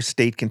Lone Star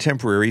State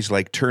contemporaries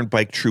like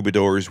Turnpike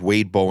Troubadours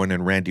Wade Bowen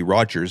and Randy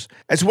Rogers,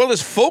 as well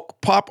as folk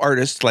pop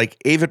artists like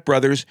Avett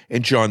Brothers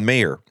and John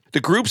Mayer. The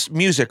group's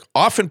music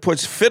often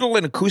puts fiddle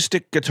and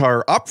acoustic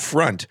guitar up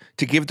front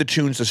to give the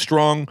tunes a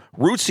strong,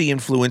 rootsy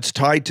influence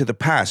tied to the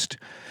past,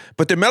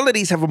 but the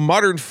melodies have a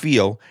modern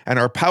feel and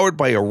are powered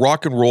by a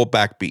rock and roll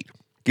backbeat.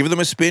 Give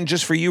them a spin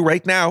just for you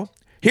right now.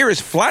 Here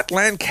is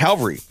Flatland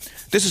Cavalry.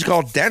 This is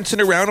called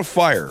Dancin' Around a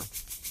Fire,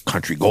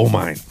 Country Gold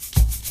Mine.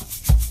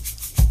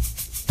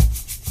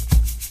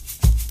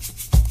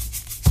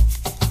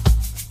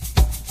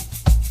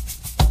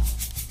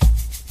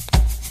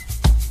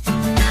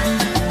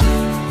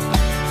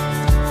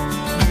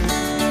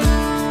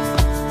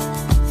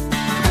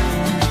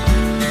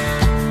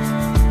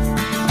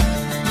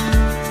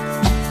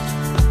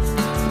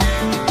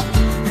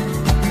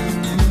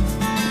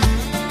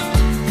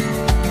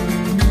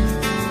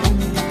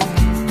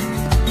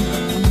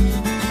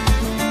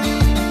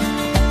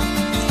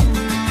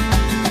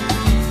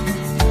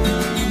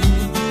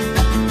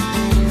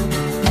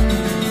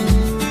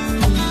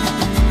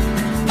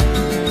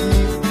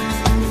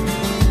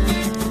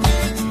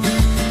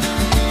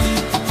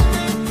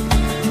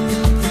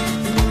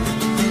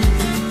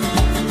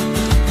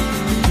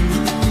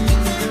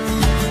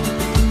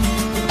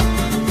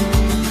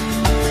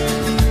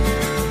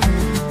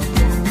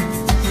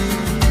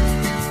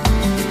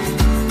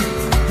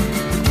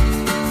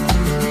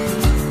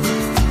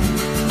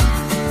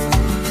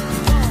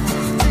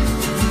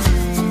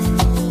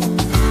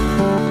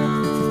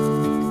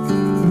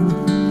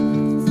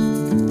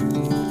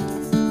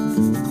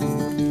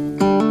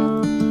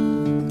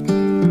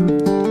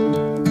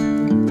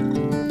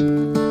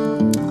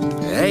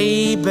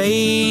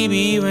 baby,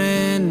 you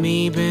and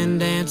me been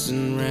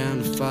dancing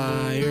around the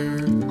fire.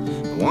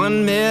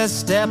 One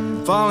misstep,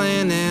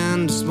 falling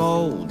into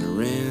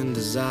smoldering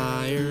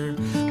desire.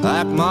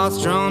 Like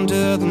moths drawn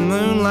to the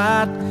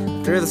moonlight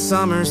after the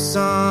summer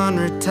sun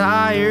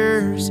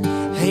retires.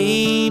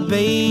 Hey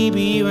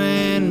baby, you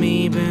and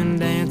me been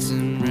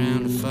dancing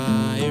around the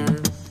fire.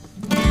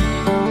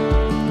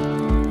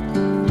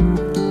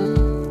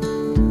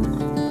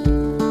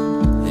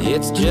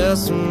 It's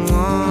just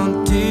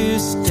 1, 2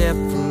 step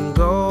from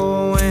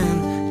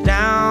going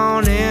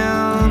down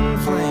in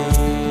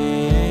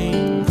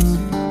flames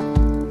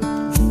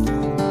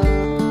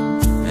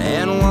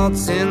and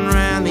waltzing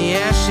round the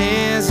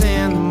ashes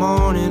in the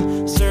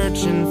morning,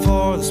 searching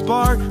for the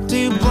spark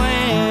to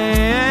blame.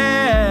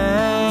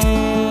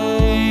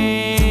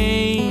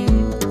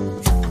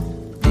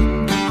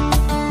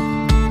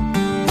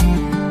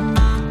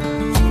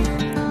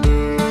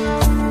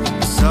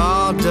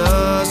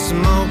 Sawdust,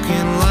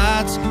 smoking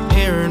lights,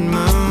 Erin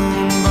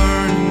moon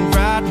burning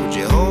bright. Would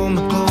you hold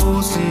me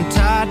close and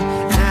tight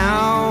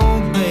now,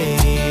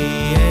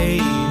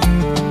 babe?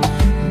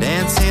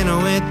 Dancing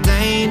with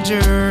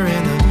danger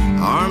in the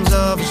arms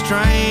of a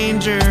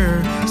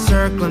stranger,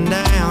 circling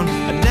down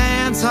a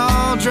dance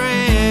hall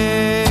drain.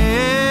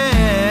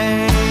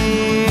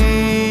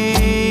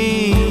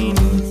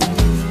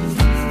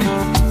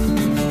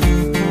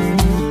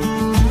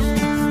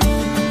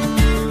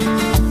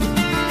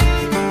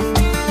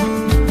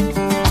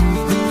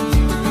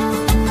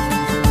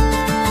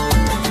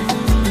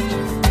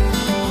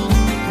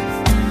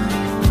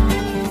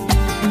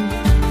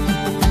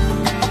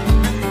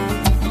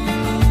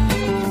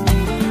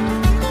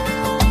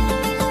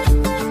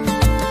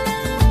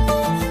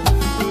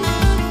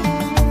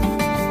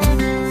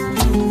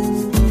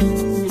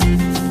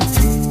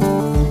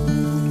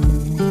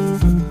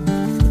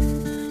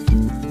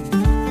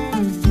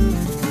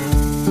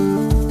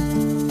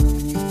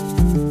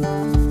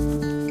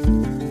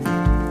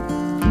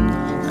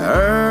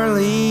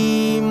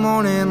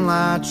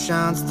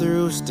 Shines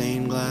through a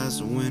stained glass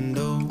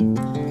window,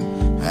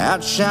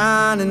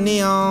 outshining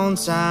neon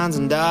signs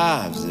and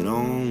dives that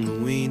only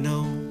we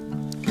know.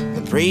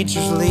 The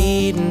preacher's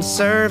leading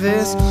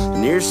service,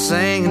 and you're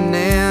singing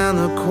in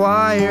the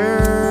choir.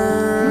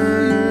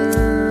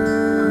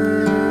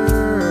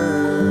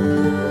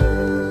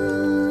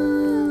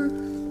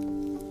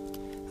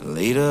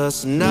 Lead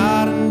us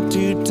not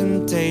into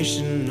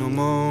temptation, no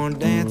more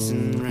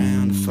dancing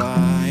around the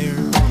fire.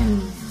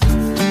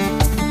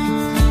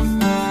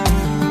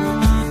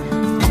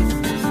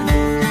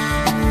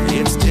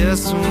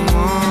 Just 1,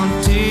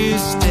 2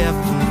 step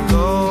from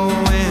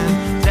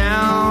going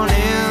down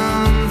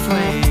in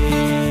flames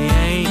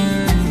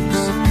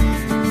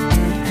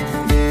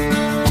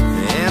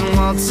and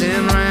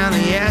waltzing around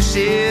the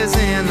ashes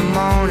in the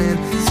morning,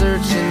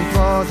 searching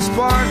for the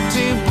spark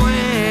to blame.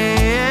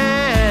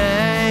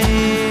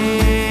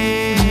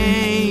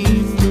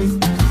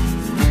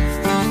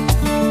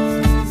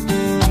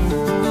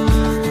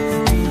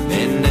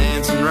 Been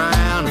dancing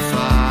around the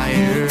fire.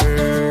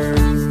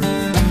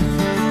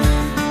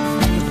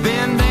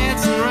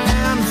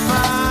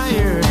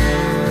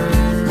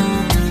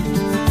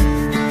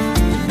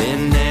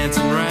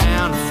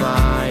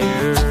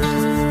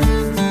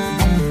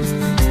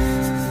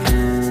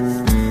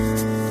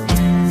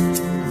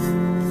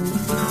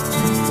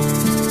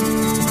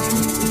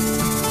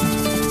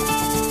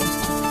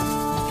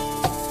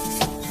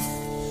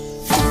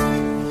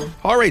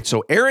 All right,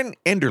 so Erin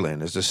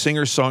Enderlin is a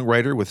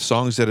singer-songwriter with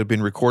songs that have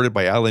been recorded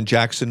by Alan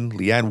Jackson,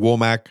 Leanne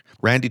Womack,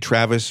 Randy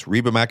Travis,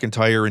 Reba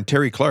McEntire, and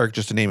Terri Clark,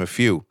 just to name a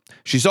few.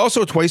 She's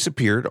also twice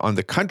appeared on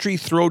the Country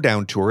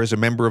Throwdown Tour as a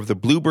member of the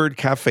Bluebird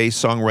Cafe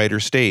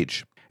songwriter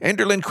stage.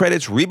 Enderlin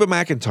credits Reba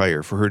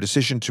McEntire for her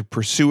decision to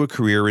pursue a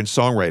career in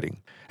songwriting.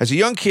 As a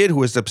young kid who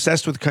was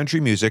obsessed with country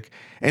music,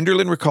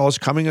 Enderlin recalls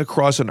coming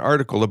across an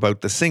article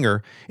about the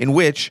singer in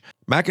which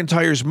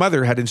McEntire's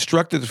mother had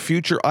instructed the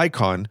future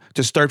icon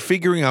to start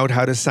figuring out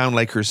how to sound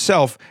like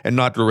herself and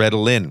not Loretta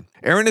Lynn.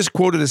 Erin is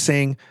quoted as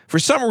saying, "For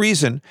some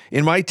reason,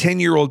 in my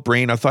 10-year-old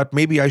brain, I thought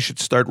maybe I should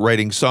start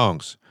writing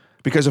songs.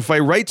 Because if I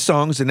write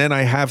songs and then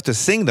I have to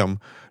sing them,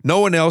 no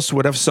one else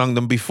would have sung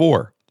them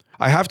before.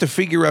 I have to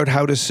figure out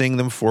how to sing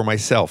them for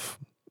myself."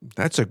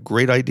 That's a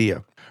great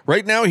idea.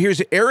 Right now,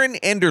 here's Erin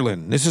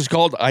Enderlin. This is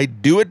called I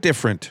Do It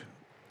Different,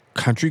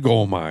 Country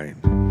Gold Mine.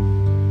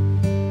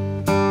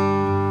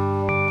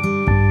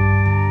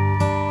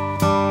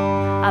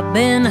 I've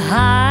been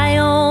high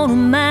on a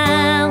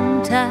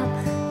mountaintop,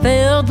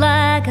 felt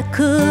like I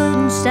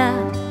couldn't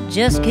stop,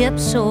 just kept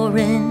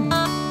soaring.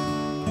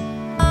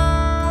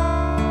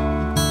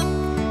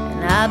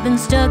 And I've been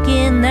stuck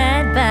in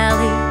that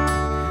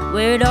valley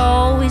where it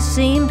always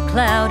seemed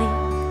cloudy,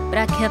 but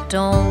I kept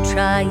on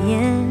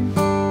trying.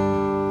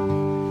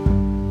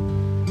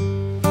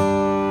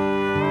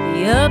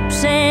 The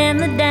ups and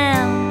the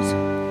downs,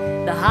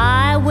 the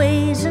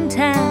highways and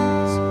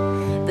towns,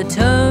 the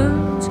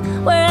turns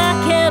where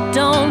I kept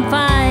on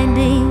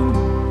finding.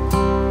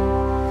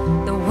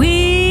 The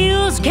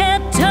wheels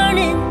kept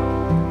turning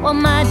while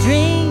my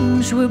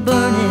dreams were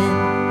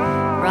burning.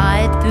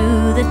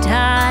 the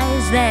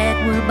ties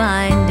that were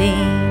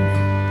binding.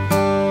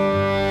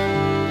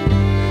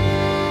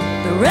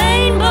 The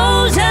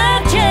rainbows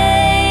I've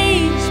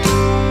chased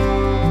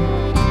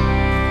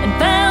and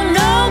found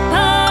no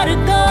pot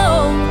of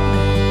gold.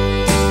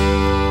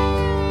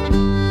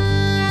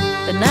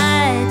 The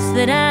nights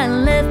that I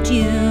left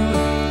you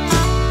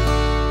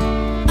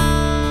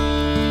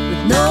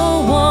with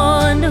no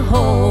one to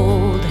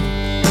hold.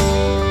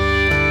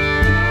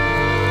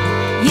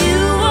 You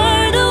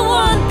were the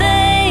one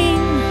thing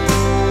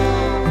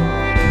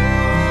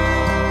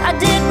I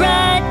did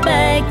right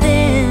back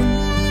then.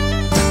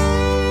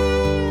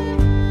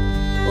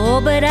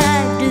 Oh, but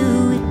I'd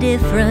do it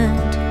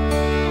different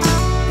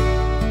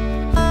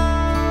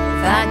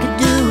if I could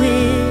do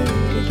it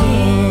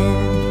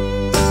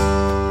again.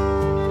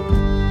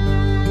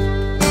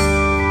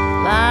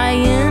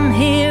 Lying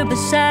here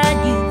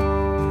beside you,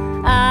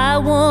 I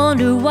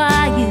wonder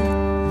why you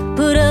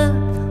put up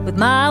with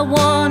my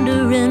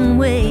wandering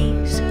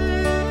ways.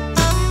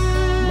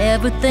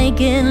 Never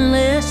thinking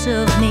less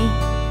of me,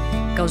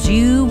 'cause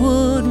you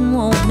wouldn't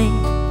want me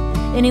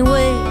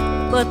anyway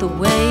but the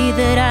way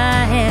that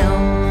I am.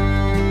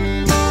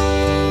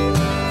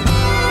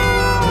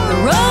 The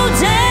roads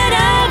that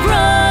I've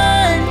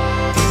run,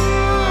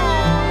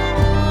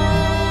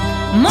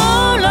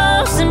 more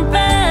lost than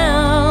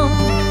found.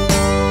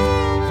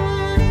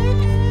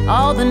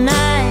 All the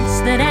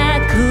nights that I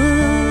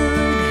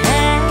could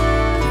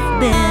have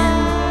been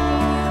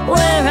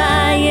where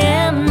I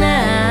am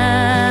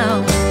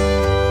now.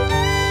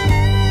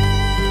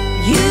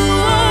 You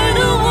were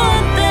the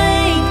one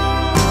thing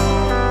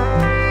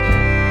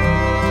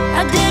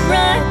I did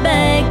right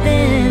back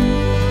then.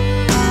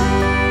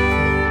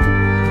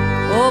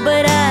 Oh,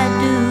 but I'd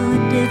do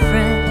it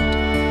different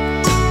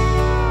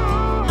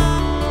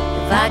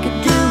if I could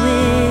do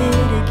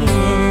it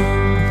again.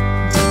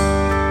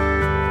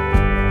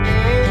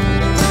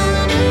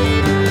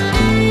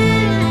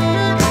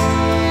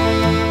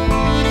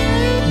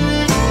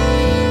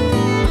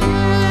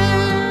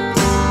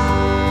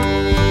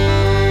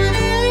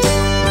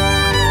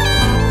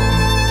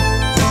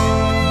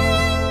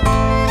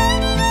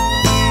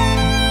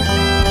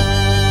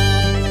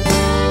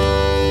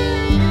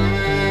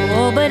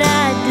 But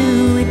I'd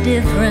do it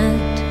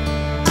different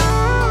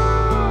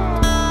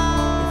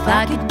if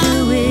I could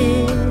do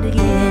it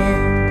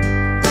again.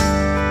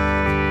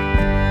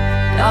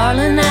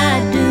 Darling,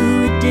 I'd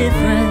do it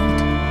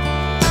different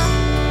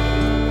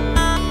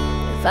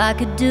if I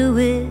could do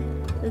it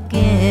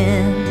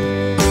again.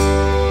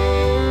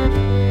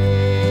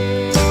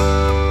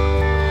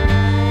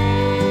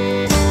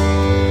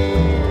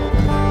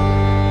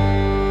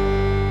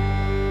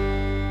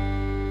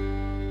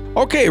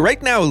 Okay,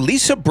 right now,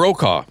 Lisa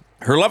Brokaw.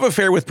 Her love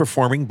affair with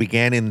performing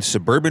began in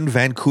suburban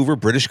Vancouver,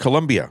 British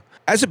Columbia.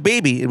 As a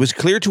baby, it was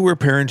clear to her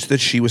parents that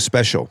she was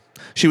special.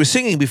 She was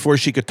singing before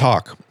she could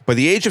talk. By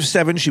the age of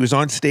 7, she was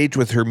on stage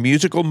with her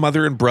musical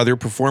mother and brother,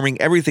 performing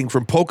everything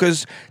from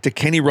polkas to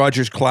Kenny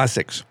Rogers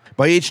classics.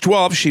 By age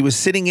 12, she was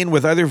sitting in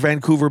with other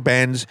Vancouver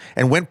bands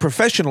and went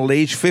professional at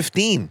age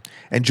 15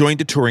 and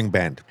joined a touring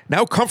band.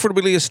 Now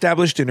comfortably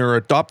established in her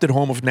adopted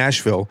home of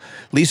Nashville,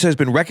 Lisa has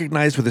been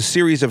recognized with a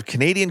series of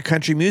Canadian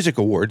Country Music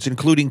Awards,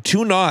 including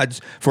 2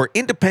 nods for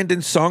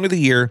Independent Song of the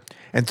Year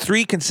and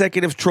 3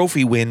 consecutive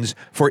trophy wins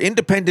for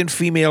Independent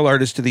Female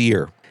Artist of the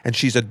Year. And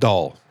she's a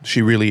doll.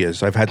 She really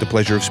is. I've had the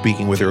pleasure of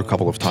speaking with her a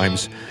couple of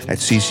times at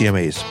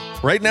CCMAs.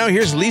 Right now,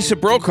 here's Lisa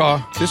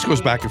Brokaw. This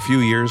goes back a few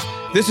years.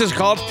 This is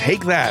called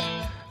Take That,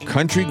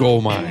 Country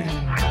Gold Mine.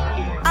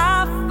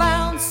 I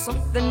found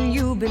something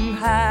you've been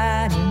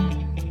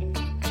hiding.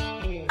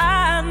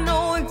 I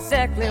know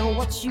exactly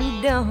what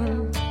you've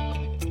done.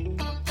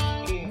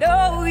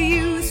 No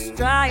use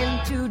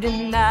trying to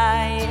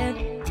deny it.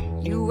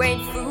 You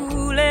ain't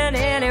fooling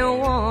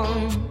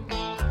anyone.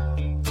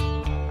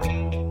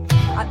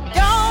 I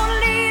don't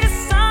need a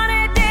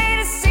sunny day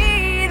to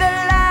see the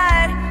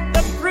light.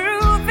 The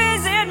proof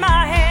is in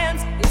my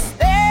hands. It's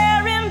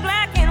there in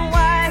black and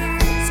white.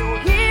 So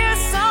here's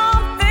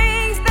some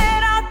things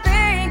that I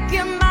think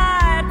you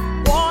might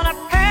wanna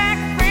pack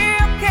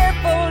real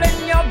careful in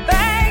your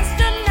bags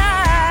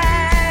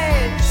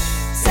tonight.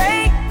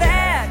 Take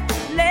that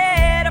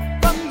letter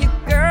from your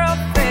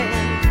girlfriend.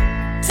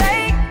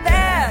 Take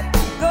that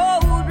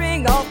gold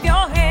ring off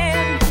your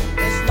hand.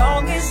 As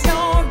long as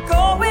you're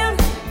going,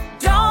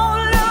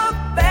 don't look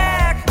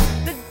back.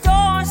 The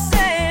door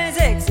says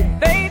exit,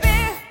 baby.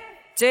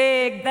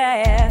 Take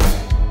that.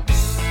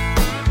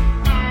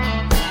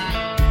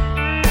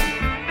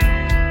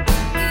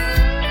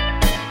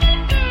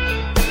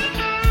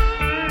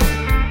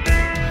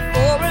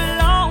 For a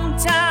long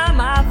time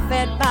I've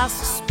fed my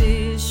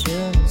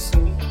suspicions,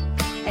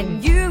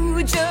 and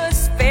you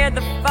just fed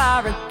the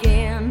fire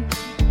again.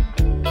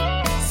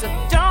 So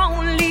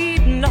don't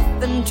leave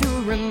nothing to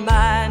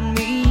remind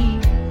me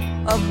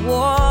of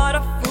what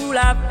a fool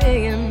I've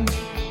been.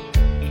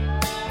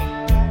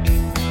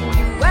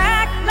 You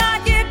act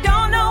like you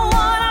don't know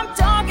what I'm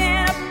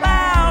talking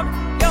about.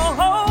 You're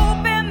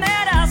hoping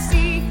that I'll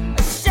see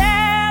a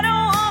shadow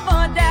of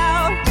a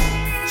doubt.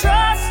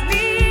 Trust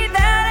me,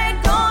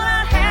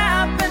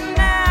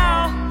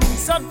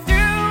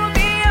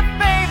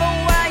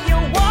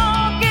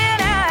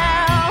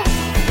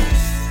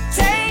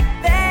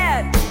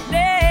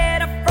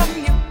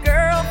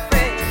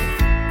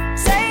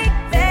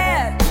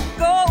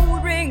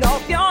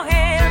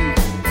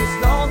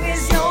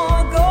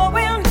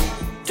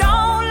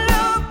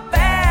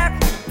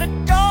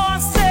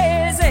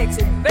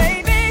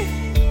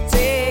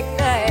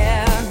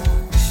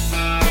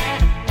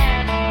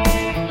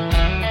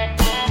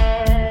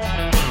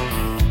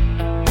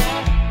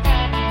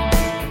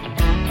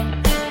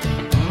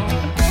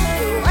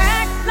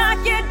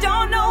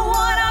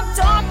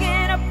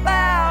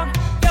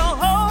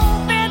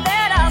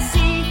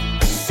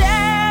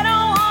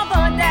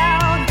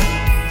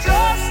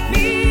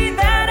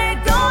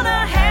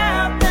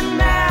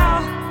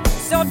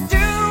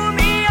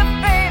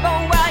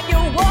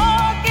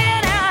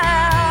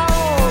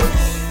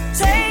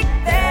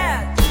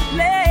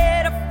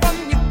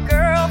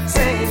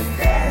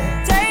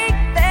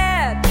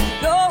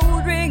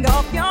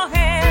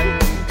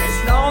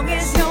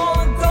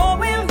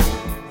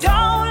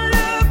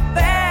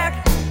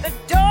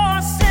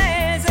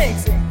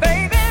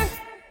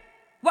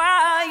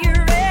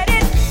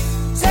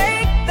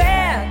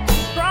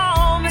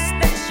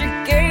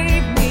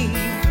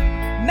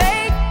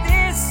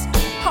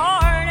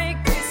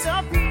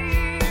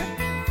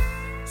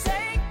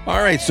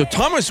 All right, so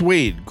Thomas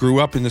Wade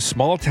grew up in the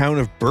small town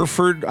of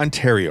Burford,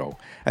 Ontario,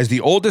 as the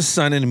oldest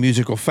son in a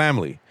musical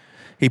family.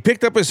 He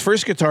picked up his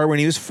first guitar when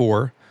he was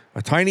 4,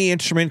 a tiny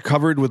instrument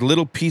covered with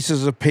little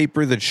pieces of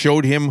paper that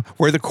showed him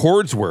where the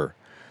chords were.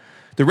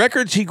 The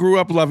records he grew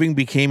up loving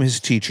became his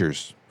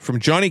teachers, from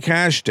Johnny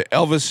Cash to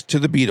Elvis to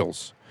the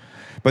Beatles.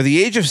 By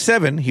the age of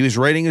 7, he was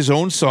writing his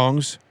own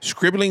songs,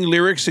 scribbling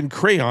lyrics in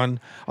crayon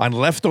on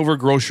leftover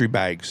grocery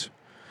bags.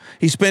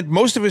 He spent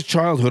most of his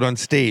childhood on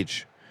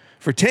stage.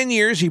 For 10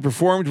 years, he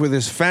performed with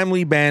his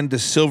family band, the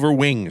Silver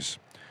Wings.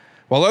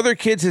 While other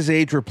kids his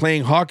age were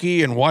playing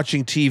hockey and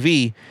watching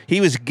TV,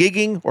 he was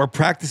gigging or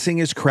practicing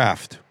his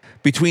craft.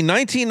 Between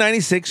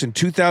 1996 and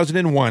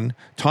 2001,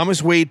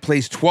 Thomas Wade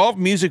placed 12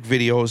 music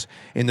videos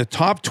in the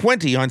top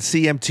 20 on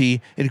CMT,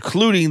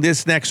 including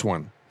this next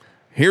one.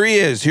 Here he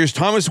is. Here's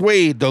Thomas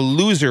Wade, The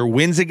Loser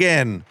Wins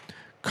Again.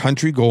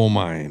 Country Gold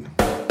Mine.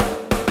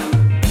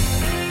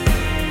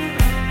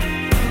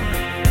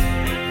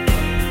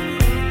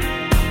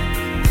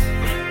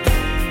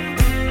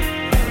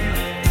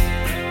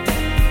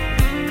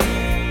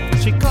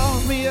 She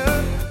called me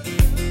up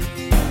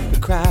to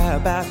cry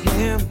about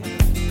him.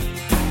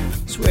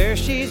 Swear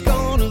she's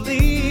gonna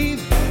leave.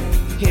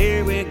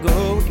 Here we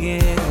go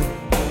again.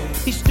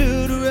 He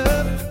stood her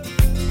up.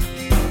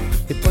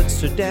 He puts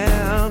her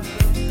down.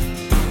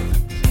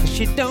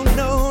 She don't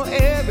know,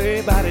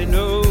 everybody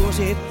knows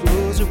it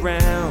fools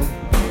around.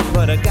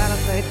 But I gotta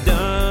play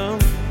dumb,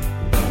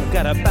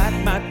 gotta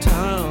bite my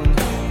tongue.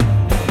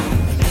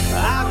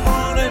 I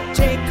wanna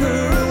take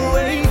her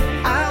away,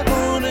 I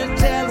wanna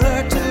tell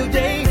her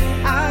today,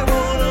 I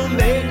wanna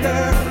make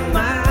her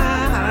mine.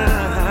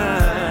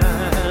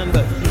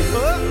 But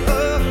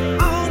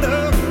oh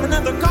no,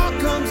 another call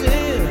comes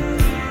in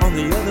on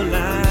the other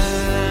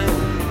line.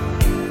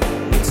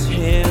 It's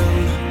him,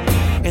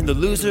 and the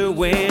loser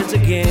wins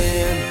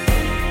again.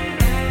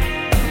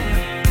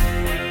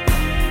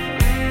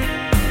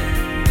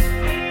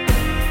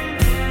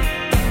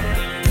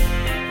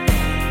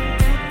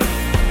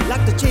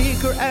 Like to take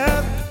her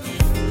out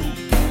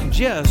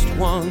just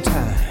one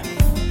time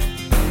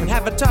and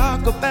have a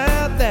talk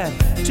about that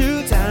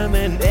 2-time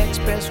and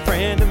ex-best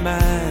friend of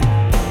mine.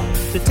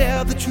 To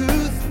tell the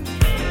truth,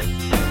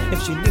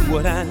 if she knew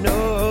what I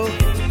know,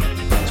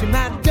 she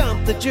might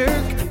dump the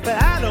jerk, but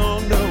I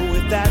don't know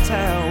if that's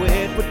how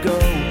it would go.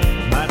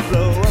 Might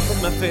blow up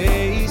in my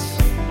face,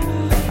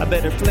 I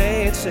better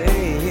play it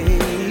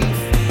safe.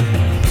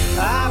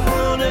 I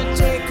wanna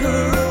take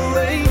her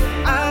away,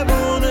 I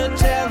wanna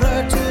tell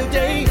her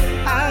today,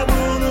 I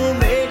wanna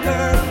make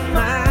her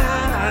mine.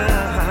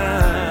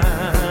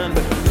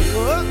 But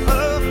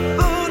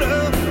oh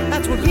no,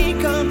 that's when he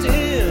comes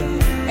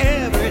in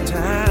every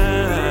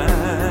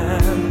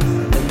time.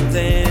 And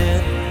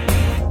then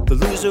the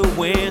loser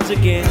wins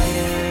again.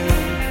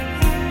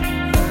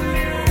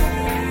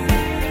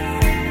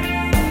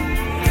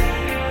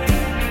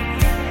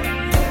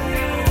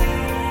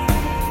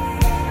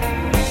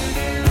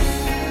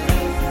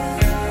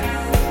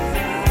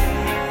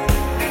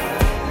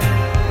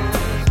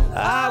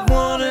 I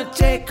wanna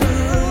take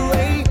her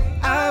away,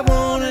 I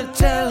wanna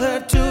tell her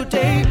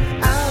today,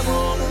 I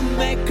wanna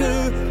make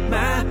her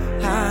mine.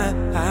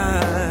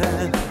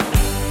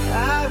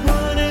 I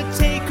wanna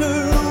take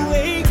her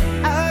away,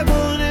 I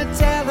wanna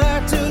tell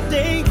her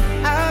today,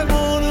 I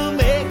wanna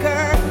make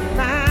her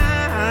mine.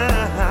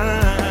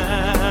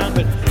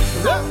 But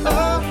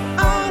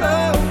oh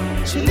no,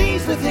 she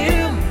leaves with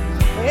him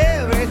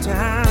every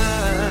time.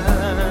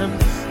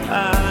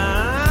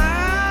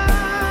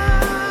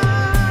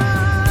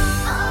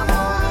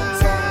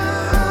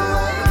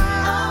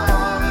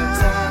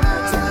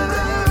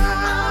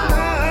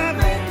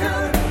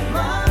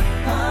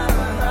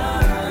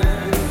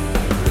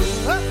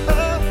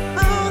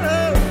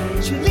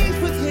 She leaves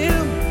with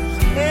him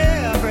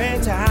every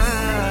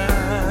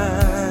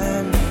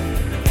time.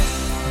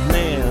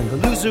 Man, the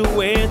loser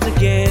wins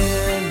again.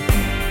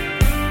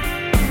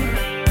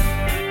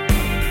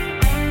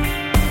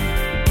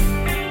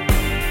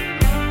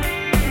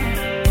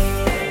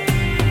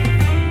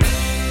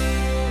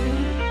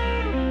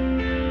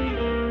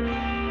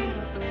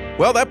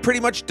 Well, that pretty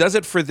much does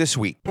it for this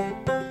week.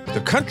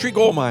 The Country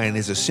Gold Mine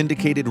is a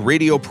syndicated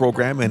radio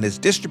program and is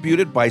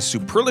distributed by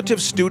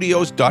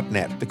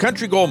superlativestudios.net. The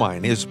Country Gold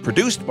Mine is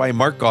produced by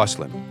Marc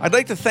Goslin. I'd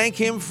like to thank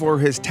him for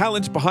his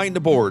talents behind the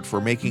board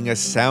for making us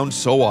sound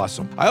so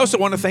awesome. I also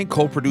want to thank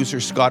co-producer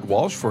Scott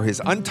Walsh for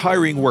his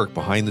untiring work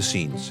behind the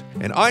scenes.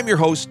 And I'm your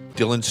host,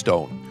 Dylan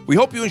Stone. We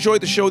hope you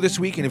enjoyed the show this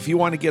week, and if you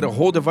want to get a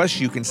hold of us,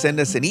 you can send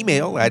us an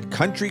email at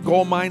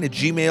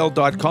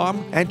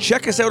countrygoldmine@gmail.com and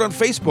check us out on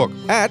Facebook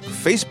at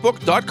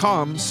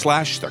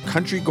facebook.com/The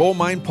Country Gold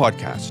Mine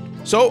Podcast.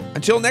 So,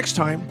 until next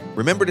time,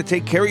 remember to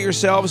take care of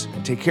yourselves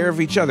and take care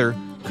of each other,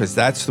 because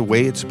that's the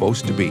way it's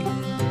supposed to be.